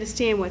 I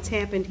understand what's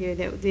happened here,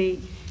 that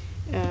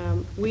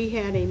we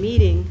had a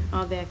meeting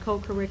of that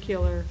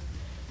co-curricular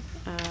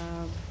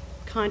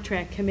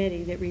contract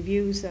committee that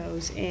reviews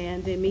those,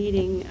 and the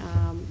meeting,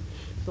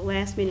 the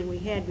last meeting we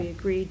had, we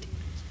agreed,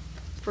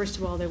 first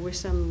of all, there was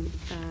some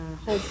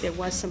hope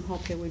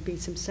there would be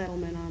some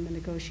settlement on the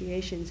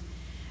negotiations,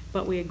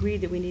 but we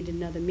agreed that we needed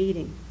another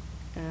meeting.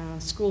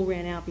 School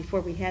ran out before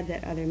we had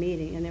that other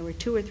meeting, and there were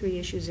 2 or 3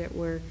 issues that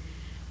were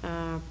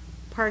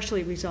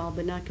partially resolved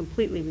but not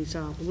completely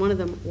resolved. One of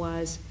them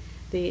was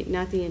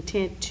not the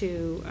intent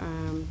to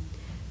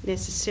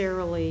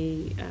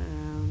necessarily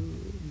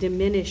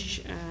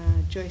diminish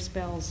Joyce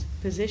Bell's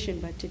position,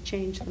 but to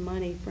change the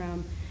money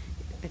from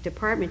a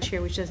department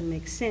chair, which doesn't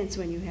make sense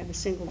when you have a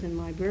singleton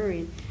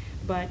librarian,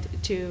 but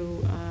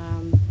to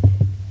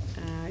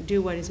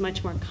do what is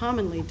much more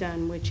commonly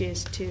done, which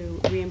is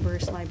to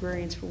reimburse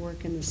librarians for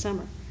work in the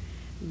summer.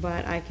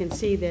 But I can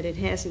see that it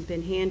hasn't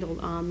been handled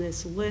on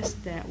this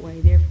list that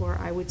way. Therefore,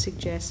 I would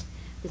suggest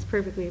it's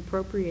perfectly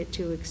appropriate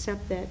to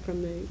accept that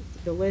from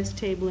the list,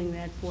 tabling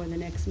that for the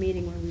next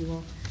meeting where we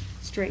will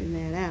straighten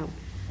that out.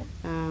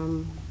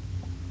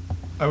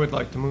 I would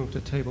like to move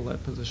to table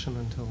that position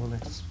until the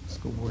next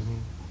school board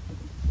meeting.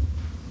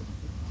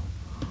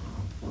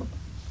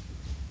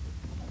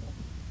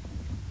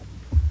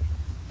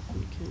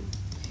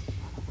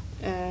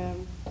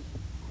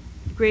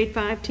 Grade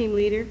 5 team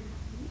leader,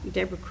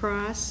 Deborah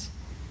Cross.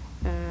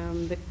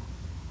 The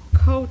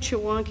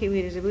co-Chewonki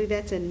leaders, I believe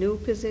that's a new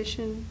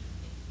position.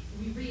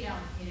 We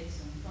reallocated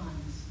some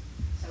funds,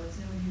 so it's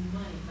no new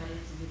money, but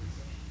it's a new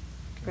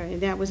position. Right,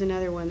 and that was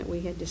another one that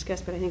we had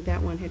discussed, but I think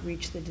that one had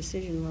reached the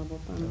decision level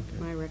from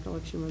my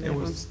recollection of that It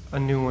one. was a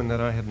new one that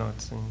I had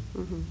not seen.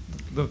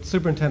 The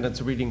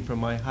superintendent's reading from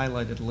my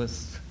highlighted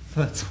list,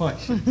 that's why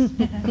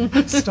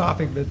she's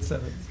stopping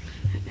mid-sentence.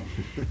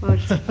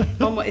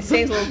 Well, it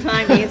saves a little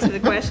time to answer the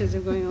questions that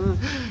are going on.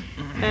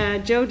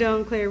 Joe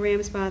Doan, Claire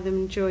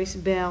Ramsbotham, Joyce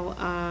Bell,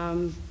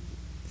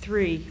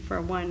 3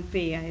 for 1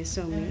 fee, I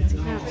assume. Nancy.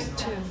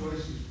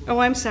 Oh,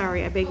 I'm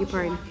sorry, I beg your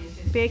pardon.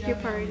 Beg your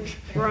pardon,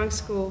 wrong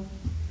school.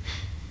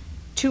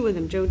 2 of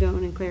them, Joe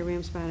Doan and Claire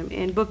Ramsbotham.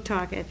 And book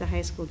talk at the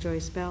high school,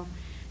 Joyce Bell.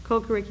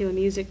 Co-curricular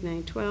music,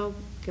 912,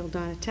 Gil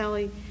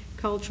Donatelli.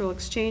 Cultural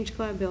Exchange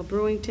Club, Bill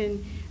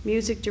Brewington.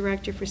 Music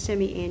director for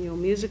semi-annual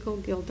musical,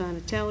 Gil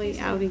Donatelli.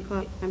 Outing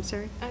club, I'm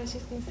sorry? I was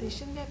just going to say,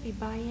 shouldn't that be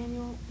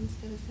biannual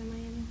instead of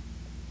semi-annual?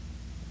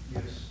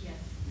 Yes.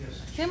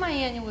 Yes.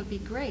 Semi-annual would be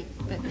great,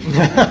 but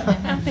I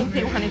don't think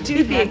they want to do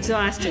You'd be that.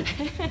 exhausted.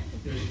 Yes,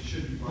 it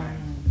should be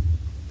biannual.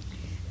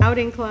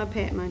 Outing Club,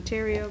 Pat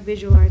Monterio.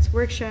 Visual Arts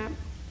Workshop,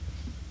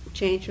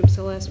 change from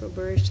Celeste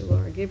Roberge to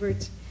Laura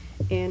Gibberts.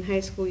 And High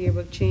School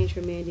Yearbook, change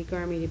from Mandy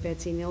Garmy to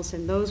Betsy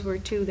Nilsson. Those were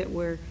 2 that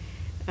were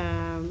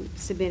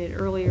submitted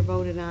earlier,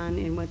 voted on,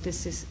 and what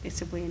this is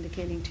simply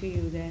indicating to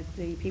you that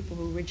the people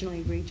who originally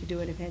agreed to do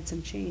it have had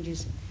some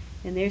changes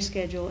in their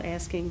schedule,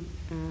 asking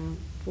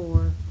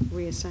for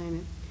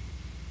reassignment.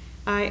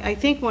 I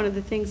think one of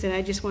the things that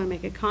I just want to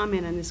make a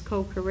comment on this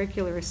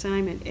co-curricular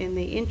assignment, in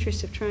the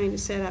interest of trying to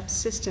set up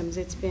systems,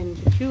 it's been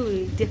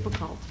peculiarly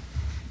difficult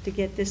to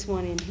get this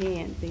one in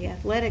hand. The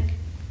athletic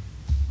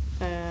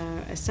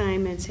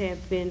assignments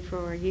have been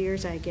for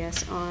years, I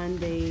guess, on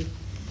a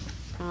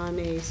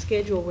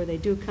schedule where they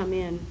do come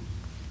in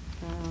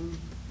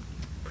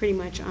pretty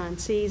much on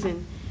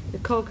season. The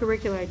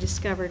co-curricular, I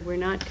discovered, were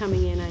not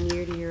coming in on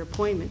year-to-year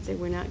appointments. They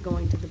were not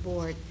going to the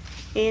board.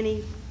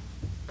 Any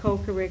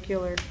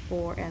co-curricular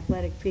or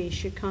athletic fee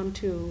should come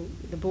to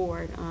the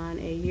board on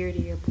a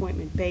year-to-year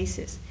appointment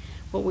basis.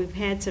 What we've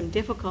had some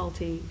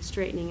difficulty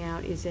straightening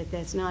out is that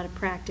that's not a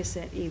practice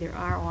that either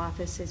our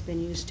office has been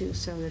used to,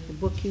 so that the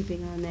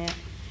bookkeeping on that,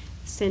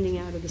 sending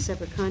out of the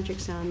separate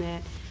contracts on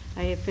that,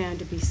 I have found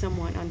to be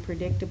somewhat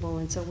unpredictable,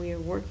 and so we are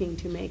working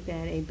to make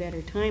that a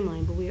better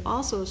timeline. But we're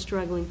also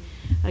struggling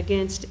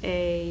against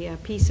a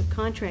piece of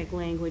contract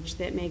language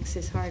that makes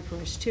this hard for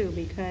us too,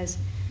 because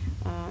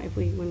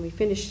when we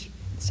finish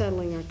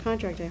settling our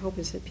contract, I hope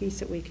it's a piece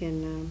that we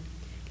can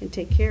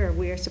take care of.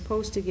 We are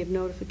supposed to give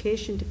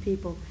notification to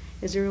people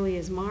as early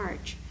as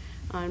March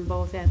on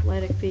both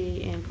athletic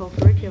fee and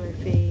co-curricular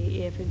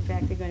fee if in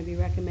fact they're going to be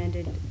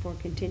recommended for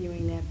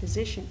continuing that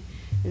position.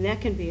 And that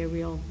can be a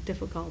real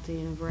difficulty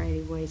in a variety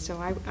of ways.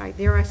 So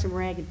there are some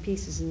ragged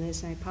pieces in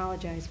this, and I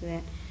apologize for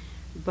that.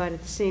 But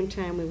at the same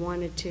time, we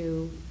wanted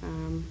to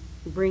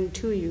bring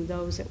to you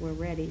those that were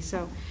ready.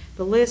 So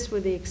the list,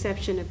 with the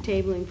exception of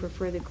tabling for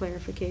further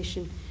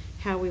clarification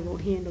how we will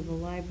handle the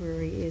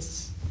library,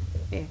 is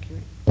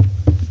accurate.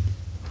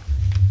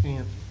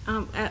 Yeah.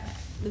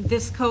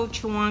 This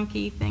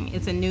co-Chewonki thing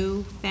is a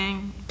new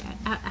thing.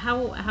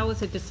 How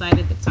is it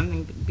decided that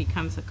something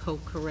becomes a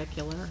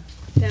co-curricular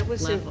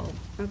level?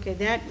 Okay,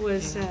 that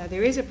was,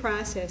 there is a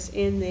process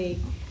in the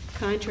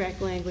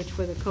contract language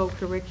for the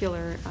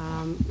co-curricular.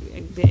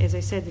 As I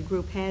said, the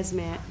group has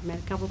met a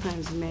couple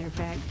times, as a matter of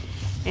fact,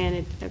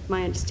 and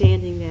my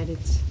understanding that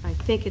I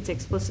think it's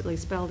explicitly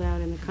spelled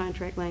out in the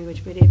contract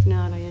language, but if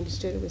not, I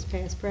understood it was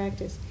past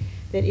practice,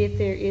 that if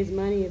there is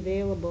money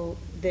available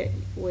that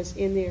was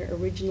in there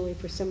originally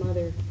for some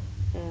other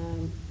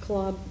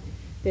club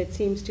that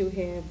seems to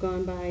have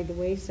gone by the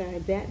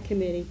wayside, that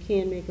committee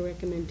can make a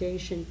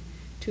recommendation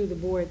to the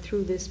board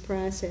through this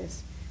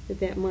process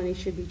that money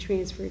should be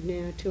transferred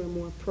now to a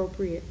more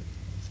appropriate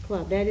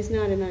club. That is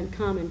not an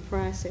uncommon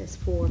process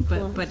for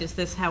clubs. But is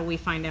this how we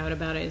find out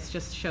about it? It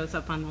just shows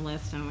up on the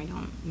list and we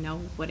don't know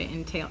what it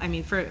entails. I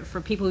mean,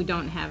 for people who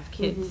don't have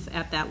kids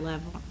at that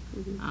level,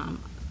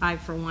 I,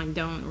 for one,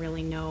 don't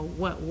really know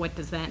what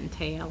does that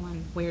entail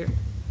and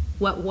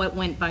what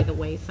went by the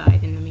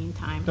wayside in the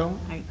meantime.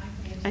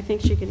 I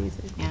think she can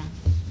answer. Yeah.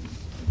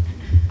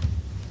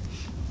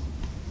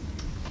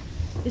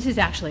 This is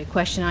actually a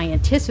question I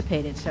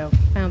anticipated, so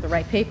found the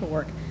right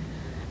paperwork.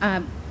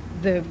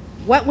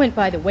 What went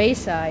by the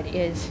wayside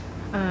is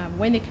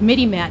when the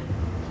committee met,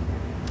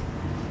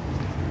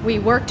 we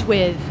worked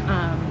with,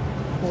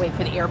 we'll wait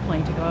for the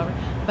airplane to go over,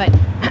 but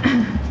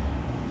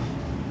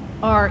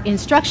our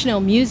instructional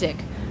music,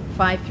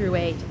 5 through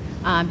 8,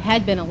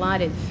 had been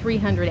allotted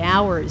 300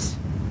 hours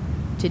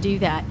to do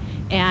that.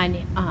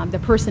 And the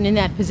person in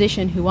that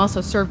position who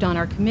also served on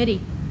our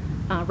committee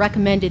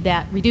recommended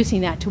that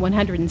reducing that to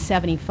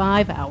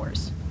 175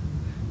 hours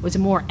was a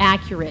more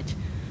accurate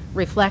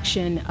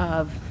reflection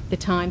of the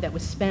time that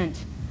was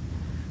spent.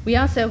 We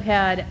also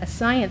had a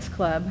science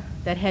club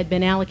that had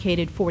been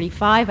allocated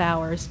 45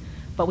 hours,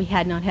 but we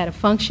had not had a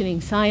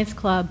functioning science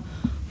club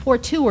for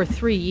 2 or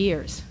 3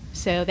 years.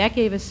 So that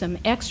gave us some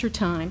extra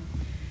time.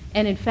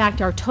 And in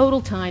fact, our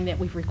total time that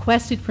we've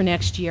requested for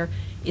next year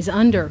is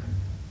under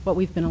what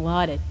we've been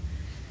allotted.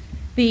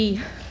 The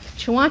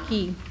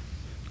Chewonki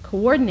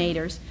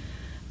coordinators,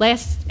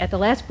 at the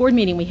last board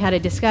meeting, we had a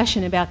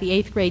discussion about the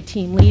 8th grade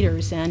team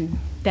leaders and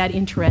that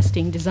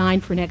interesting design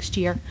for next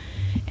year.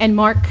 And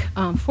Mark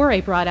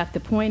Foray brought up the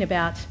point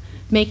about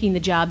making the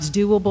jobs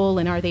doable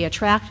and are they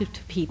attractive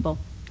to people.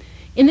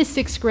 In the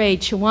 6th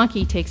grade,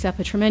 Chewonki takes up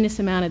a tremendous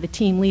amount of the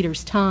team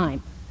leaders'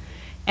 time.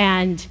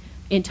 And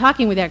in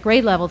talking with that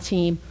grade level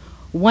team,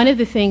 one of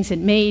the things that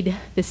made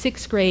the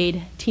 6th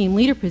grade team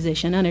leader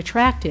position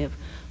unattractive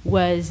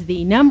was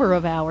the number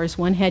of hours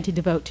one had to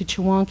devote to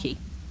Chewonki.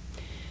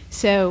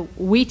 So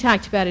we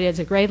talked about it as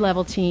a grade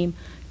level team,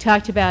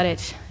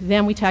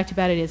 then we talked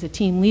about it as a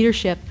team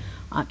leadership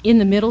in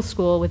the middle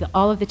school with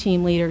all of the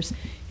team leaders,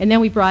 and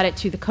then we brought it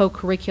to the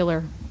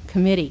co-curricular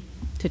committee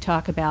to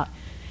talk about.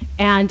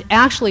 And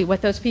actually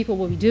what those people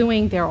will be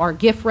doing, there are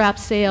gift wrap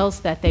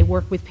sales that they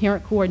work with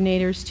parent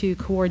coordinators to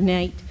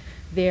coordinate.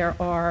 There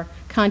are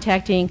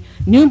contacting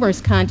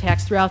numerous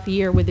contacts throughout the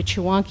year with the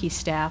Chewonki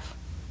staff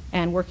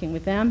and working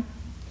with them.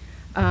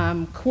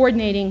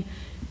 Coordinating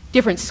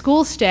different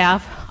school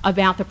staff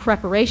about the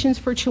preparations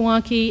for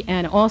Chewonki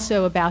and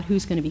also about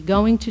who's going to be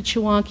going to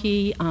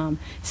Chewonki,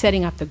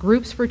 setting up the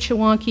groups for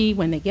Chewonki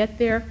when they get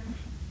there.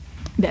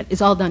 That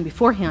is all done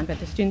beforehand, but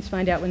the students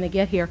find out when they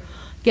get here.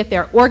 Get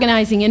there,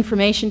 organizing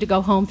information to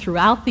go home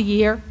throughout the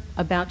year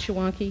about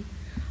Chewonki,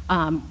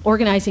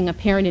 organizing a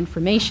parent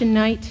information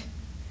night,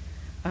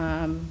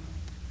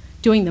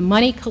 doing the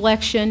money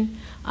collection,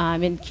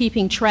 and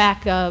keeping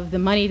track of the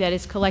money that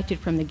is collected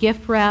from the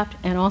gift wrap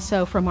and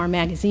also from our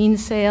magazine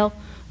sale,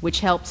 which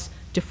helps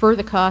defer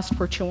the cost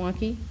for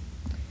Chewonki.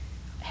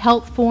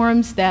 Health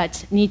forms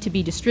that need to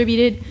be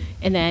distributed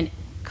and then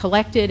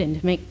collected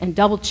and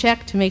double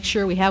checked to make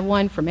sure we have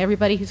one from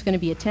everybody who's going to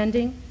be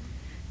attending.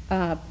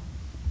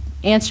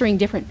 Answering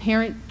different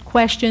parent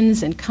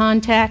questions and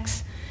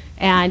contacts.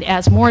 And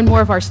as more and more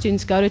of our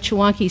students go to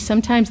Chewonki,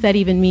 sometimes that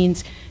even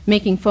means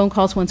making phone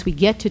calls once we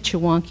get to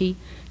Chewonki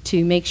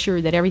to make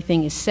sure that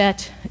everything is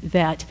set,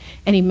 that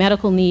any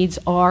medical needs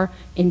are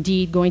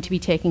indeed going to be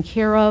taken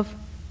care of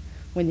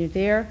when they're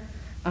there.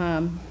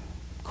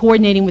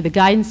 Coordinating with the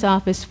guidance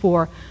office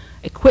for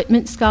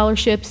equipment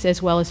scholarships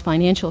as well as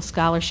financial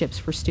scholarships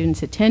for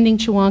students attending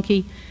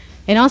Chewonki.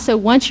 And also,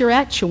 once you're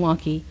at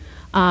Chewonki,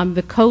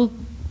 the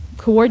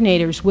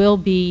coordinators will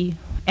be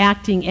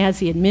acting as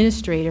the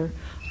administrator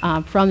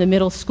from the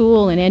middle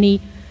school, and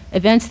any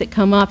events that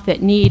come up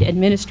that need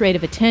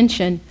administrative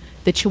attention,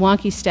 the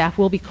Chewonki staff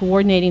will be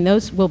coordinating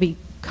those, will be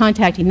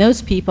contacting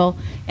those people,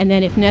 and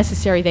then if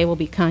necessary they will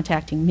be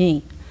contacting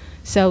me.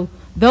 So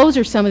those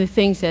are some of the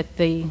things that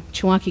the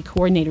Chewonki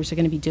coordinators are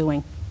going to be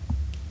doing.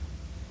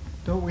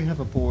 Don't we have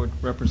a board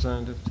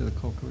representative to the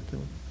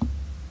co-curriculum?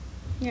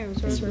 Yeah, it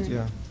was Rosemary.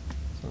 Yeah,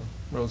 so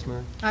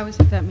Rosemary. I was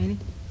at that meeting.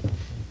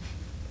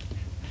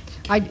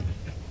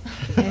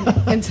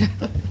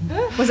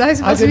 Was I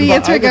supposed to be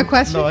answering a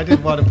question? No, I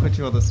didn't want to put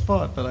you on the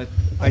spot, but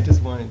I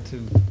just wanted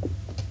to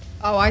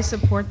Oh, I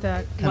support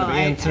that. kind of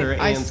answer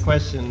Ann's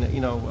question,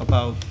 you know,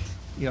 about,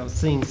 you know,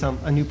 seeing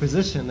a new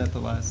position at the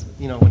last,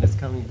 you know, when it's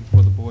coming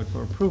before the board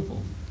for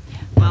approval.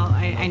 Well,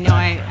 I know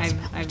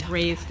I've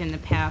raised in the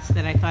past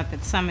that I thought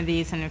that some of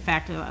these, and in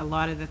fact a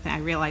lot of the I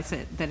realize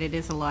that it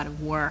is a lot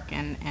of work,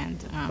 and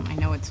I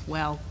know it's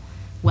well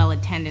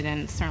attended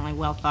and certainly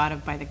well thought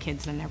of by the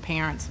kids and their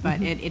parents,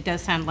 but it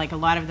does sound like a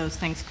lot of those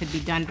things could be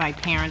done by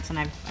parents, and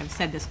I've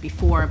said this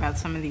before about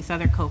some of these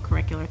other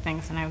co-curricular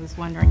things, and I was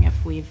wondering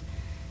if we've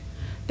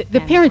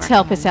The parents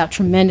help us out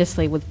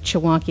tremendously with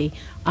Chewonki.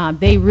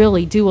 They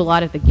really do a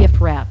lot of the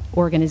gift wrap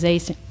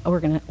organizing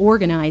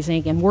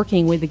and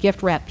working with the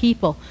gift wrap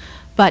people.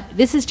 But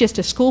this is just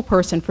a school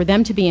person for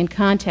them to be in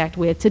contact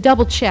with to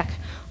double check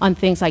on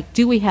things like,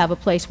 do we have a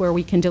place where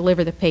we can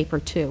deliver the paper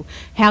to?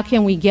 How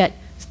can we get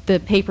the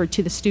paper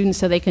to the students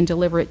so they can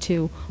deliver it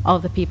to all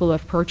of the people who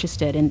have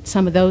purchased it, and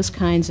some of those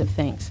kinds of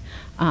things.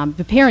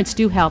 The parents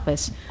do help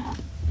us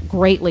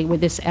greatly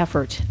with this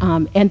effort,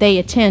 and they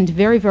attend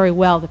very, very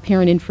well the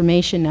parent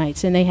information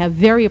nights, and they have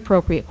very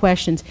appropriate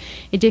questions.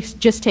 It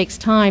just takes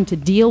time to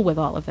deal with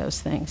all of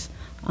those things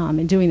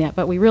in doing that,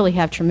 but we really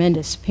have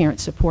tremendous parent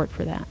support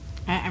for that.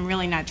 I'm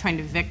really not trying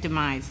to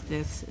victimize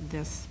this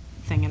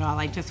thing at all.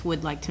 I just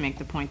would like to make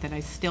the point that I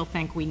still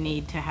think we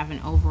need to have an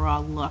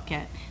overall look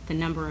at the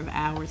number of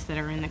hours that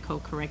are in the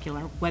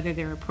co-curricular, whether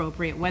they're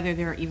appropriate, whether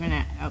they're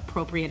even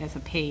appropriate as a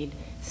paid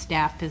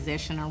staff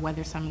position, or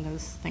whether some of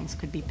those things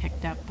could be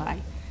picked up by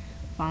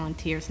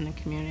volunteers in the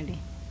community.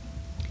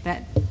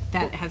 That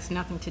has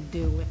nothing to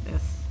do with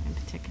this in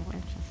particular.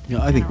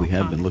 Yeah, I think we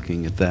have been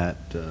looking at that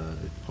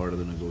part of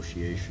the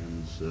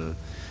negotiations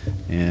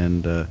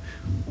and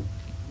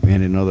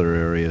in other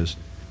areas.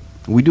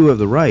 We do have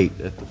the right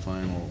at the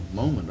final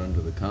moment under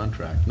the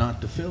contract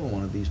not to fill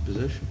one of these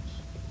positions.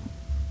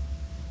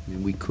 I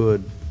mean, we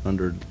could,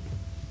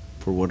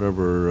 for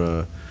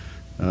whatever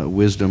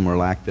wisdom or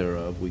lack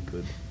thereof, we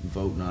could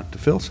vote not to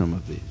fill some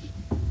of these.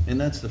 And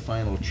that's the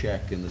final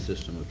check in the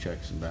system of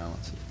checks and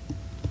balances.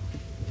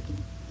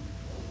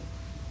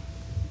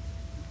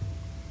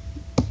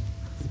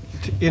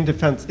 In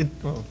defense,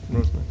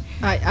 Rosemary.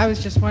 I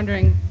was just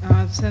wondering,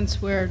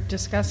 since we're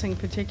discussing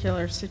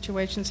particular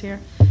situations here,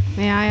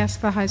 may I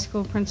ask the high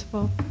school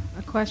principal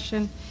a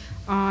question?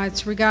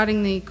 It's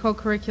regarding the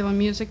co-curricular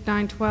music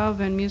 912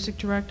 and music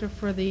director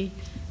for the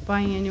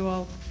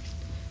biannual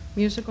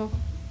musical.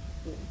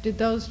 Did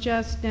those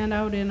just stand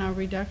out in a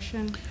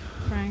reduction,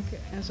 Frank,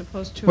 as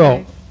opposed to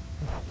Well,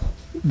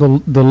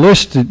 the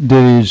list that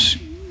is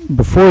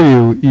before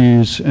you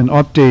is an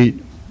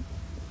update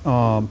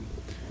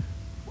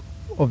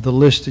of the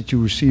list that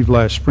you received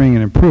last spring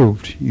and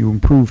improved. You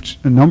improved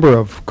a number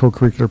of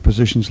co-curricular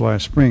positions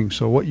last spring.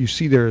 So what you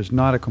see there is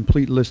not a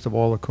complete list of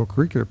all the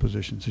co-curricular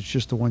positions. It's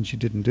just the ones you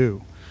didn't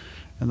do.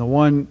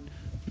 And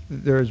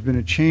there has been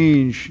a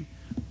change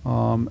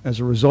as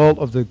a result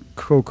of the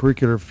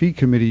co-curricular fee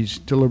committee's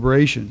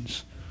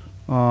deliberations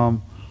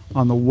on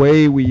the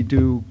way we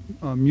do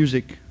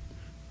music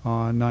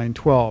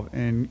 912.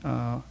 And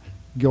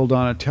Gil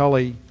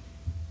Donatelli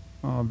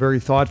very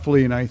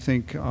thoughtfully and I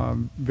think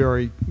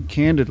very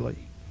candidly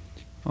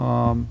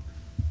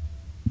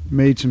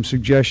made some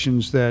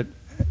suggestions that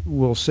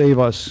will save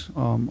us,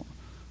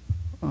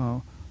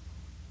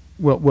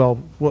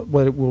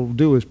 what it will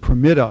do is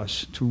permit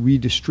us to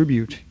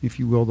redistribute, if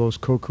you will, those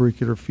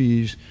co-curricular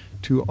fees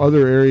to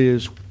other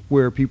areas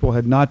where people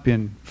had not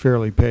been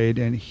fairly paid,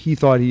 and he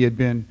thought he had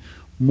been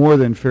more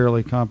than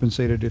fairly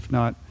compensated, if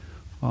not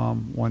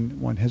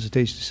one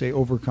hesitates to say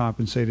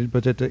overcompensated,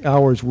 but that the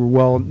hours were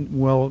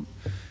well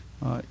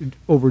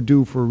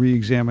overdue for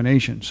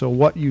re-examination. So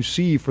what you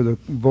see for the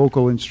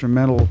vocal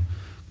instrumental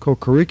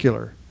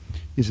co-curricular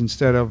is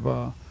instead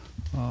of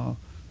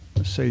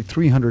say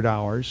 300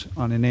 hours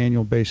on an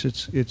annual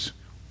basis, it's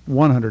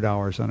 100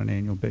 hours on an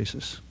annual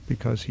basis,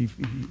 because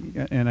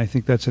and I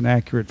think that's an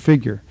accurate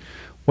figure.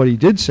 What he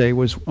did say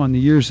was on the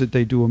years that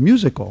they do a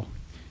musical,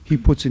 he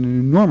puts in an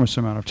enormous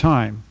amount of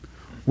time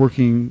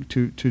working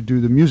to do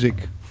the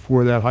music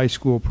for that high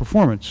school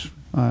performance.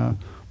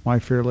 My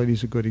Fair Lady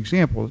is a good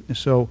example.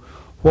 So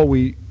what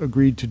we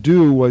agreed to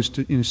do was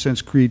to, in a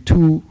sense, create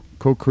two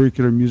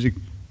co-curricular music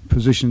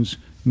positions,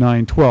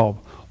 912.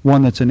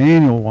 One that's an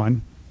annual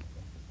one,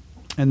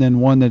 and then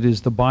one that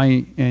is the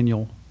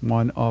biannual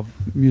one of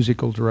music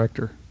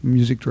director,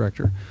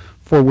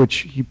 for which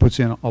he puts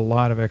in a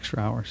lot of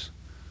extra hours.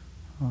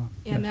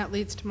 And that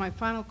leads to my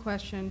final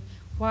question.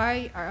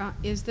 Why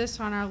is this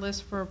on our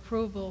list for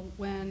approval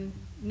when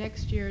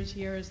next year's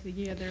year is the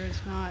year there is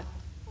not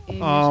a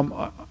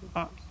musical?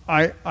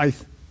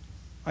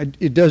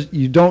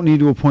 You don't need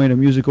to appoint a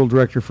musical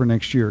director for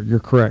next year.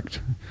 You're correct.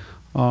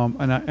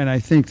 And I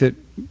think that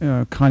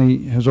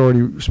Connie has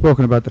already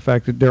spoken about the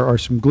fact that there are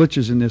some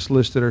glitches in this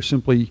list that are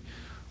simply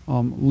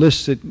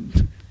lists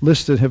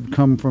that have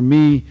come from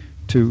me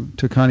to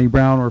Connie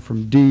Brown, or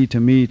from Dee to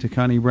me to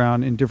Connie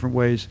Brown in different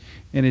ways,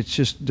 and it's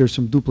just there's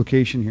some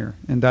duplication here,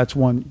 and that's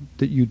one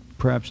that you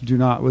perhaps do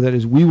not. Well, that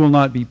is, we will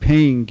not be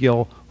paying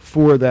Gil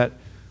for that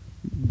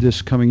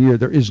this coming year.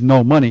 There is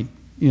no money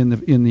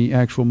in the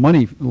actual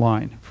money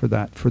line for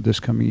that for this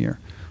coming year,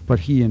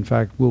 but he in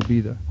fact will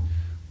be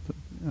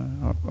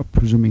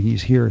presuming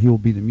he's here, he will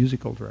be the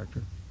musical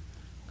director.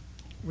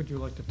 Would you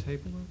like to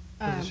table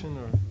the position,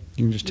 or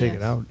you can just take it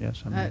yes. out?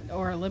 Yes,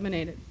 or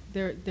eliminate it.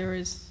 There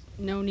is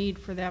no need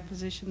for that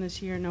position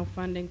this year, no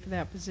funding for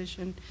that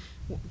position.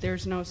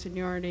 There's no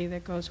seniority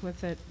that goes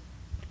with it.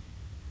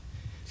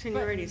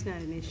 Seniority is not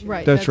an issue.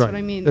 Right, that's right. what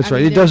I mean. That's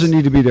right. It doesn't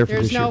need to be there for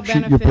there's this year. no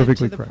You're benefit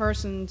perfectly to the correct.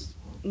 person's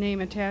name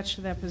attached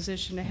to that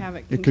position to have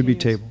it It could be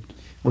continuous. tabled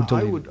or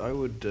deleted. I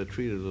would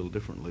treat it a little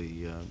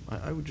differently.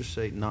 I would just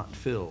say not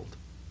filled.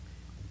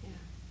 Yeah.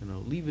 You know,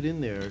 leave it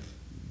in there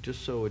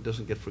just so it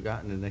doesn't get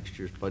forgotten in next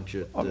year's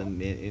budget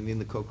and in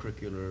the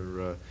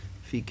co-curricular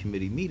fee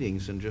committee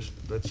meetings, and just,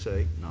 let's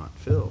say, not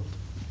filled.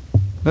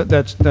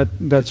 That's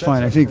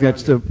fine. I think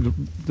that's the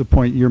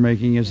point you're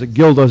making, is that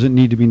Gil doesn't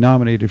need to be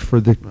nominated for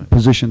the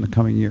position the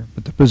coming year,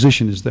 but the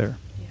position is there.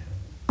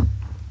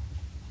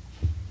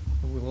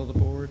 the will of the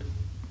board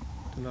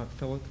to not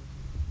fill it?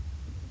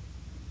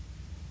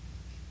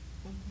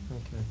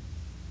 Okay.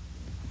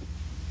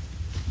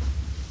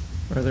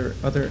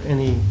 Are there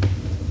any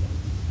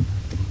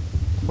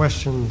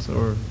questions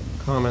or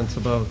comments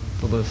about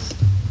the list?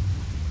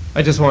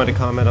 I just wanted to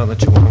comment on the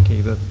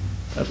Chewonki, that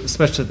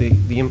especially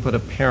the input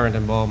of parent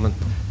involvement.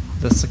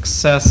 The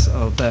success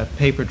of that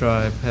paper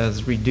drive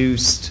has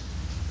reduced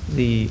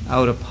the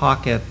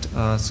out-of-pocket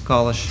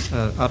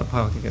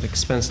out-of-pocket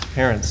expense to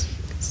parents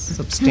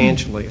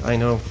substantially. I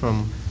know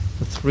from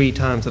the 3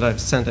 times that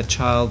I've sent a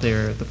child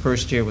there, the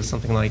first year was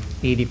something like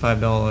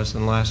 $85,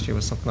 and last year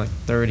was something like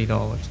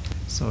 $30.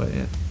 So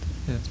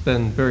it's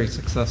been very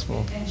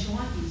successful. And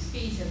Chewonki's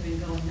fees have been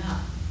going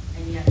up,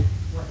 and yet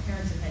what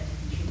parents have had to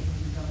contribute has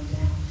been going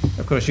down.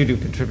 Of course, you do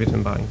contribute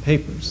in buying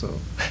papers, so.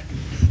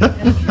 But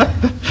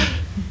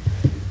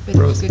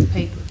it's good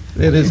paper.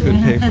 It is good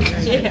paper.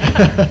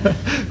 Yeah.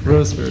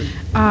 Rosemary.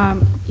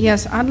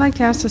 Yes, I'd like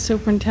to ask the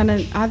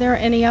superintendent, are there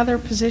any other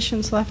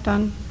positions left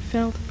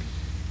unfilled?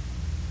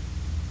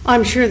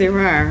 I'm sure there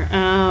are.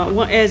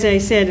 As I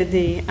said at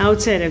the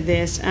outset of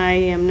this, I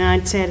am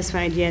not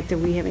satisfied yet that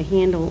we have a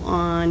handle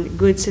on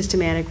good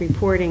systematic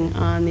reporting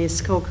on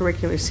this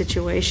co-curricular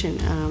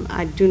situation.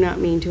 I do not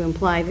mean to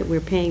imply that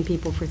we're paying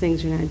people for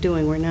things we're not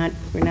doing. We're not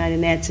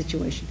in that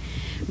situation.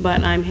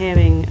 But I'm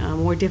having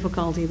more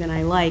difficulty than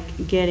I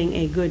like getting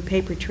a good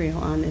paper trail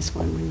on this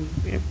one.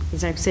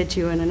 As I've said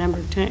to you in a number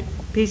of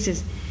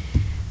pieces,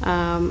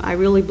 I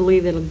really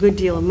believe that a good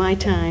deal of my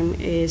time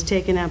is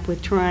taken up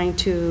with trying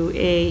to,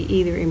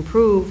 either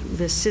improve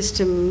the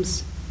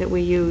systems that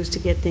we use to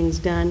get things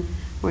done,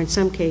 or in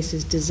some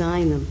cases,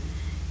 design them.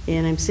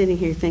 And I'm sitting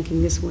here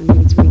thinking this one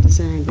needs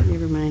redesigned, but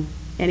never mind.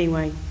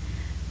 Anyway,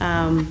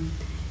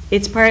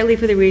 it's partly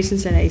for the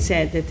reasons that I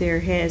said, that there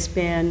has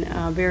been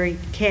a very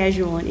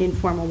casual and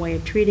informal way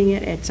of treating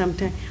it. At some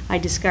time, I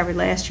discovered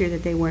last year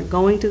that they weren't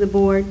going to the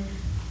board.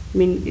 I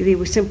mean, they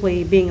were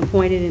simply being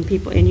appointed,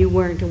 and you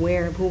weren't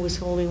aware of who was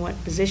holding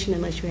what position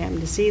unless you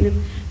happened to see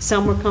them.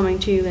 Some were coming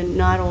to you, and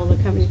not all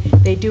the companies.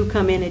 They do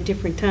come in at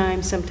different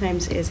times.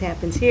 Sometimes, as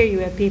happens here, you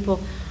have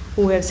people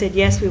who have said,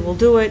 yes, we will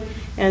do it,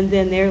 and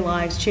then their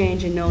lives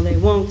change, and no, they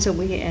won't. So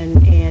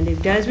and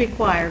it does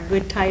require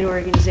good, tight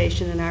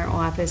organization in our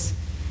office,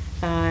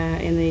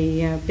 in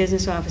the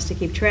business office, to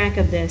keep track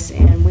of this,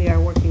 and we are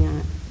working on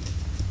it.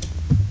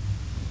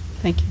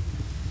 Thank you.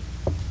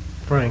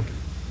 Frank.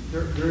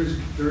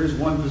 There is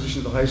one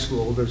position at the high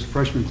school. There's a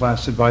freshman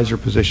class advisor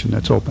position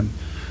that's open,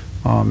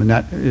 and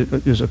that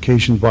is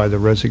occasioned by the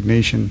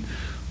resignation,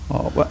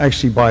 well,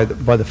 actually by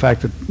the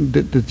fact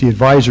that the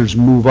advisors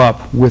move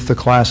up with the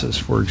classes,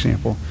 for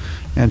example.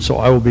 And so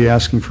I will be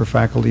asking for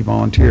faculty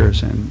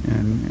volunteers,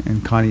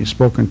 and Connie has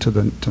spoken to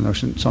the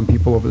notion. Some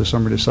people over the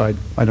summer decide,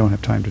 I don't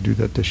have time to do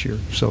that this year.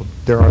 So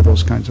there are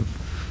those kinds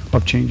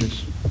of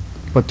changes.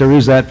 But there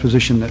is that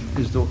position that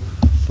is the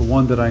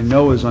one that I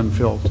know is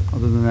unfilled.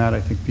 Other than that,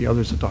 I think the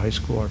others at the high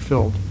school are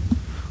filled.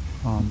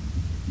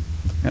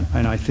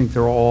 And I think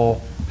they're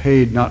all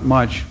paid not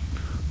much,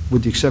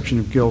 with the exception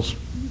of Gil's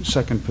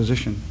second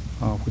position,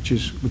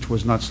 which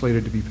was not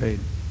slated to be paid.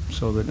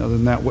 So that other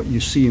than that, what you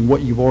see and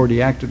what you've already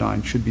acted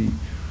on should be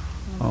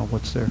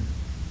what's there.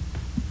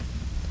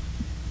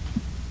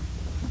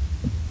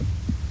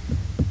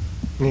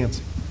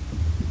 Nancy.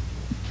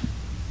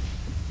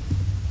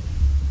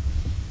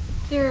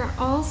 There are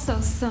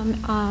also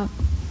some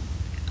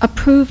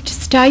approved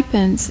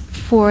stipends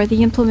for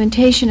the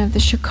implementation of the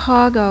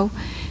Chicago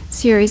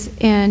series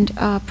and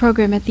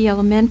program at the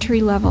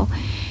elementary level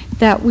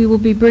that we will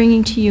be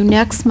bringing to you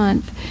next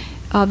month,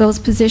 those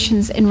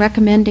positions, and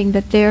recommending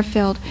that they're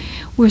filled.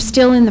 We're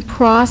still in the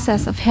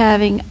process of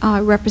having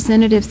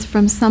representatives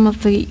from some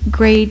of the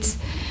grades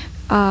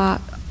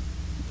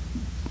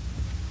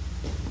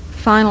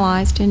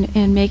finalized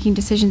and making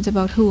decisions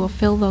about who will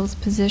fill those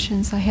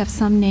positions. I have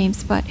some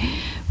names, but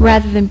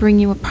rather than bring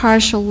you a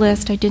partial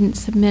list, I didn't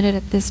submit it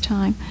at this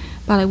time,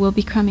 but I will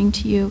be coming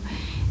to you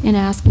and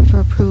asking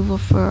for approval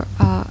for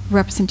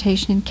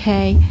representation in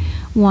K,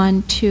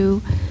 1,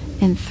 2,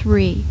 and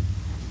 3,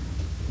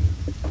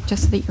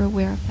 just so that you're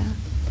aware of that.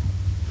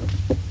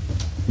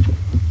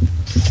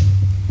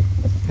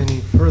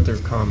 Any further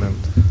comment?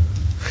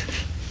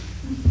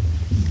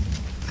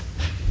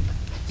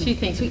 Two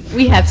things.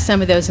 We have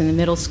some of those in the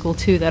middle school,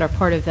 too, that are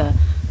part of the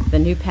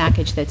new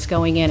package that's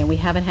going in, and we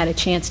haven't had a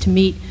chance to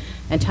meet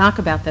and talk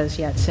about those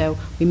yet, so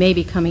we may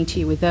be coming to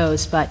you with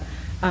those. But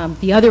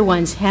the other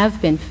ones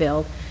have been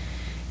filled.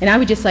 And I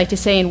would just like to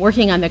say, in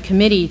working on the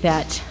committee,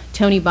 that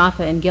Tony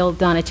Baffa and Gil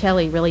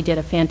Donatelli really did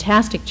a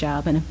fantastic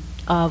job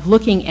of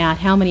looking at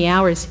how many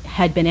hours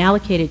had been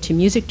allocated to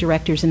music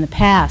directors in the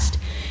past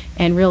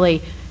and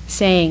really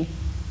saying,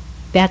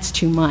 that's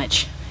too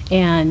much.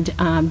 And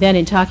then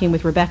in talking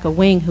with Rebecca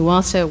Wing, who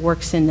also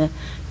works in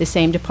the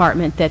same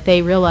department, that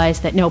they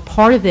realized that, no,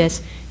 part of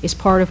this is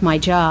part of my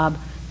job,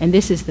 and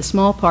this is the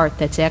small part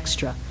that's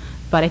extra.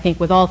 But I think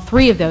with all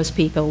three of those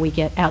people, we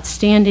get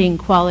outstanding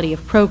quality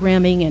of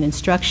programming and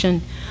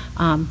instruction,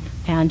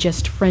 and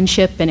just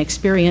friendship and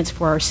experience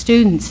for our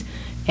students.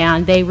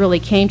 And they really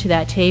came to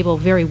that table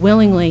very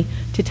willingly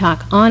to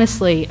talk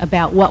honestly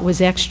about what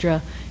was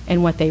extra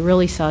and what they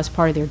really saw as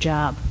part of their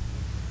job.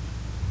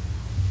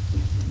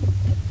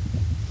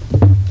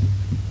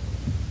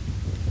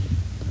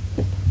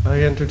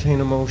 I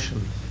entertain a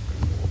motion.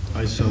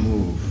 I so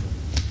move.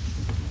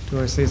 Do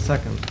I say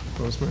second?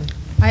 Rosemary?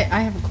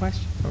 I have a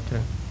question.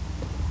 Okay.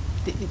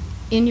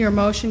 In your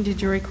motion,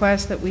 did you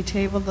request that we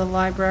table the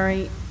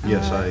library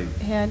Yes,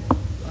 head?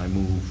 I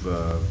move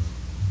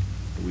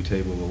we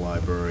table the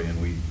library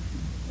and we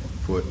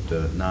put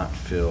not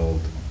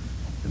filled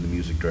in the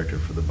music director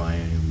for the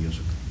biennial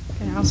music.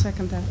 Okay, I'll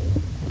second that.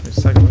 Okay,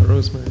 second by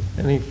Rosemary.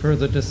 Any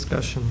further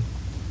discussion?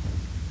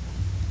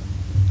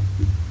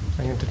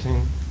 I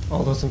entertain.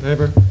 All those in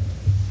favor?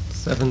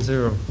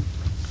 7-0.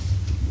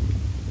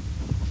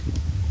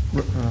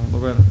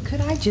 Loretta.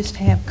 Could I just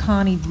have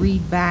Connie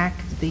read back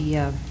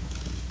the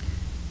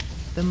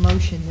the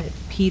motion that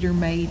Peter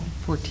made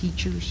for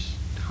teachers,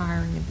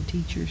 hiring of the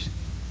teachers?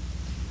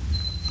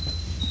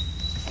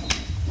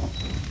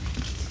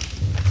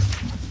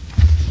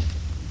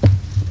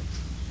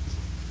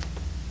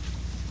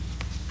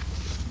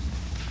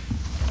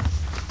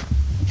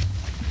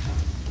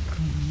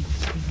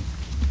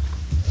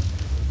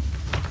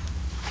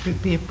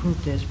 Should be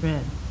approved as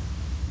read.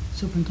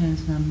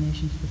 Superintendent's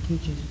nominations for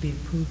teachers be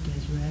approved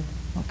as read.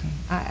 Okay,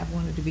 I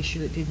wanted to be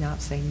sure it did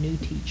not say new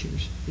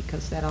teachers,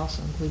 because that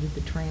also included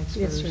the transfers.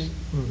 Yes, right.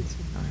 All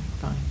right,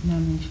 fine.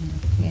 Nomination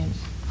of And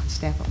teachers.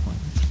 staff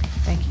appointments. Okay,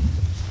 thank you.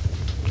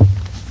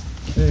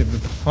 Okay, the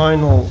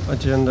final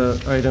agenda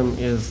item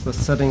is the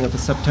setting of the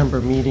September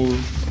meeting,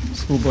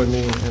 school board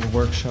meeting and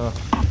workshop.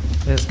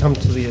 It has come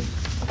to the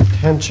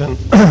attention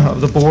of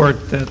the board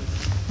that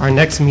our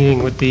next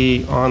meeting would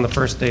be on the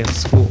first day of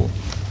school.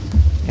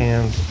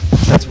 And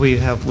since we'll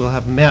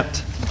have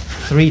met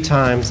 3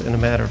 times in a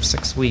matter of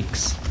 6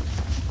 weeks,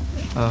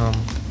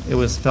 it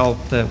was felt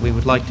that we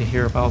would like to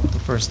hear about the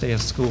first day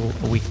of school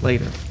a week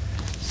later.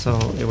 So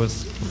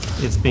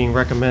it's being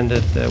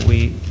recommended that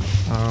we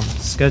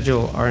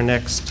schedule our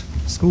next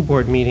school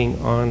board meeting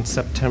on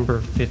September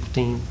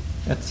 15th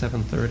at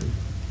 7:30.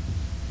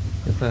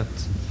 If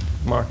that's,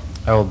 Mark?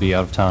 I will be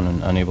out of town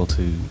and unable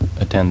to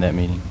attend that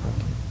meeting.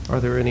 Are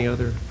there any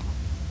other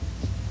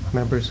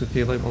members who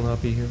feel they will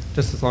not be here?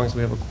 Just as long as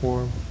we have a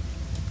quorum.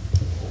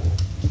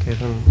 Okay,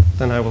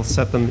 then I will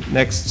set the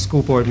next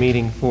school board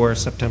meeting for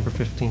September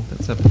 15th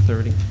at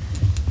 7:30.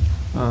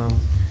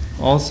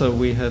 Also,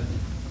 we had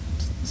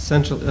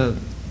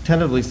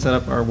tentatively set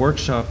up our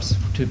workshops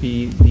to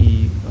be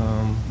the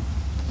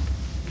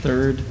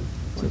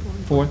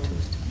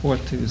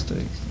fourth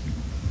Tuesday.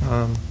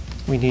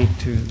 We need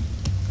to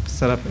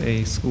set up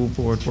a school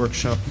board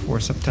workshop for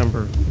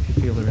September if you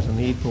feel there is a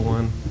need for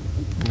one,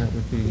 and that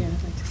would be. Yeah,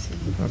 I'd like to see it.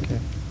 Okay.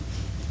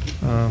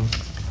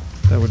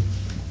 That would.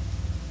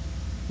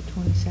 The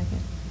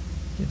 22nd?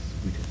 Yes,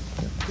 we did.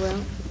 Well,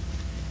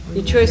 Or your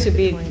you choice want would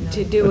be the 29th?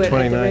 to do The it at the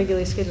 29th.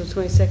 regularly scheduled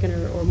 22nd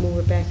or move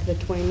it back to the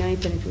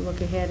 29th. And if you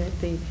look ahead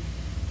at the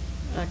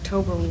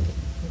October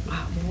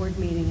board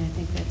meeting, I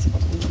think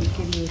we would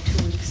give you a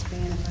 2-week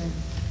span if I.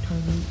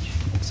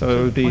 So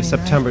it would be 29th.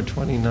 September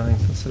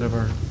 29th instead of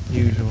our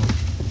usual.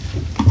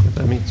 If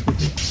that meets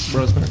with you.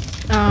 Rosemary?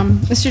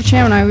 Mr.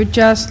 Chairman, I would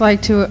just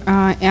like to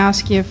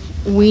ask if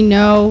we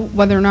know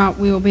whether or not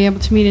we will be able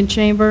to meet in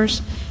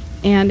chambers,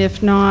 and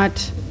if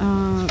not,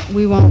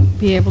 we won't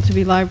be able to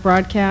be live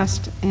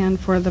broadcast, and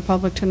for the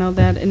public to know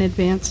that in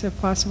advance if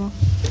possible.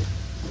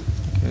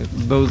 Okay,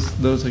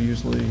 those are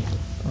usually,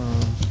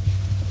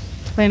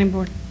 Planning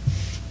board.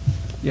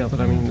 yeah,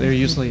 but I mean, they're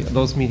usually,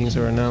 those meetings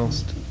are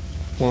announced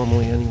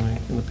formally anyway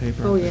in the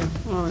paper. Oh, yeah,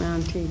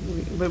 on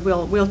TV. But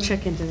we'll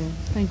check into that.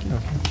 Thank you.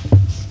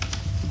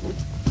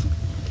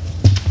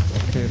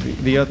 Okay,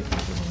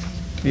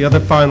 the other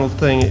final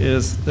thing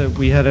is that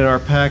we had in our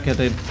packet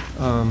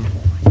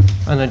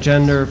an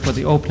agenda for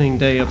the opening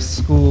day of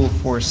school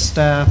for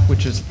staff,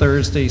 which is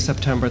Thursday,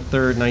 September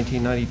 3rd,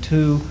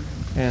 1992,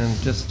 and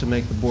just to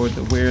make the board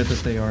aware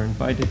that they are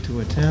invited to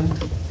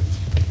attend.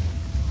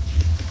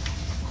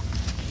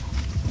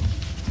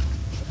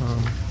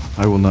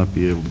 I will not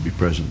be able to be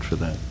present for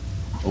that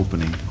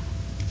opening.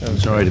 I'm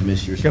sorry to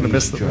miss your You're gonna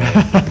speech, miss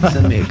Charlie.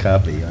 Send me a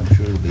copy. I'm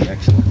sure it'll be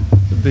excellent.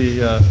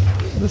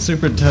 The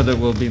superintendent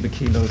will be the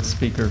keynote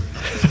speaker.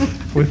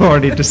 We've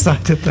already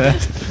decided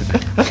that.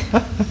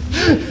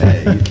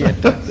 Hey, you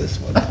can't duck this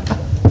one.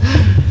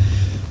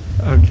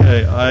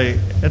 Okay, I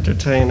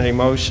entertain a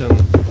motion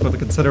for the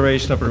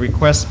consideration of a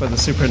request by the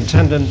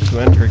superintendent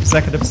to enter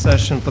executive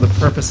session for the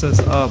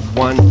purposes of,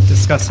 1,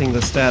 discussing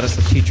the status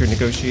of teacher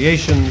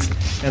negotiations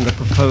and the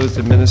proposed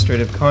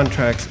administrative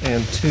contracts,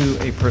 and 2,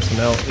 a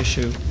personnel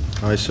issue.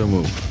 I so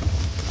move.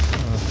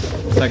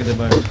 Seconded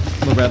by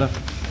Loretta.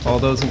 All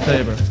those in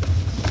favor?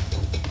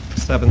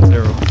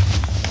 7-0.